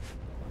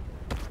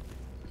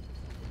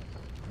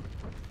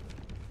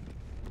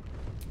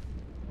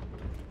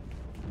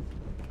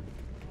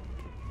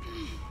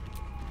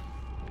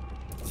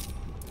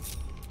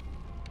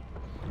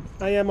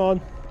 I am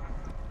on.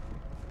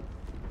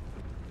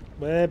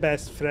 We're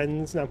best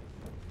friends now.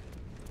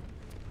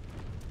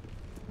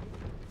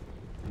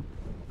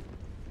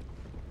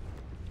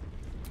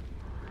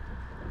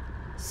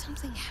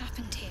 Something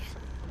happened here.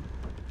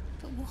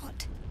 But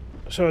what?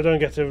 So I don't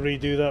get to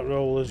redo that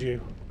role as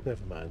you.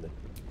 Never mind then.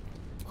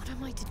 What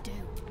am I to do?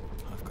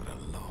 I've got a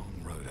long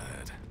road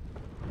ahead.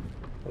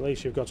 At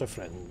least you've got a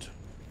friend.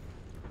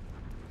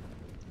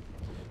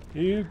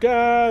 You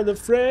got a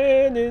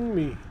friend in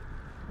me.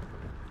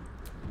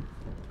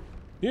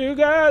 You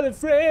got a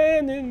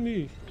friend in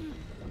me.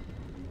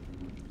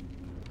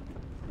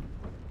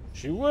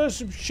 She was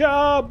some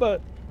sharp,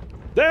 but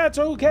that's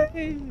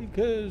okay,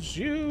 'cause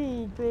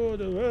you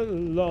brought her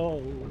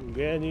along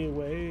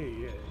anyway.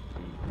 Yeah.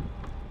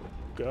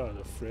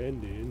 Got a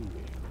friend in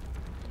me.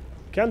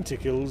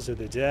 Canticles of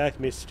the Dark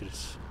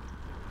Mistress.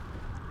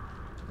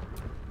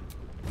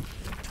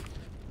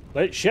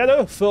 Let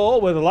shadow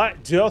fall where the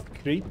light doth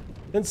creep,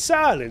 and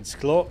silence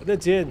cloak the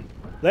din.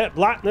 Let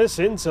blackness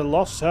into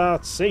lost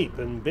hearts seep,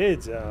 and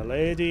bid Our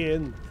Lady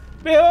in.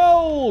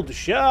 Behold,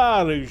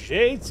 Shah who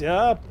shades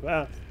our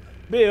path.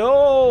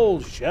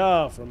 Behold,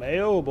 Shah from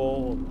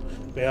Aoborn.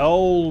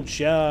 Behold,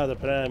 Shah the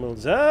primal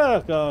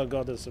dark, our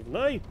goddess of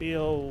night.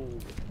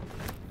 Behold.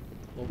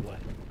 Lovely.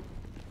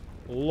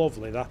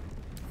 Lovely, that.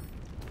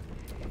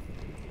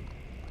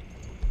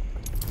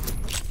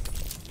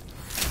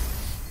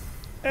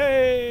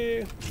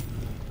 Hey!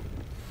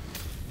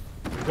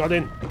 Got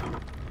in.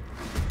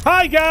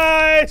 Hi,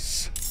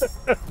 guys!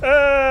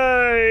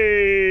 Hey!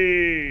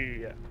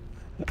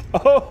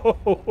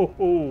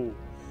 Oh!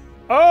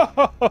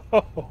 Oh!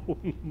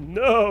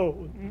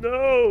 No!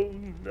 No!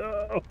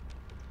 No!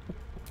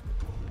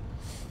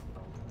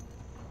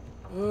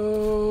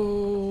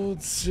 Oh,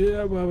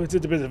 dear. Well, we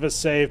did a bit of a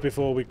save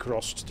before we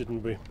crossed,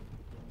 didn't we?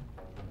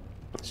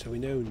 So we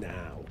know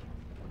now.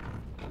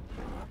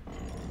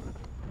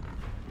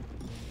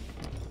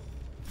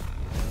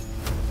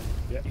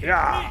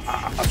 Yeah,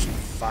 have some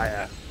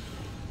fire.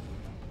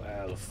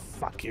 Well,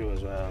 fuck you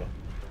as well.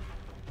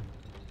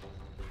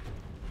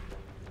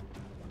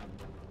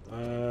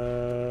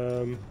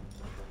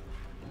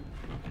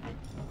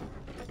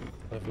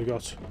 What have we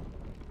got?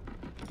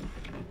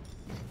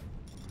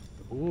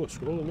 Oh, a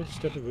scroll and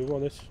misstep if we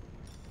want it.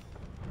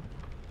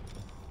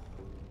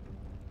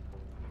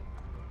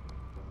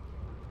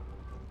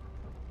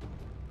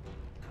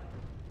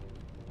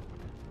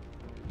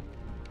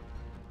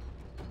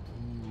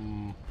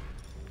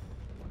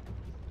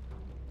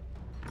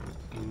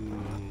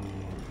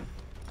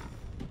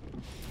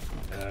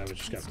 We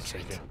just got to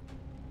take it.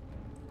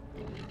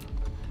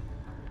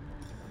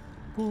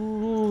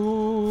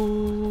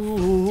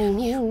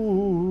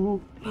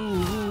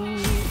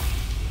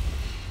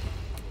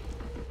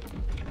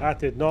 That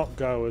did not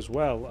go as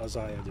well as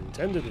I had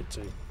intended it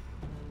to.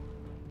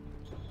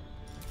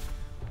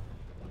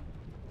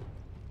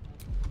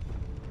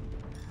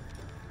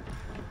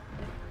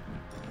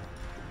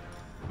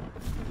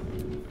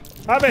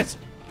 Have it!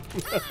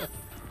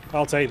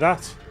 I'll take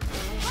that.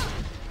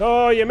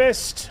 Oh, you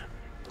missed.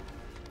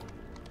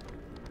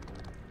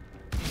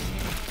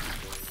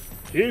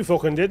 You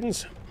fucking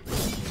didn't.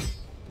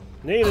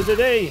 Neither did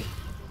he.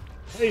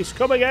 Please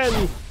come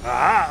again.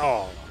 Ah!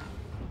 Oh.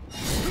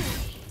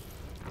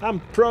 I'm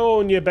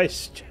prone, you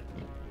beast.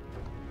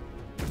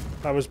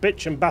 I was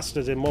bitch and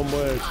bastard in one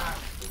word.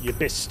 You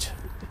beast.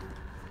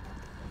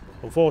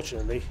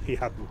 Unfortunately, he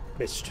hadn't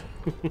missed.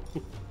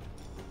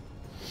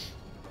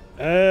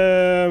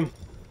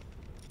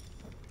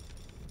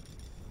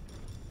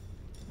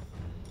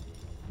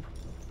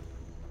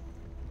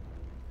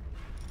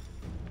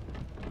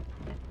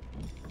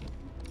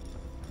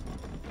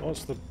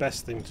 What's the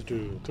best thing to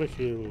do? Click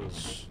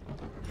heals.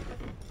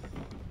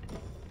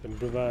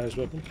 Improvised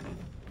weapon.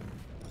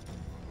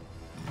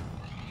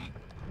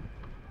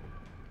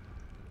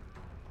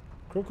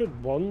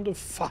 Crooked wand of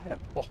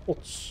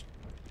fireballs.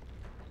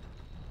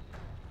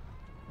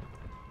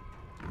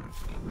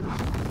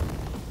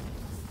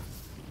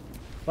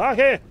 Back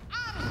here!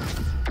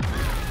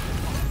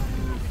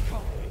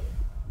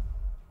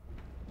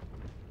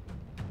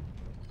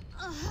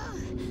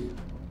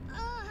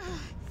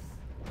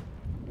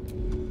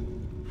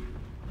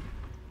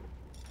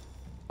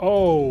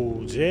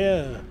 Oh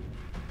dear.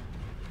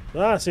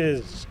 That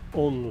is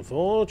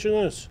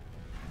unfortunate.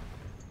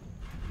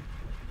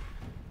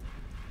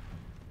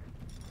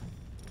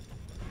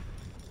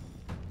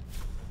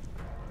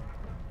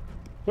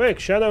 Quick,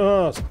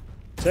 Shadowheart,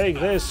 take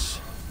this.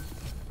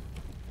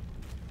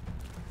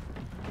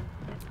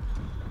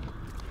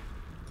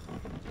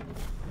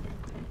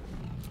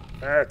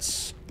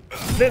 Let's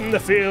thin the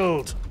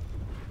field.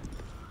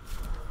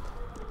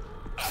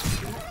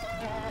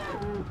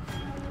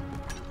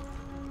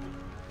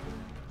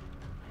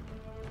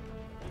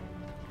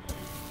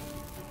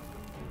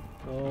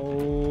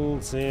 Oh,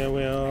 here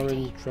we are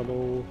in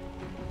trouble.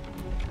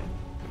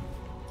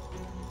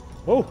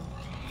 Oh!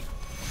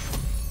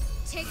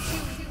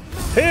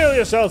 Heal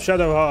yourself,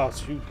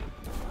 Shadowheart, you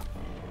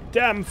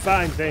damn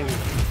fine thing.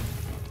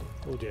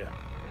 Oh dear.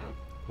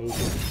 Oh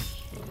dear.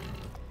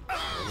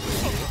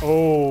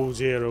 Oh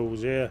dear, oh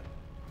dear.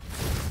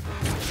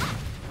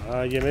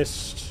 Ah, you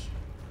missed.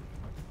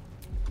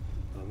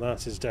 And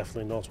that is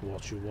definitely not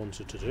what you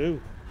wanted to do.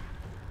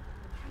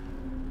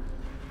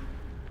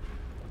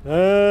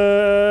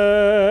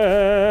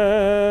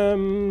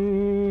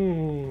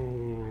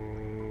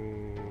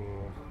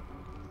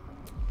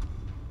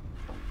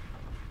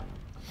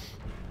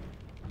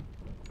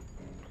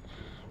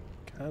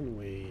 Can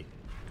we?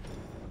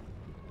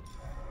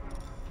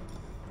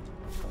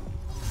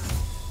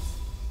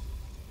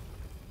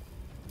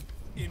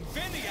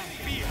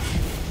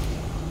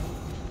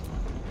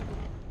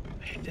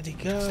 Where did he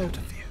go?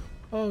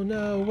 Oh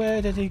no,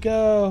 where did he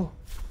go?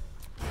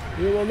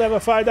 You will never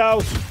find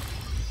out.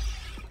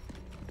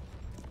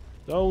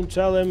 Don't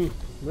tell him,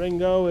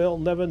 Ringo, he'll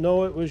never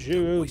know it was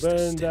you who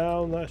burned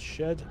down that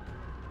shed.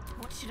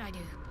 What should I do?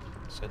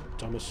 Said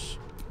Thomas.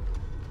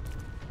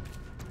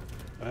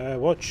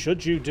 What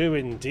should you do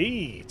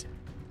indeed?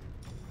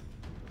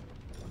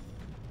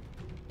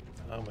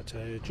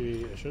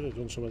 Thaumaturgy. I should have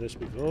done some of this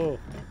before.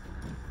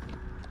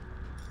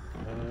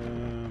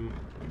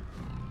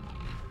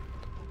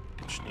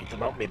 Just need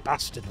them out my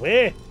bastard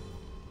way.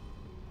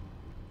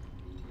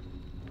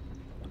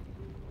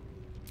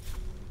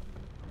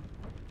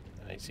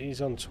 Right,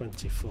 he's on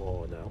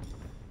 24 now.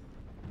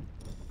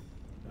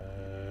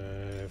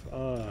 If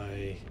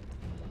I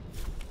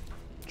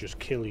just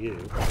kill you.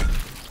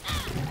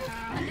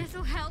 A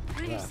little help,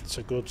 please. That's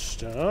a good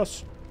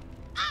start.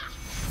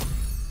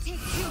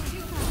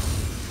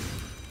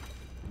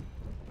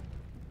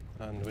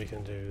 And we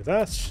can do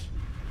that.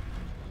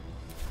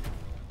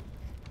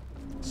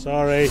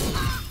 Sorry.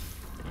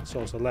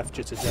 Sort of left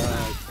you to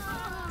die.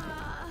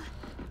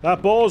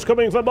 That ball's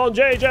coming for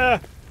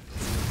Monjaja!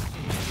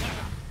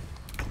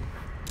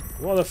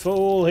 What a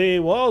fool he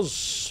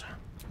was.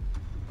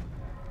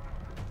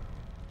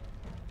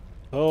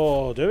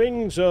 For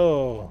doing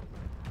so.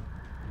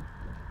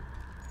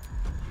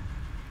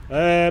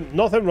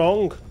 Nothing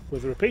wrong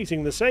with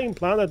repeating the same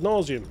plan ad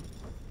nauseum.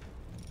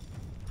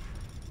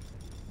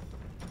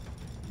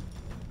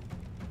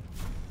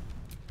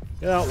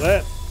 Get out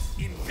there.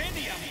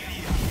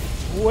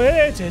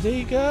 Where did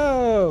he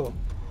go?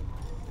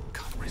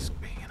 Can't risk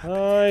being in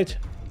Hide.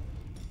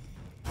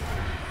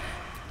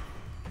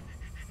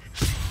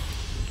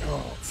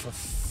 Oh, for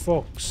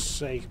fuck's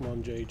sake,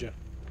 Mon Jajor.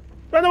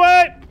 Run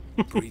away!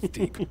 Breathe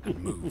deep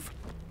and move.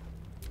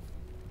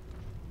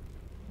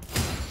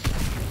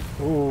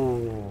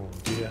 Oh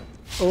dear.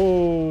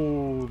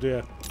 Oh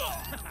dear.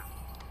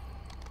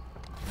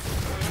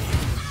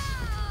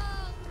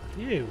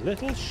 You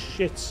little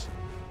shit.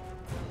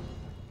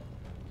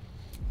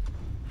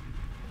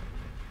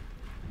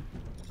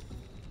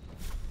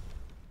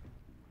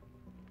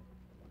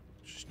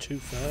 Just too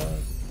far.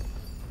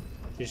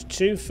 Just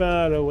too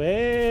far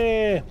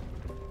away.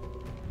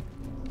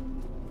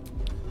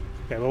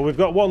 Okay, well, we've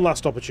got one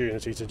last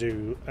opportunity to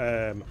do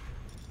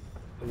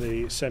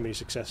the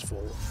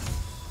semi-successful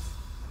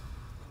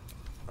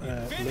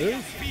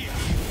move.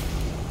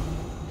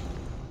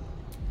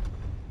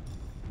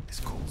 This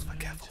calls for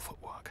careful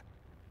footwork.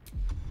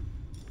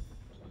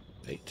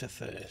 8 to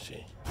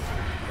 30.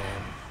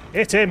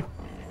 Hit him!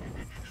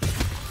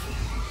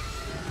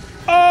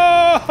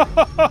 Oh!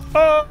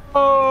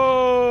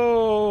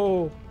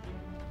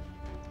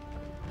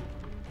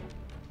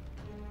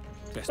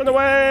 Run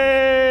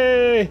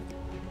away!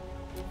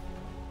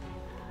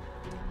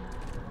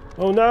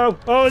 Oh no!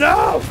 Oh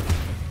no!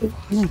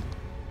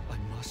 I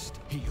must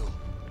heal.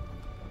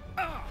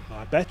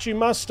 I bet you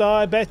must.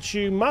 I bet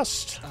you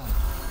must.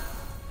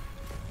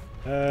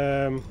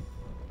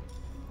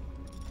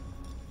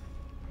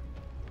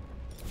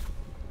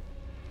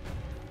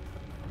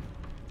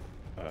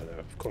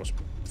 Of course,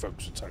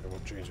 folks attack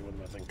won't change it. What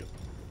am I thinking?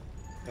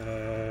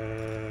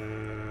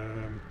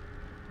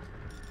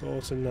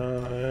 4 to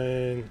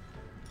 9.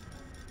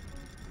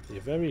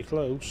 You're very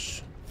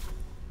close.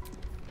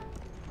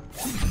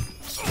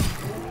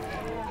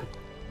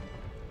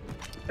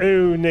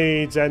 Who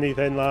needs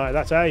anything like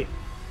that, eh?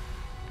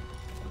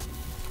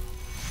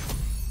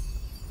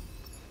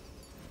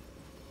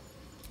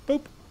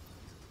 Boop.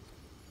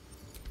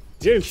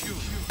 You.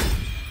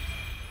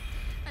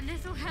 A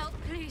little help,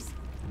 please.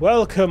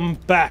 Welcome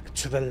back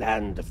to the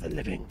land of the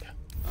living.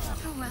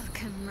 A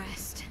welcome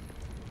rest.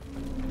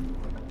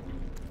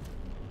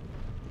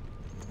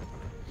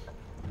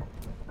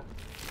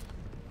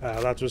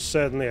 That was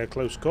certainly a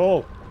close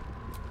call.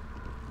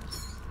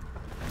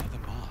 Another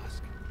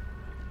mask.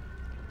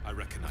 I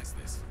recognize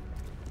this.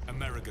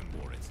 American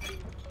wore it.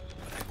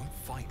 But they won't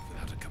fight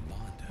without a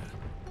commander.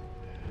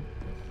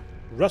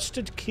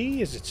 Rusted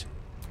key, is it?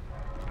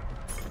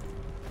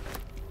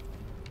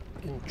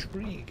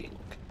 Intriguing.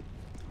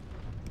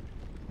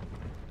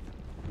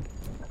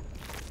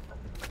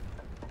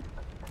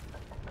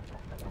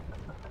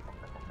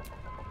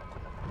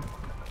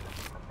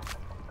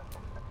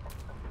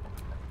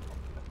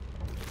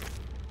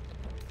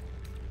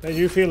 Made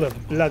you feel a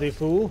bloody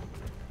fool.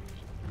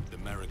 The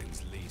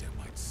Americans' leader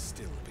might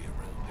still be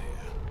around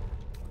here.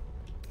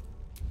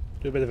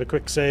 Do a bit of a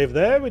quick save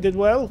there. We did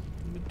well.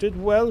 We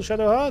did well,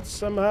 Shadowheart,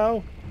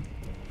 somehow.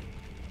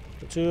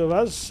 The two of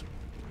us.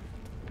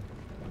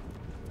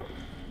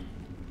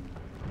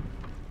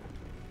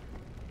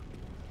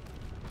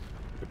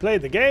 We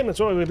played the game,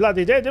 that's what we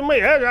bloody did, didn't we?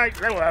 Yeah, right,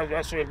 well,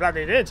 that's what we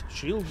bloody did.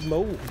 Shield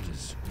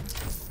molds.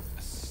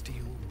 A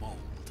steel mold.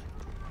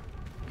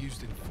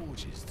 Used in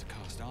forges to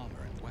cast armor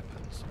and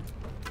weapons.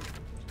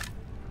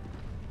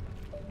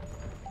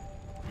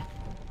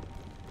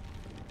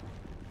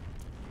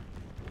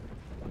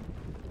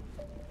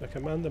 The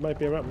commander might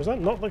be around. Was that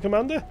not the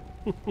commander?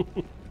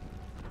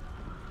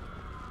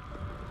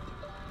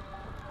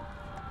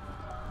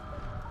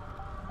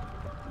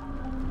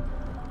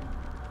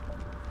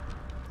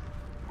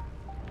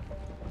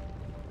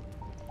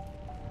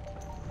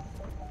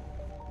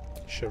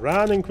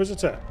 Sharan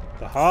Inquisitor.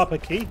 The Harper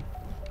Key.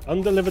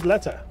 Undelivered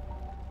letter.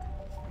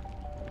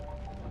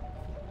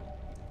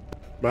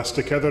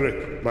 Master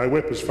Ketherick, my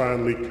whip has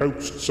finally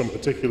coaxed some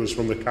particulars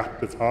from the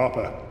captive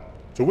Harper.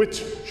 To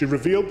wit, she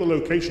revealed the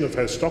location of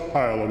her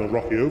stockpile on a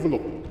rocky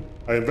overlook.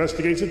 I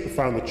investigated but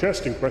found the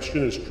chest in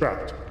question is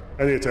trapped.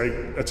 Any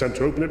attempt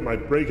to open it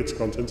might break its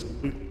contents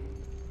completely.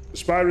 The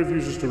spy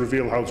refuses to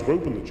reveal how to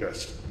open the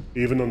chest,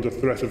 even under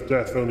threat of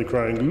death, only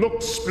crying,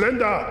 "Look,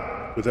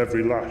 Splendor!" with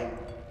every lash.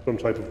 Some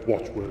type of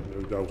watchword,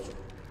 no doubt.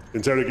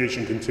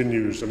 Interrogation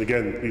continues, and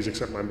again, please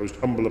accept my most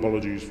humble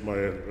apologies for my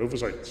earlier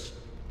oversights.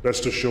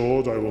 Rest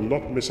assured, I will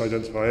not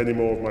misidentify any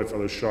more of my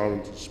fellow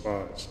Sharans as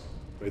spies.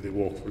 May they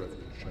walk forever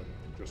in shadow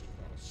of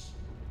justice.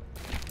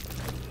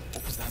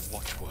 What was that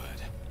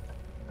watchword?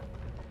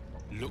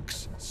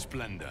 Lux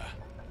Splendor.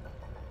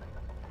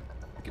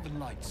 Give a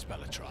light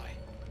spell a try.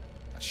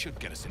 That should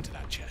get us into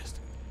that chest.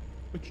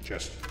 Which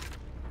chest?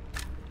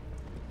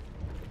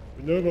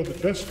 We know about the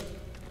chest?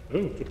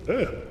 Oh, it's up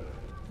there.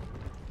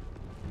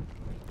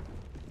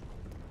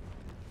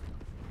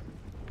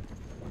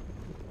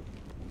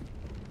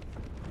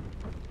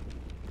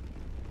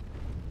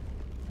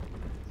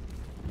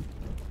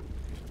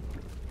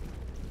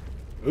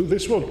 Oh,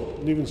 this one.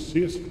 Didn't even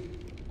see it.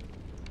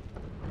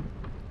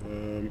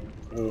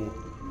 Oh.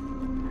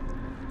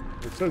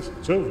 It says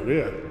it's over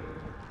here.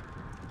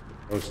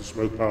 Oh, it's the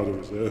smoke powder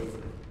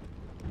reserve.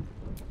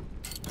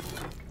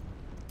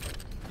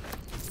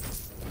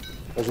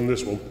 Wasn't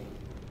this one.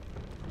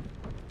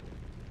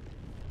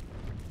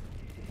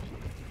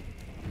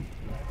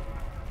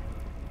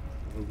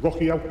 A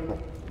rocky outcrop.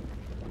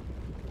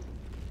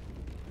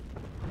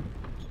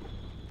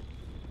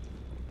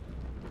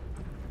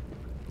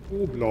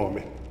 Oh,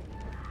 blimey.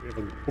 We have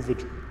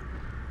uncovered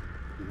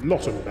a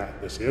lot of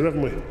madness here,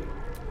 haven't we?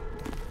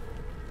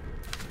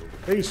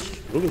 Case,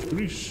 blood of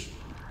Greece.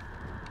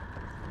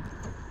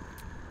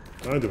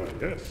 Kind of, I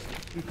guess.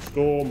 Big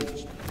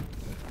storms.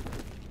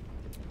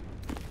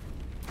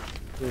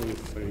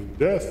 Feign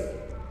death.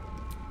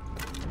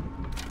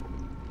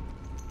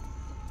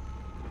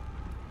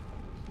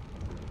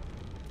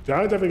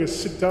 Died having a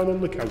sit down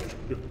on the couch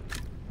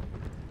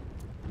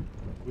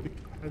with a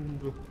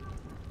candle.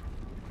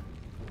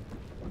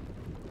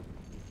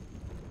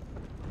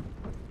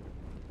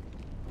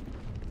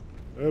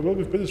 Well,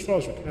 we've been as far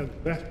as we can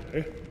that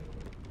way.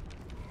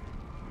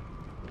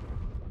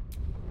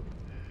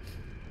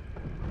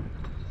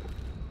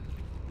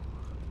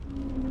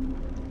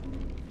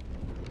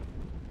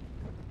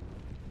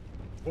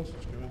 What's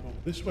going on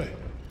this way?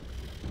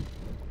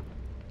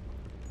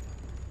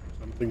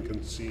 Something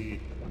can see.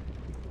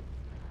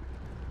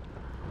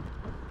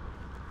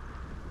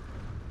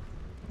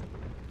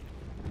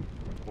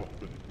 What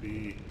could it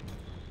be?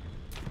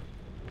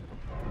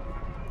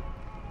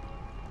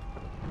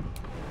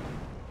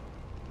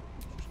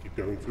 Just keep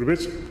going for a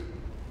bit.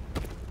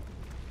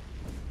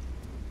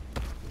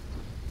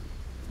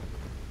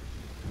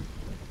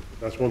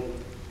 That's one.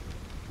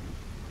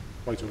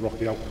 Quite a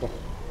rocky outcrop.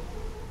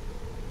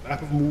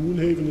 Map of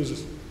Moonhaven is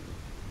it?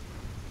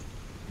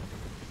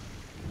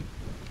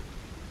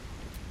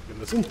 Okay,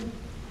 listen.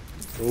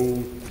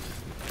 Go.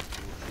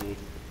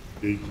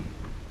 Dig.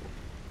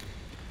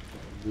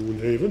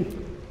 Moonhaven.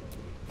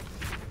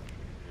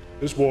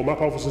 This war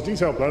map offers a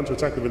detailed plan to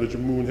attack the village of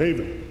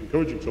Moonhaven,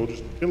 encouraging soldiers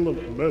to kill them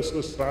in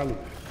merciless silence.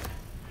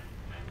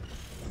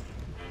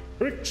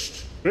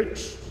 Crixt.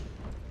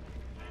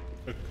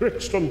 A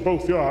crixt on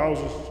both your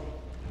houses.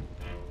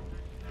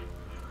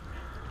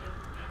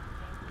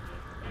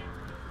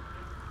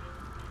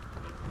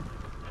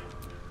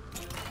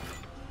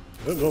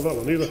 I don't know that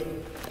one either.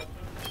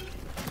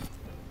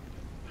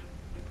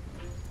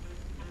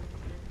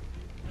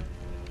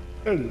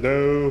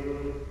 Hello.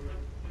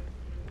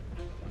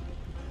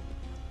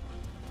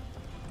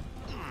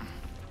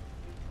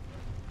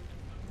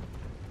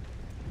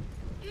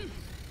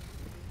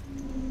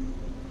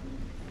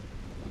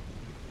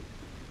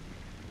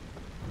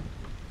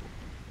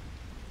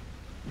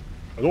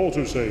 An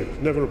autosave,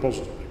 never a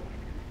positive thing.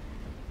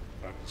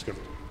 I've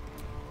discovered.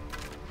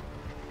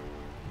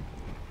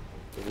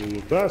 All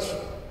of that.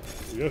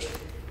 Yes.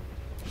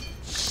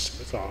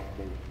 Set up.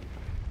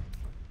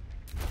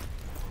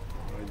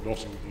 Why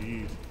not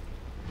indeed?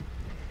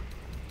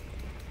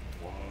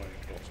 Why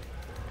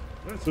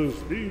not? Letters,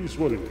 these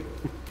worry me.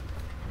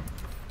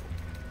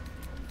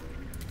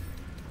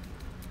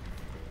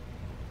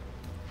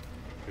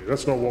 Okay,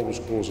 that's not what was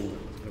causing that.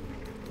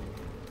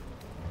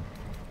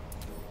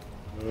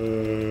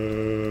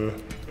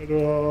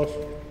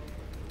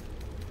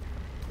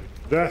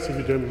 That, if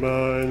you don't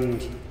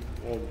mind.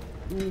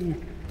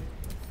 One,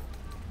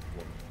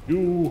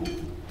 you.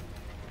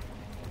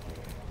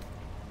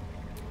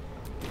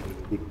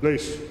 Good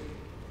place.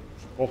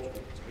 Spot.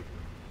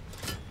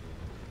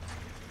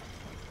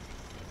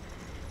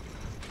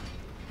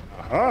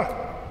 Aha!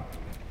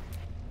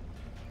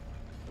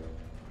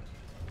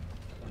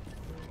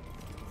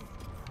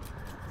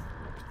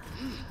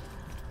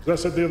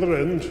 That's at the other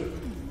end.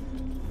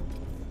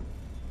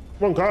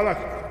 Come on, Karlach.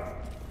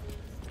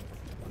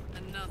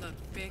 Another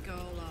big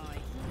ol' eye.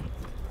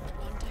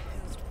 Wonder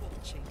who's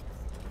watching.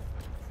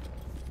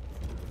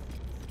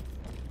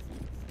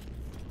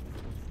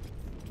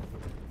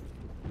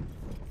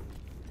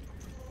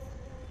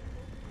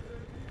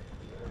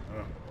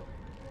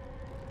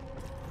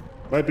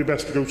 Might be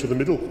best to go to the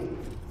middle.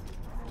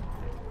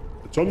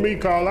 It's on me,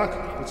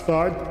 Karlach. It's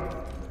fine.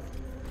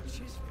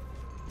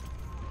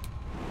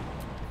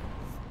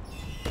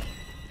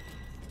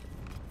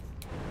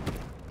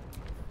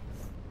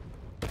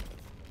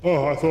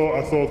 Oh, I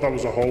thought that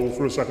was a hole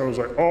for a second. I was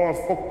like, oh,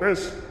 fuck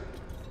this.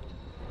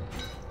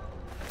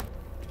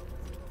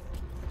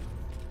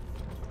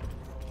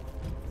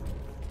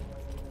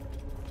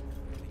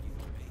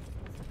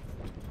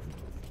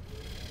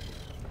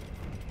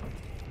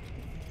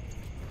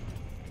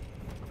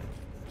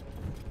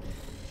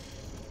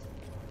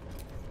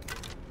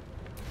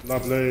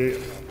 Lovely.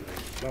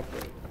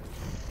 Lovely.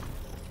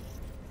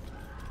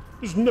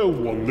 There's no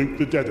one loot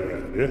the dead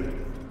around here.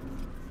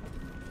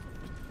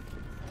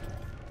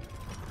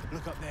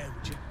 Look up there,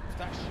 would you?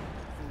 Stash,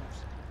 fools.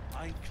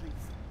 I ain't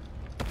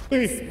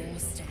clean. Small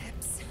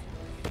steps.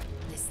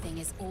 This thing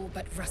is all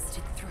but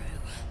rusted through.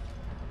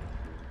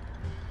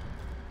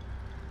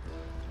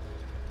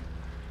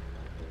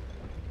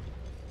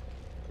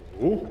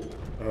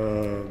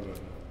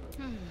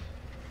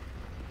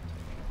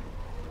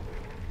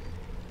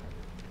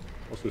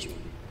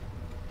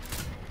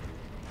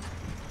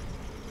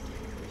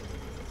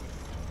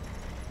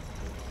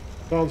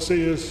 Can't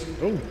see us.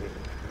 Oh,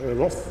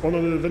 we're off on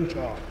an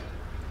adventure.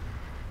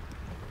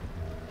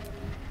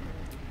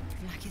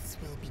 Blackets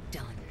will be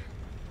done.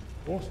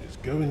 What is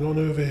going on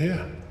over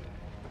here?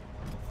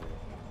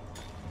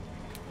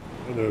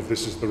 I don't know if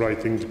this is the right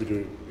thing to be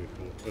doing.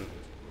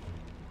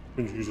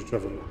 Couldn't use a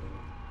traveller.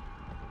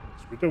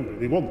 We don't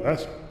really want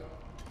that.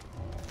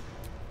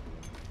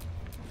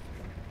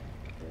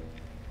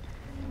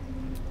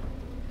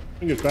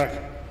 Bring it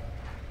back.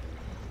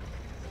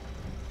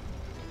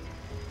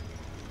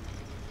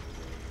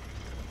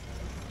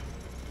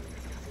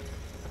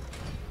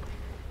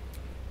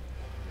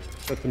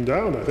 Set them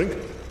down, I think.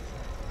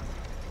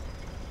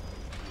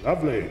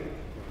 Lovely.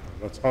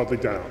 That's hardly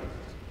down.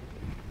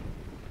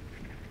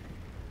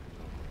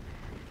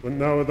 But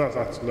now that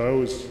that's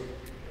low, is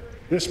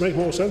this make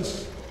more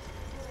sense?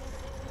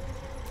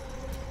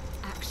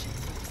 Action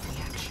is the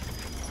action.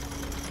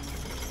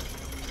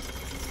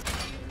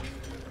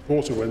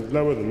 Thought it went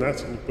lower than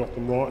that and got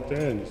them right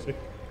down, you see.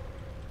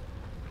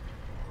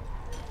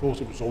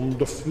 Thought it was on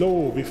the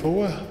floor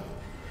before,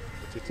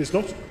 but it is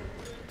not.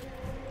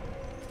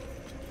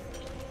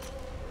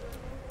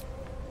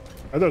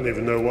 I don't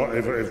even know what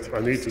if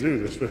I need to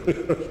do this.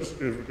 If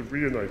we could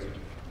reunite it.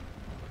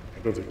 I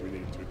don't think we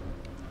need to.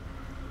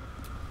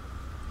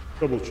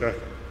 Double check.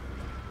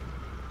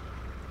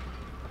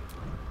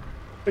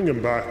 Bring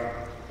them back.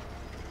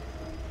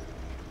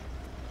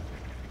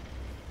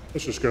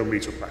 Let's just go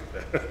meet up back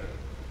there.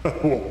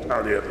 Walk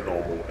down here the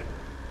normal way.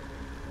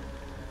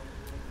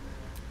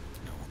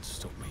 No one's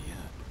stopped me yet.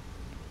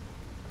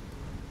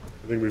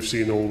 I think we've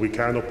seen all we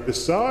can up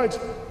this side.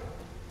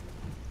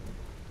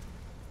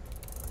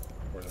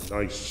 We're in a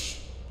nice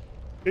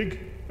big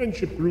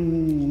friendship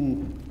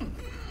room.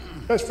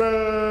 Best friends!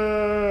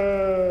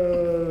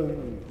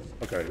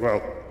 Okay,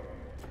 well,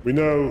 we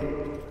know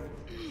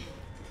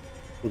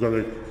we're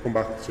going to come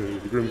back to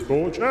the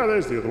Grymeforge. Ah,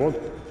 there's the other one.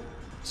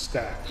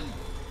 Staff.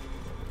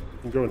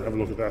 We can go and have a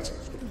look at that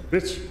stuff in a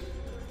bit.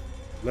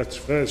 Let's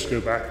first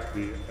go back to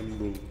the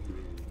Emerald Room.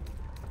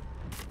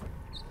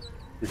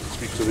 We can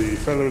speak to the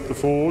fellow at the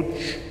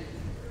forge.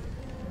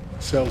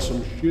 Sell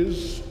some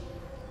shiz.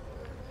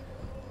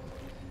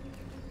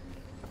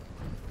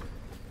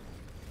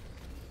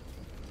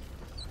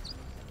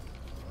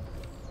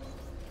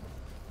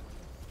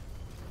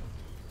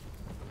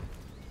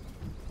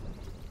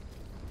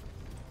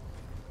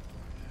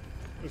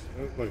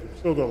 Like,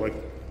 still got like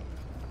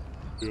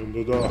the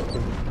Underdark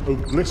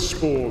and bliss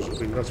spores, I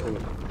think that's what it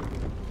is.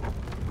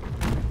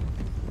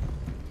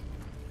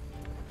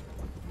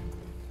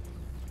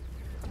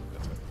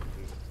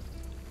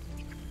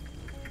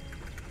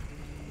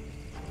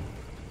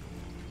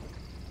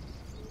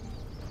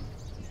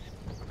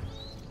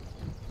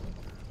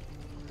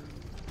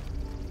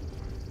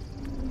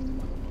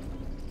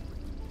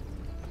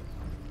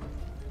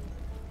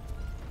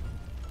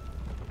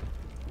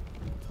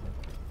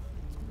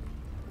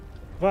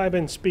 Have I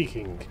been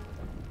speaking?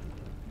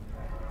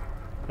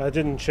 I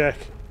didn't check.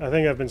 I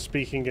think I've been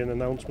speaking in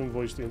announcement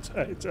voice the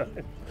entire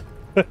time.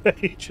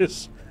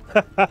 Ages.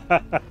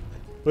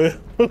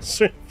 We'll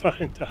soon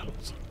find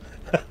out.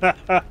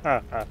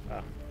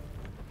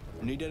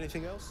 Need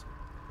anything else?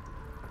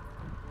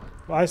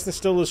 Why is there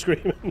still the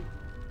screaming?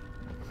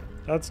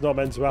 That's not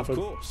meant to happen.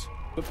 Of course.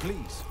 But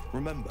please,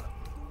 remember,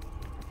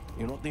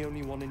 you're not the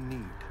only one in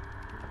need.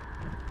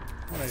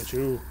 Right,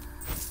 you.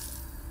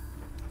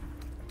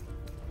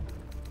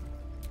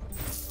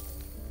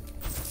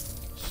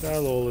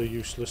 Sell all the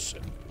useless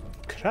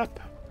crap.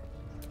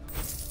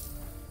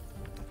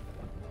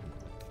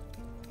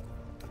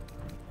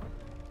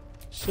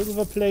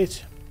 Silver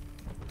plate.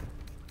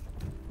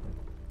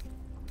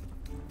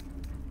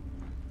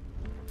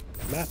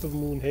 Map of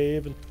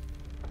Moonhaven.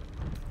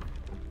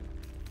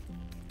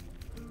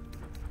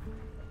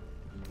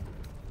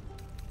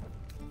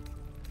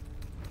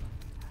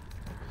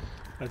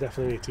 I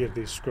definitely need to give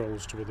these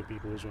scrolls to other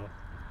people as well.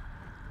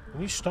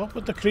 Can you stop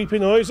with the creepy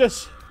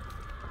noises?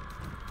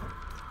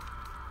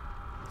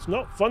 It's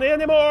not funny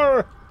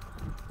anymore!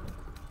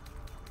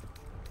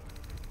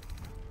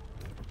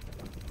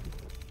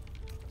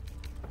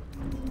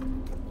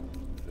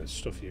 There's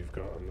stuff you've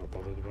got I'm not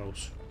bothered about.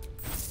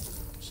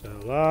 Sell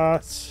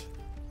that.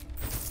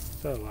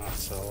 Sell that,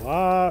 sell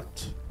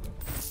that.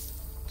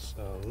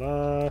 Sell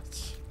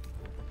that.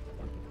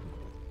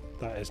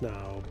 That is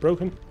now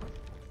broken.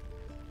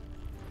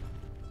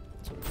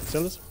 So we can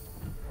sell it.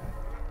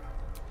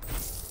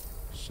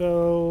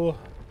 So...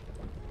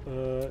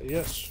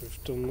 yes,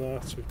 we've done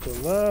that, we've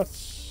done that.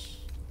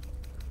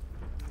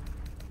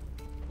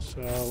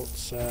 Sell,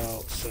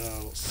 sell,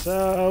 sell,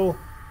 sell.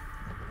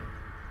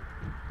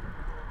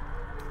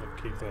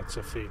 I'll keep that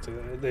to feet.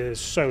 It is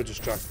so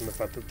distracting the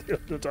fact that the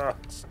Underdark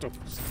stuff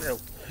is still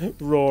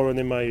roaring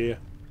in my ear.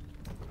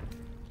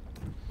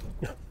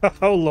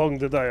 How long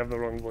did I have the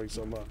wrong voice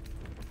on that?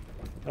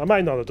 I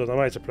might not have done, I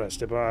might have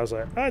pressed it, but I was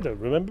like, I don't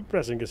remember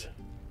pressing it.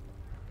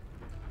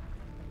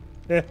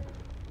 Yeah.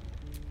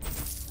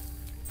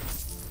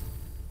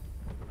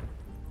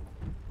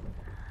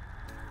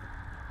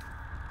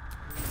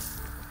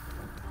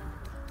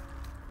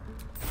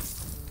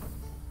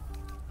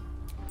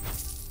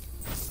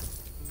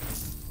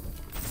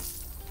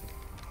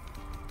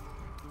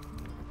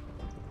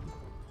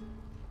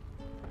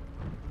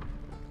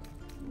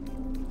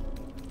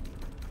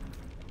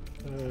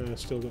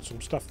 Still got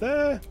some stuff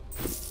there.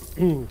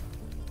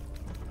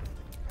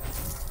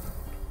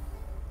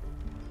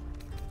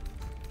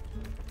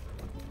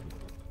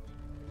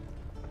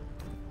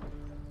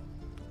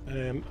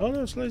 Oh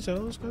no, it's laser.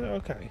 Let's go.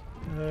 Okay.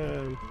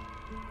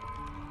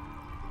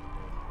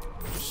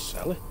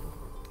 Sell it.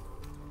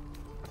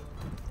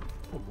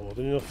 More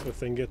than enough for a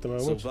thing at the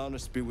moment.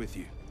 Sylvanus be with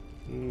you.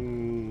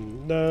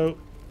 No,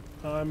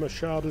 I'm a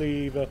sharp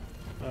lever.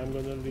 I'm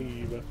gonna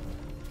leave her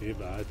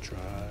if I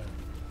try.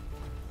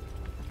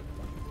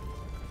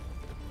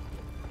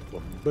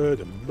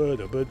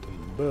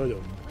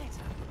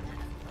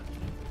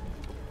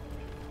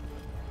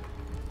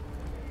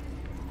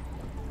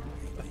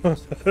 This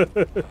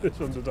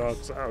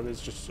Underdark sound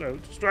is just so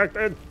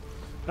distracting.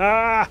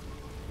 Ah!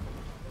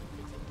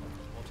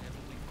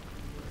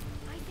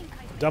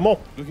 Demo.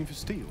 Looking for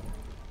steel?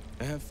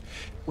 I have,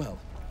 well,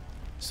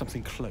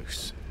 something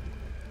close.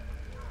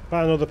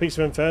 Found another piece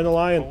of infernal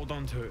iron. Hold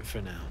on to it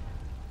for now.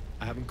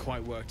 I haven't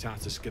quite worked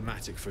out a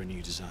schematic for a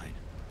new design.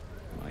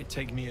 It might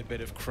take me a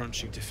bit of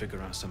crunching to figure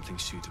out something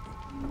suitable.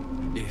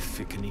 If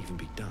it can even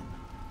be done.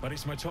 But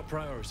it's my top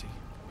priority,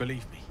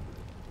 believe me.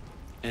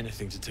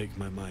 Anything to take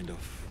my mind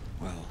off,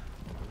 well,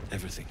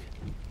 everything.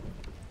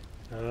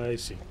 I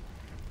see.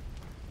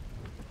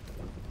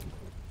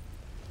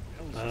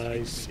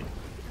 I see.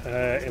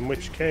 In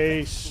which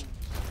case,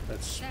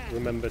 let's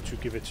remember to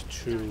give it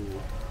to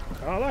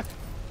Karlach.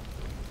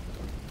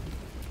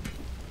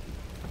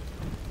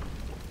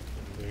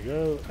 There we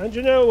go. And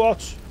you know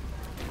what?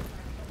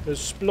 There's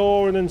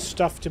exploring and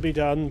stuff to be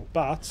done,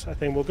 but I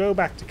think we'll go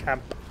back to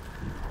camp.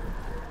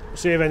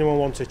 See if anyone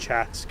wants to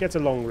chat, get a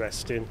long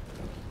rest in,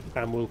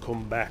 and we'll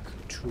come back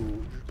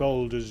to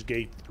Baldur's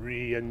Gate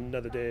 3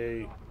 another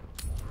day.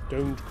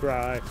 Don't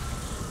cry.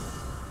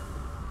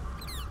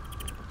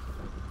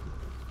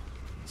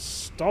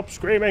 Stop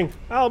screaming,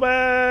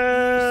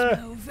 Albert! You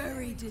smell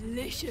very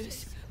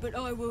delicious, but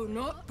I will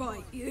not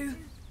bite you.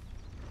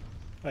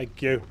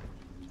 Thank you.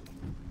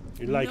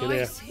 You like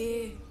nice it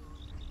here? here.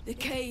 The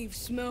caves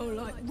smell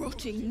like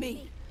rotting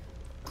meat.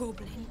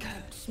 Goblin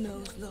cat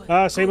smells like.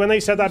 Ah, see, when they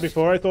said that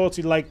before, I thought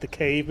he liked the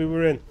cave we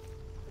were in.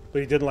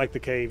 But he didn't like the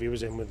cave he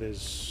was in with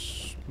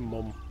his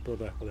mum,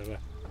 brother, whatever.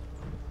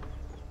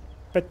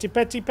 Petty,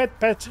 petty, pet,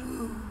 pet.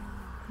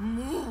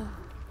 More.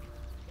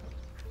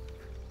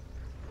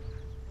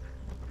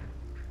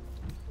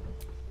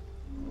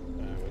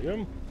 There we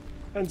go.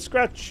 And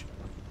scratch.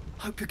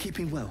 Hope you're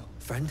keeping well,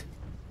 friend.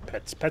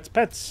 Pets, pets,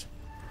 pets.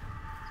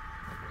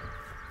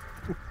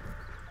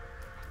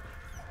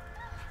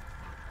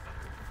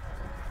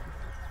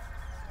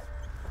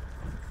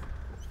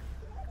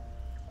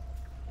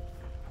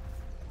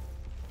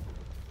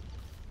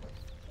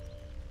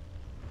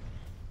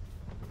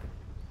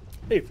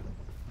 Leave.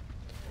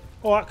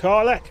 Alright,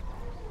 Karlach.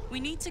 We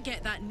need to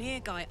get that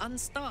near guy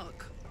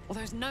unstuck, or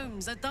those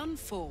gnomes are done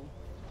for.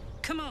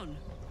 Come on,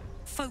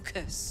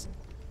 focus.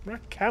 We're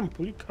at camp,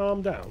 will you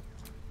calm down?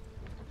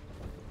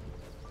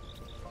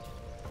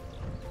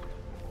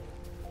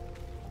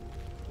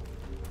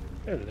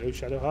 Hello,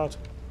 Shadowheart.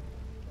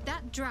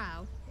 That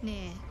drow,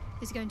 near,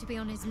 is going to be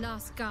on his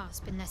last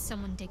gasp unless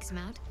someone digs him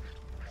out.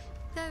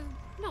 Though,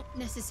 not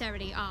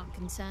necessarily our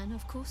concern,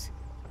 of course.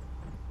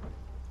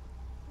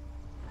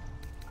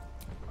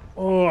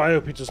 Oh, I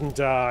hope he doesn't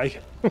die.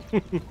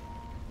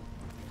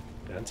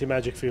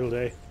 Anti-magic field,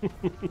 eh?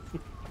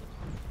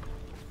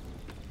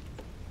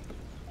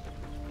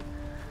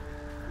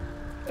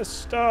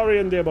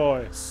 Astarion, dear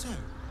boy. So,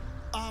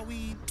 are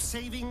we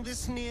saving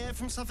this Nier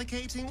from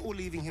suffocating or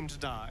leaving him to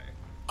die?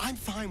 I'm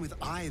fine with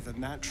either,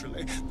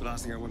 naturally. The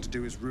last thing I want to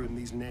do is ruin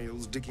these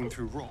nails digging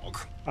through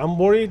rock. I'm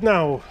worried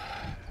now.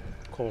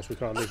 Of course, we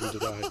can't leave him to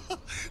die.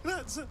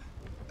 That's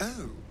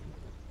oh,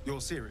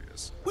 you're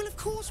serious? Well, of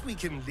course we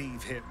can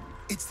leave him.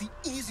 It's the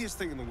easiest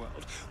thing in the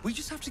world. We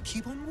just have to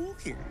keep on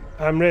walking.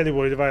 I'm really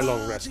worried if I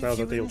long rest now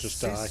that they'll just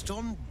die.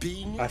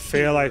 I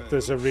feel like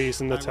there's a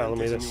reason they're telling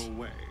me this.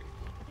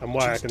 And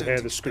why I can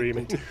hear the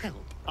screaming.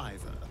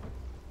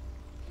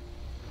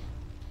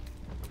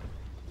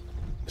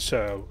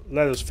 So,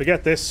 let us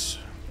forget this.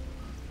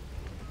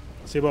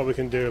 See what we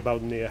can do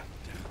about Nier.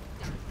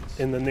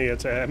 In the near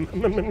term.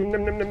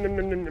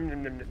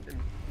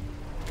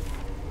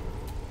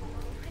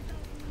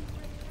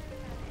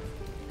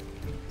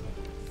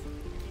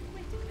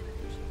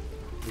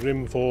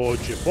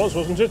 Grymeforge it was,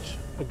 wasn't it?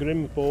 A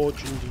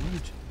Grymeforge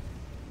indeed.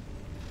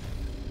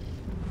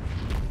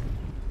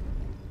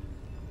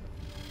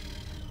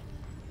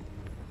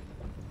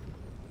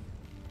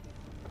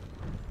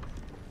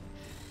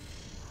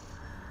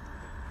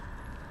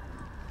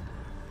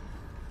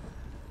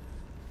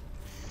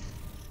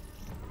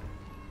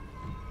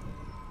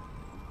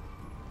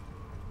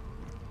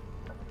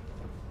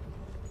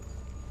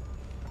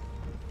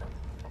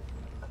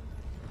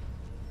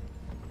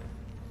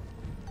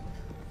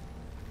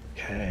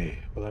 Okay,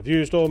 well I've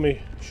used all my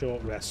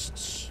short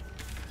rests.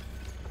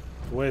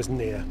 Where's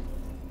Nier?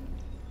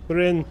 We're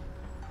in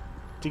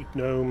Deep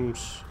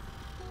Gnomes.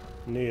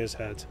 Nier's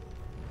head.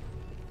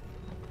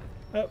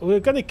 We're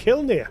gonna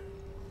kill Nier.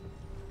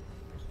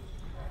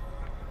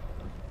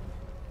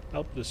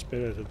 Help the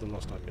spirit of the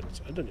lost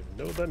ambulance. I don't even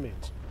know what that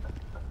means.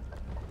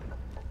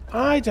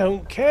 I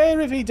don't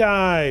care if he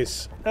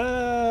dies.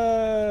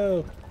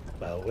 Oh,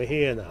 well, we're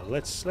here now.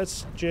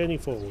 Let's journey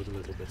forward a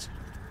little bit.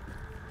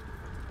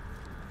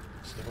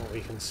 See what we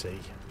can see.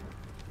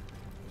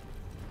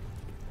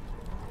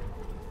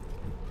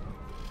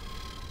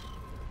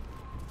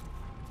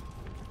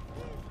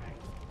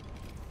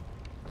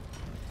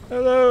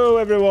 Hello,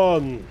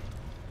 everyone.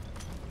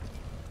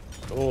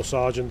 Oh,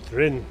 Sergeant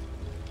Thrin.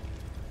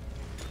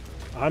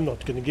 I'm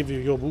not going to give you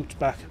your boots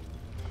back.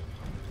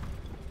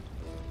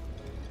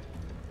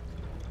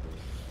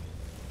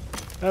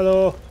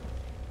 Hello.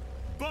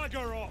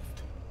 Bugger off!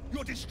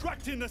 You're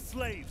distracting the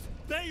slaves.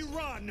 They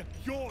run,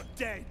 you're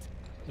dead.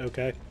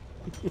 Okay.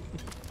 Is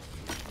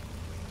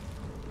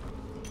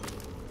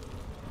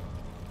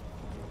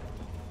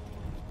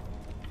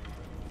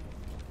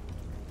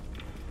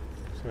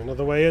there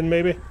another way in,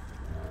 maybe?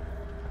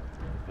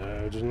 No,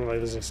 it doesn't look like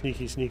there's a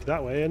sneaky sneak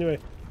that way, anyway.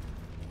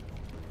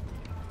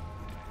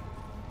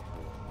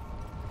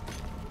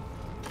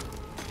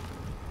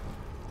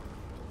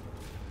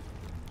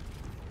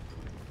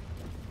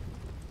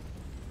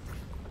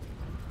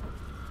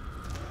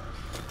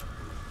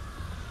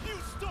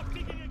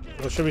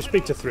 Well, shall we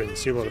speak to Thrin and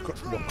see what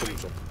comes up?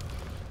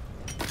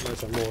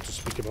 Might have more to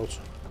speak about.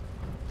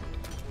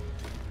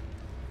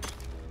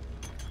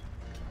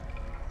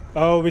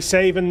 Oh, we're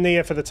saving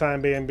Nia for the time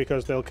being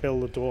because they'll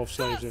kill the dwarf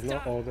slaves if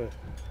not, or the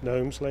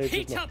gnome slaves if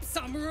Heat not. up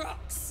some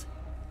rocks!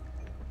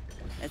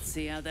 Let's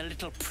see how the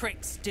little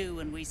pricks do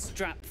when we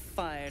strap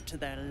fire to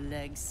their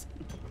legs.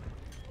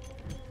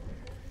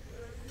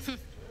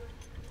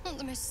 Not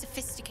the most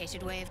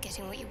sophisticated way of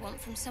getting what you want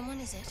from someone,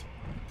 is it?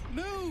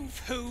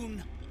 Move,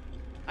 Hoon!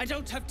 I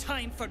don't have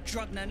time for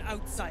Drugnan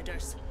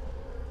outsiders.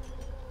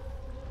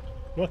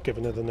 Not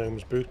giving her the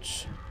gnome's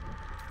boots.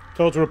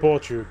 Told to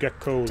report you. Get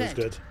cold is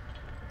dead.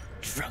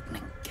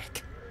 Drugnan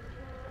Gek.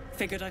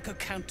 Figured I could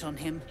count on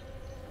him.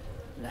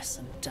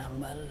 Lesson damn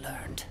well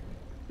learned.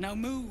 Now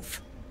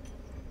move!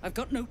 I've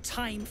got no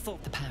time for...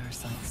 The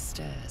parasite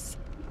stirs,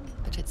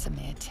 but it's a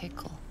mere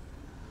tickle.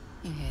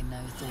 You hear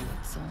no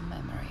thoughts or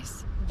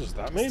memories. What does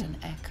that Just mean? an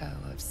echo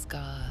of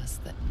scars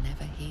that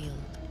never healed.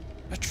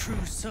 A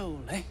true soul,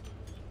 eh?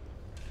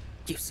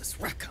 Useless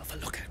wreck of a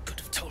lookout could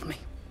have told me.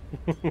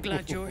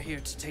 Glad you're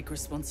here to take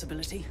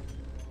responsibility.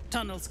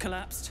 Tunnels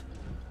collapsed.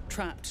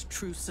 Trapped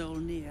true soul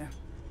near.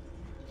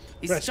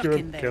 He's stuck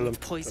in there with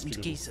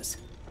poisoned geezers.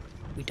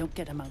 We don't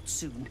get him out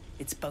soon.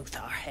 It's both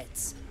our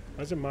heads.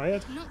 Is it my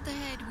head? Not the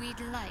head we'd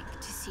like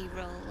to see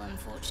roll,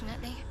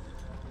 unfortunately.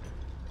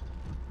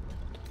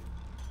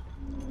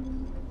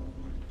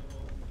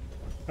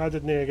 How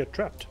did Nia get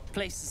trapped?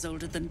 Place is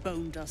older than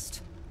bone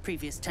dust.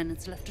 Previous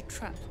tenants left a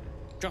trap.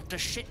 Dropped a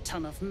shit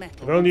ton of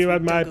metal. If only you once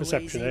had we my dug a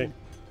perception, ways eh? in.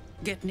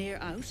 Get near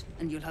out,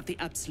 and you'll have the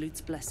Absolute's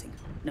blessing.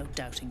 No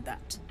doubting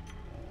that.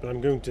 But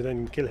I'm going to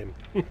then kill him.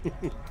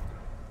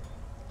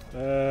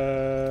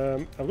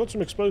 I've got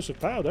some explosive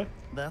powder.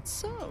 That's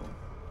so.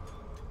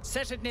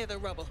 Set it near the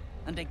rubble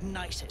and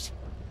ignite it.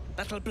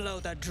 That'll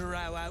blow the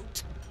drow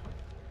out.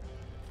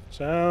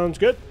 Sounds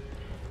good.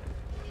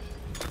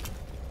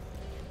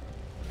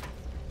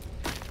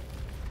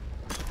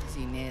 As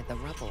you near the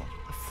rubble,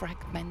 a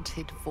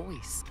fragmented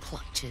voice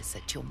clutches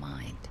at your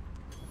mind.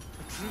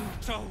 True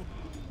soul.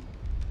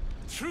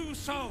 True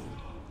soul.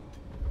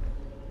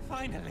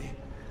 Finally.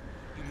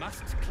 You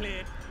must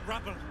clear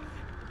rubble.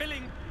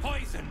 Spilling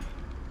poison.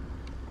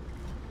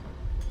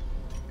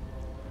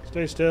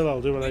 Stay still,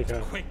 I'll do what I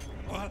can. Quick.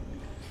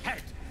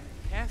 Head.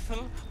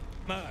 Careful.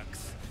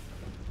 Mercs.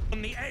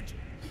 On the edge.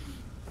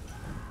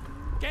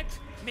 Get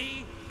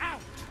me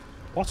out.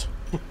 What?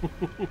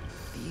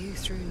 View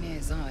through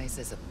Nir's eyes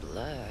is a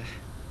blur.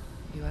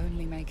 You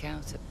only make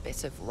out a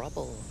bit of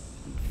rubble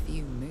and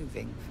few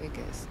moving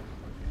figures.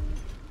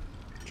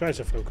 Try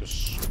to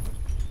focus.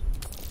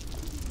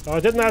 Oh, I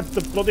didn't have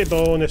the bloody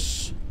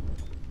bonus.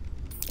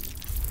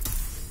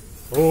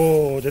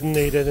 Oh, didn't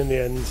need it in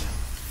the end.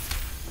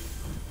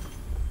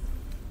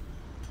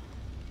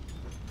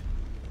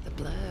 The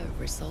blur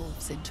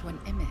resolves into an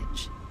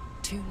image.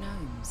 Two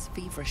gnomes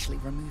feverishly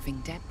removing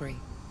debris.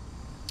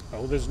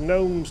 Oh, there's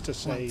gnomes to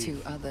While save.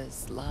 two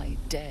others lie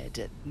dead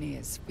at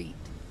Nir's feet,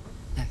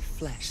 their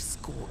flesh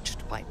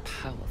scorched by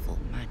powerful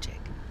magic.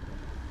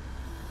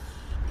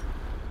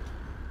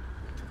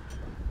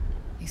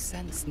 You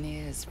sense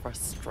Nir's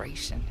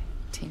frustration,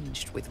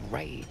 tinged with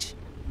rage,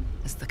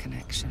 as the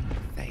connection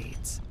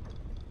fades.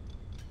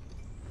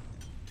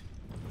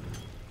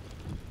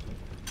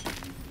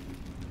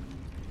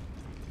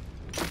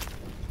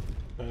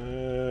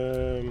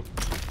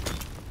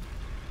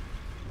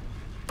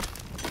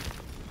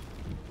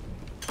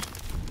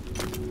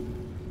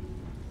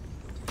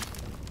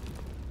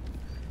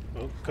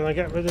 Well, can I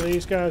get rid of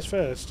these guys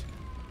first?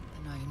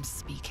 The gnomes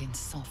speak in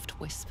soft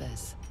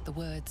whispers, the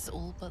words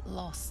all but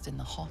lost in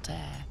the hot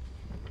air.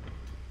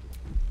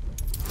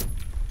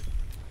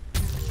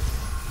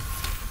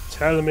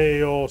 Tell me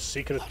your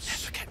secrets. I'll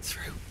never get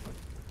through.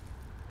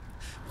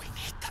 We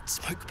need that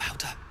smoke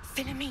powder.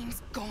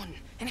 Philomene's gone,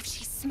 and if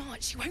she's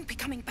smart, she won't be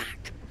coming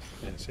back.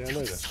 Yes, yeah, I Tell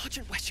know the that.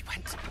 sergeant where she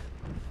went.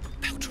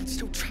 Baltron's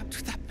still trapped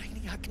with that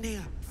maniac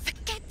near.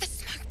 Forget the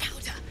smoke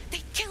powder.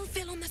 They killed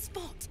Phil on the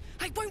spot.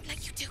 I won't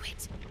let you do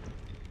it.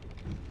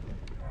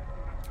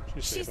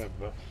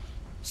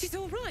 She's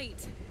all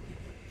right.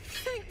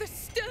 Thank the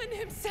Stern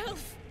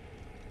himself.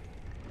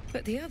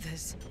 But the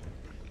others,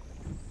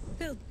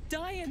 they'll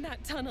die in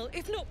that tunnel,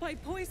 if not by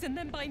poison,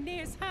 then by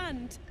Nir's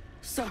hand.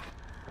 So,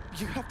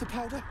 you have the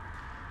powder?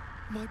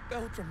 My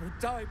Beldrum will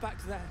die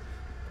back there.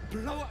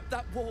 Blow up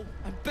that wall.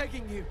 I'm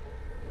begging you.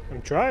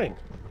 I'm trying.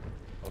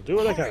 I'll do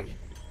what I can.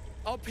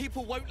 Our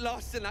people won't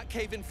last in that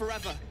cave-in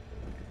forever.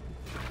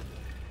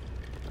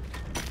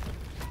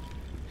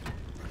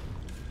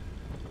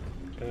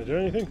 Can I do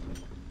anything?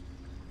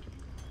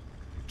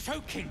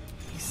 Choking.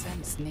 You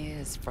sense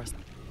Nir's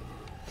frustration.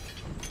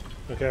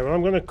 Okay, well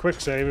I'm going to quick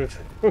save if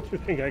you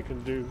think I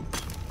can do.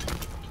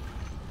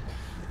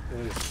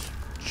 Just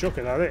chuck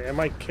it at it. It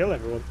might kill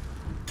everyone.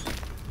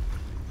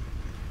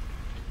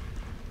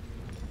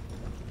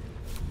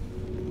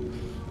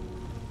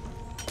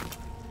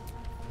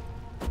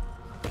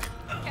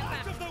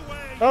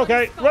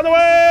 Okay, run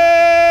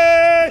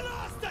away!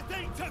 Blast the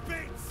thing to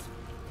bits!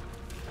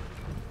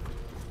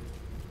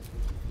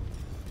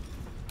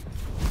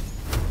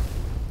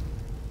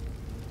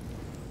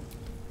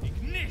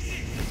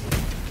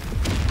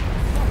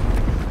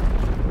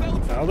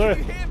 Baldur.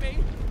 Can you hear me?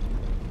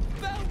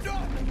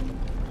 Baldur!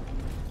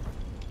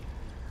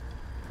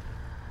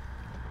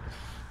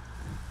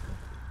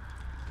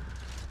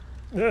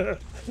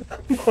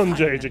 Mohn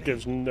Jajor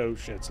gives no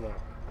shits now.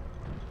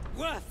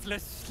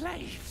 Worthless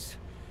slaves!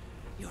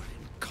 Your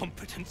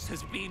incompetence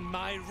has been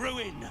my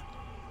ruin.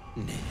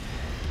 Nir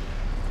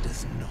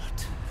does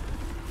not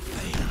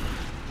fail.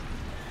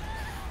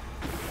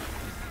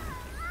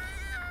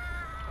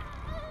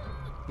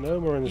 No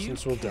more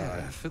innocents will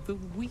care die. For the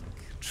weak,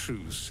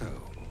 true soul.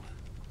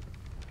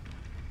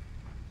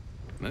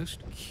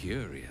 Most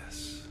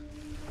curious.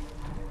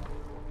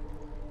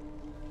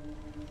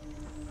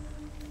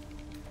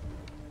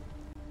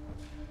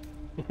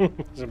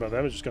 It's about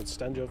them. I just got to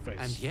stand your face.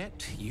 And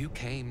yet you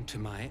came to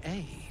my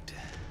aid.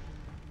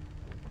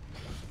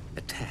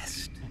 A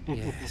test.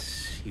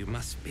 Yes, you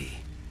must be.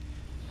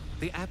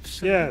 The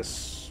absolute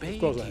Yes, of bade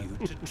course I you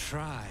am. to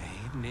try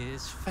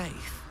Nir's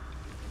faith.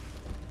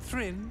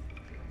 Thryn,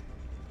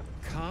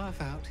 carve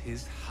out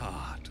his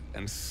heart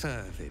and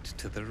serve it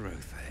to the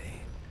Rothe.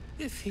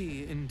 If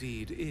he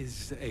indeed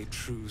is a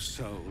true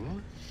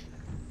soul,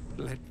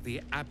 let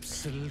the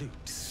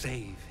absolute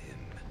save him.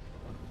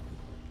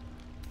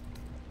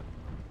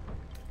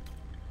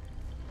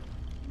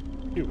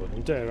 You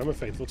wouldn't dare. I'm a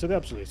faithful to the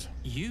Absolute.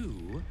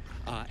 You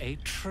are a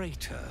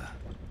traitor.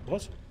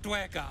 What?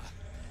 Dwergar,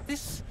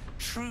 this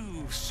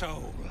true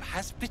soul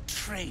has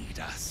betrayed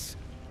us.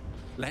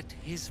 Let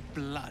his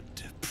blood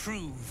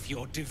prove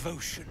your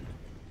devotion.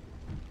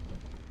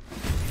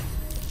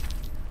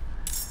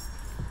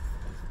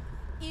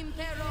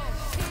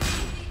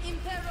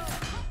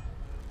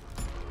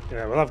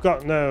 Yeah, well, I've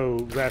got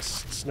no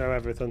rests, no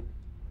everything.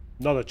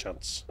 Not a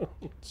chance.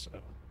 So,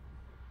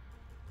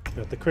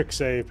 got the quick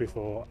save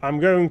before. I'm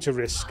going to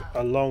risk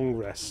a long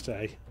rest,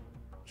 eh?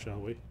 Shall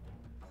we?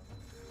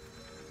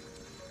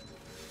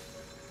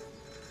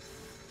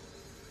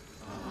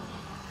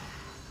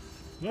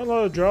 Not a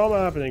lot of drama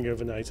happening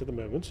overnight at the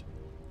moment.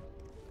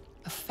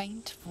 A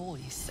faint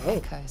voice Oh.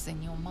 echoes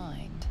in your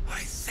mind. I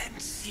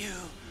sense you,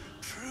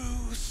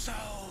 true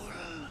soul.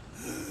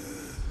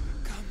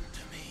 Come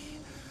to me.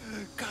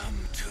 Come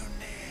to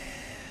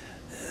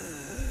Nir.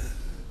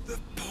 The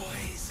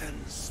poison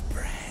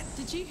spread.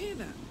 Did you hear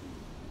that?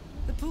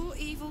 The poor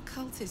evil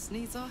cultist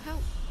needs our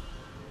help.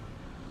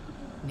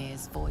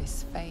 Nir's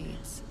voice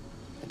fades,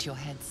 but your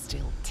head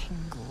still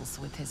tingles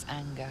with his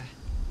anger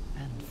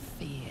and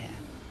fear.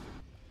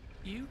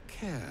 You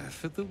care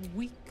for the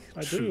weak,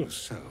 I true do.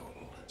 soul.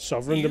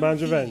 Sovereign You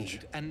demands revenge.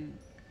 heed an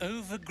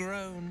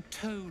overgrown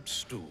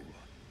toadstool,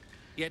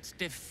 yet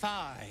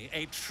defy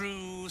a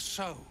true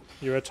soul.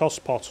 You're a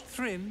tosspot.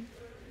 Thryn,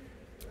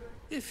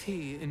 if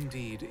he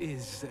indeed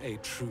is a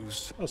true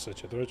soul, I'll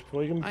set your throat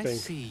before you can I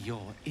think. see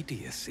your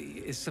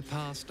idiocy is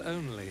surpassed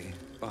only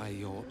by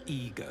your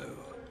ego.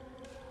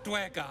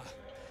 Dwergar,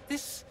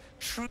 this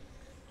true...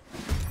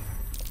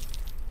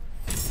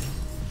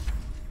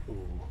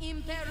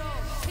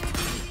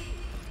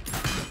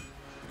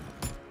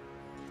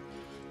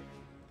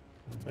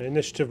 My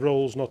initiative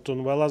roll's not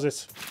done well, has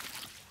it?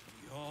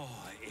 You're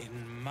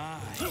in my...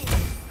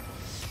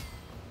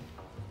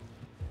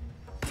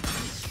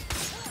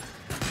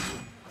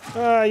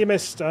 Ah, you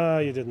missed. Ah,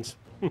 you didn't.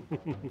 Oh,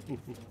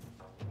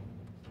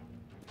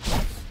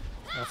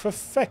 for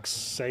feck's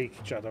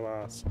sake,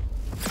 Jajor.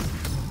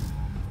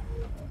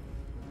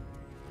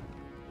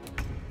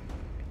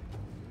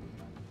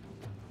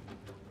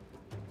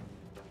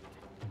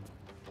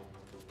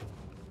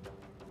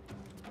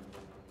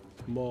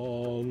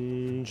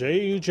 Mohn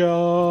Jajor.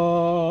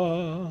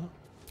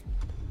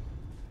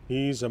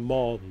 He's a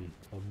Mohn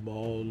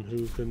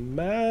who can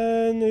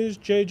manage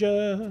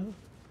Jajor.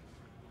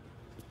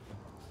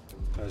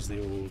 as the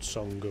old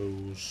song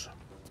goes.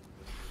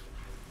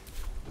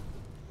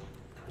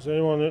 Does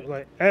anyone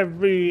like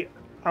every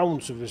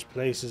ounce of this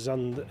place is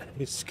under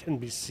it can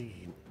be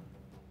seen.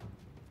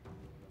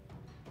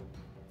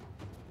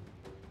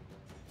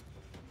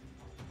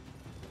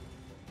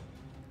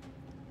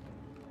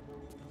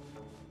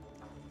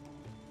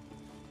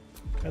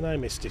 Can I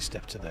misty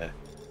step to there?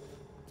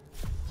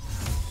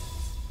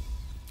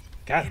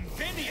 Can.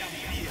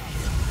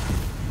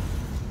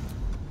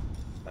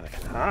 And I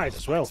can hide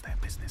as well. Their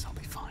business, I'll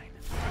be fine.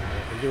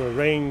 I can do a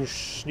ranged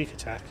sneak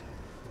attack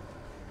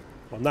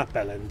on that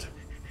bell end.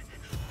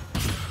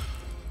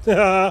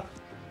 I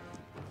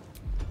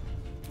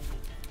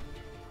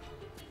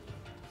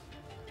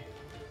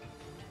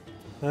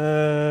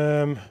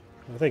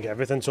think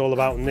everything's all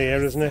about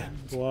near, isn't it?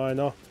 Why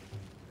not?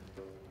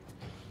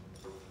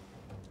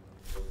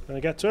 Can I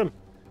get to him?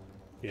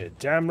 You're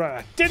damn right.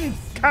 I didn't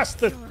cast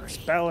the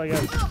spell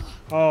again.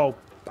 Oh,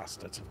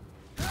 bastard.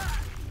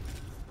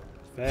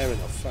 Fair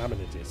enough. I'm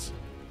an idiot.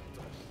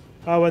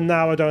 Oh, and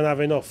now I don't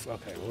have enough.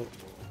 Okay, well.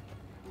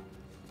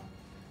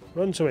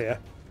 Run to here.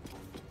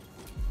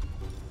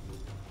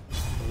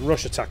 And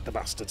rush attack the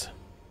bastard.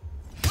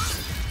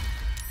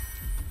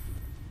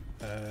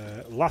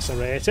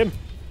 Lacerate him.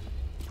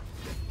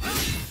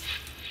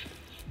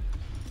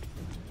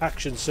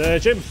 Action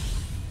surge him.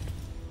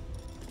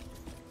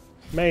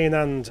 Main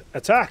and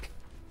attack.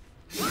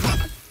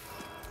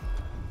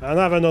 And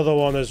have another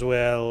one as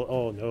well.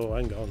 Oh no,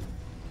 hang on.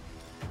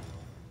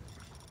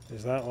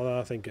 Is that what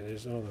I think it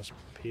is? Oh, that's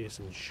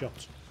piercing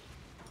shot.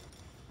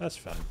 That's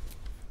fine.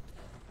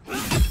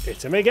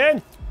 Hit him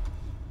again.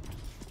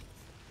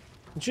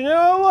 Do you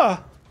know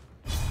what?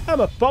 I'm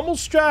a pommel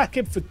strike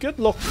him for good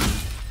luck.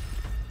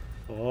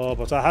 Oh,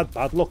 but I had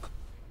bad luck.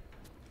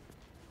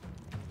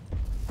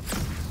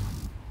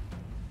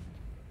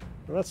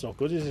 Well, that's not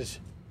good, is it?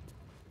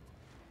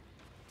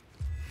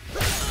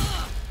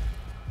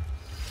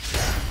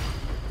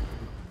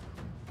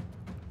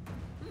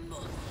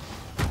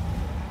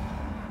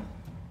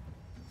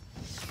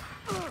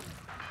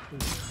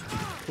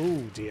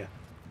 Oh dear.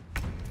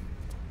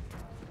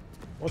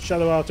 What's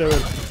Shadowheart doing?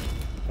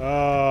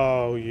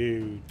 Oh,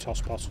 you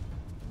tosspot.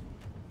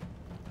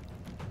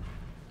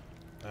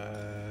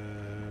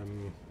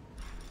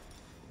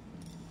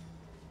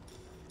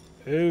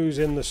 Who's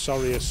in the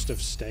sorriest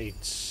of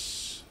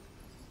states?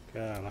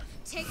 Garlic.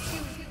 You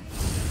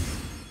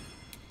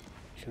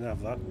can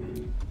have that.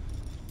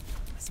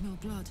 I smell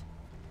blood.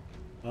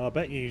 I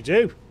bet you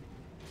do.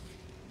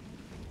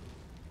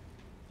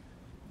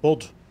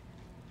 Bud.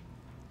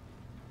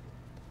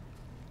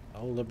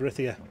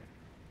 Aldabrithia.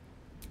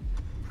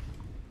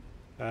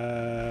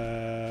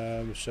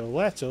 So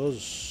let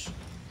us.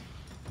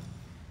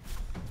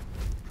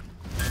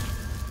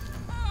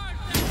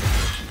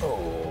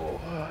 Oh,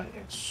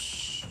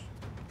 yes.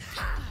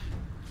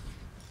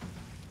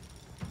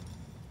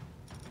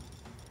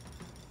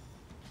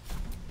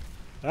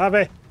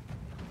 Abby.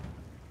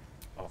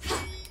 Oh.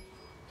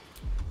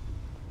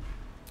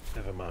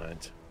 Never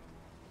mind.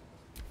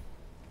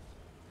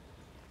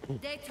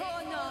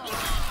 Daytona.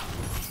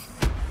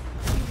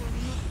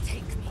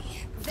 Take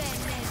me.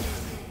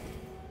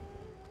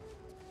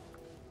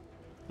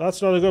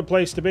 That's not a good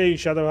place to be,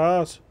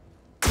 Shadowheart.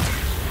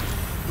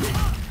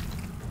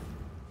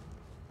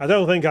 I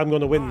don't think I'm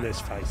going to win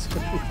this fight.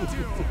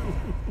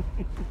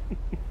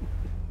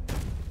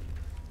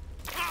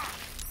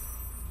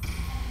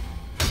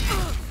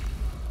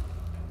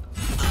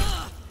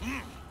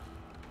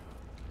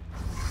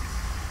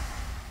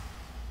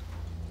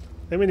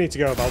 Then we need to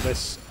go about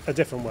this a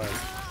different way.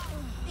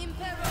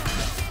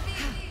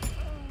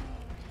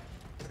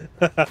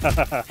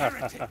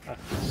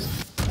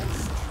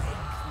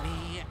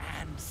 Me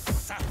and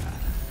suffer.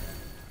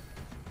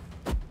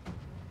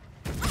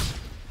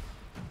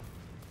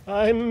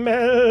 I'm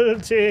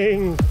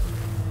melting.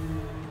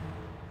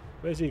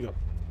 Where's he gone?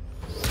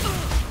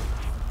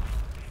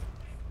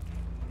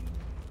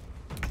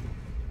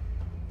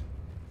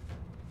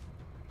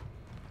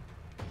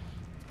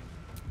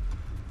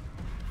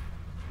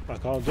 I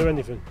can't do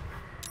anything.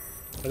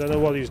 I don't know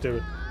what he's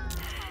doing.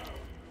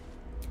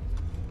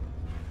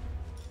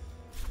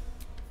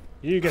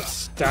 You get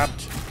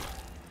stabbed.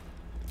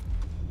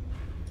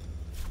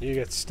 You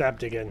get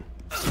stabbed again.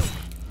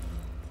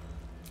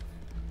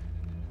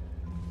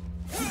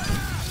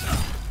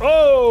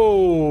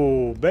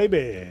 Oh,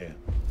 baby.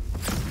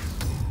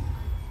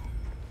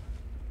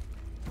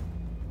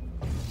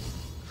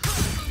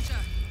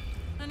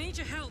 I need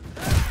your help.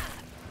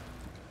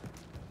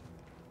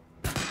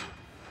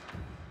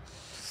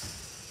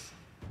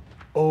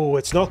 Oh,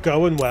 it's not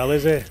going well,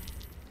 is it?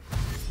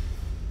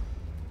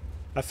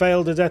 I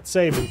failed a death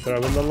saving throw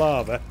in the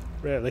lava.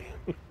 Really?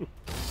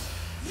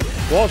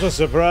 What a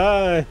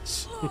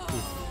surprise!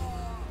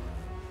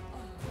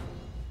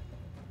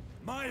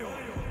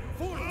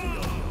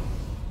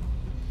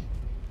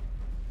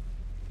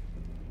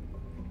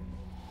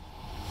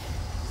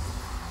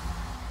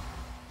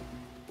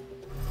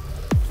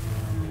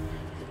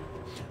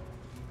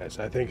 Yes,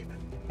 I think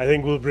I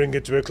think we'll bring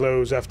it to a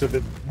close after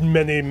the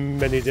many,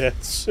 many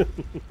deaths.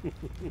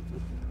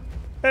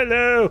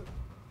 Hello!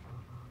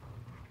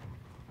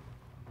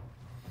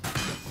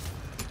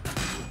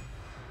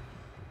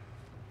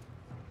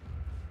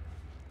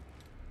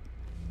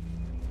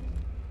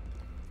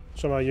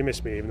 Somehow you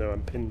miss me even though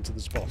I'm pinned to the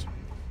spot.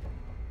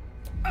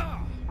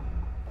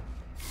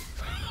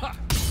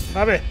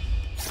 Have it!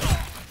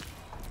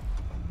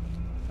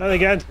 And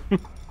again!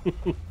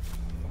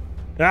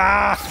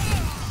 Ah!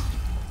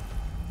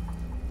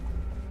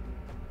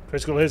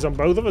 Critical hits on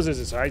both of us,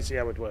 is it? I see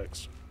how it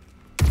works.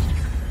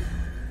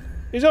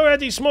 He's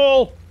already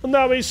small, and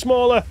now he's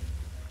smaller.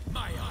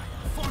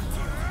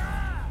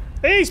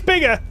 He's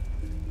bigger!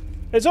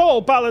 It's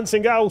all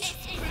balancing out.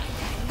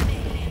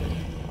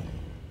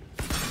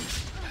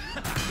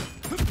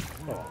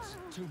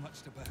 Too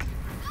much to bear.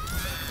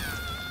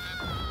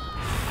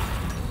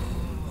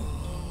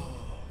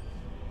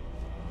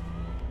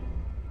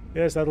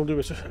 Yes, that'll do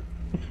it.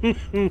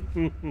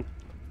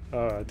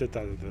 Oh, I did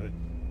that.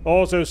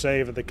 Auto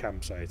save at the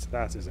campsite.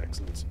 That is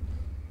excellent.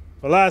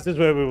 Well, that is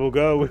where we will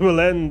go. We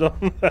will end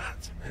on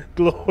that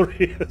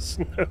glorious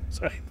note,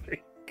 I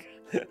think.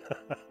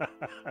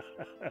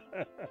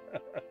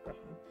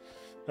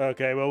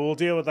 Okay, well, we'll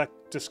deal with that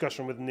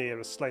discussion with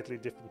Nira slightly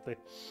differently.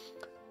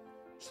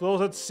 So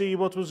let's see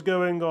what was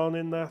going on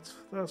in that.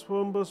 That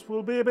one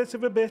will be a bit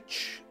of a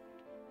bitch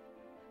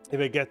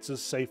if it gets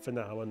us safe for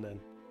now, and then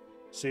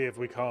see if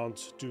we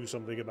can't do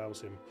something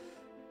about him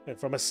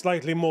from a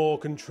slightly more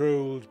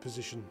controlled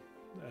position.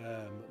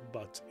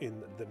 But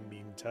in the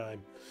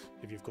meantime,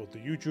 if you've got the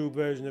YouTube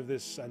version of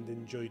this and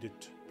enjoyed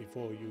it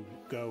before you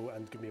go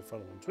and give me a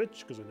follow on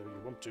Twitch, because I know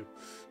you want to,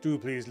 do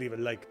please leave a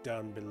like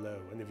down below.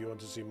 And if you want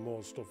to see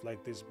more stuff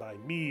like this by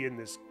me in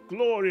this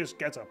glorious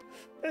getup,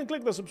 then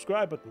click the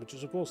subscribe button, which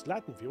is of course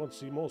Latin if you want to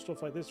see more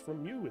stuff like this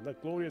from you in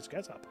that glorious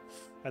getup.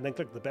 And then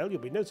click the bell, you'll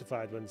be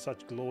notified when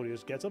such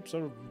glorious getups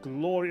are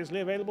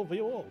gloriously available for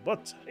you all.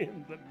 But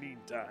in the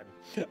meantime,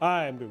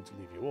 I am going to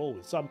leave you all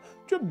with some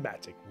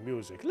dramatic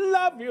music.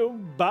 Love you,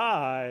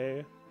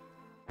 bye!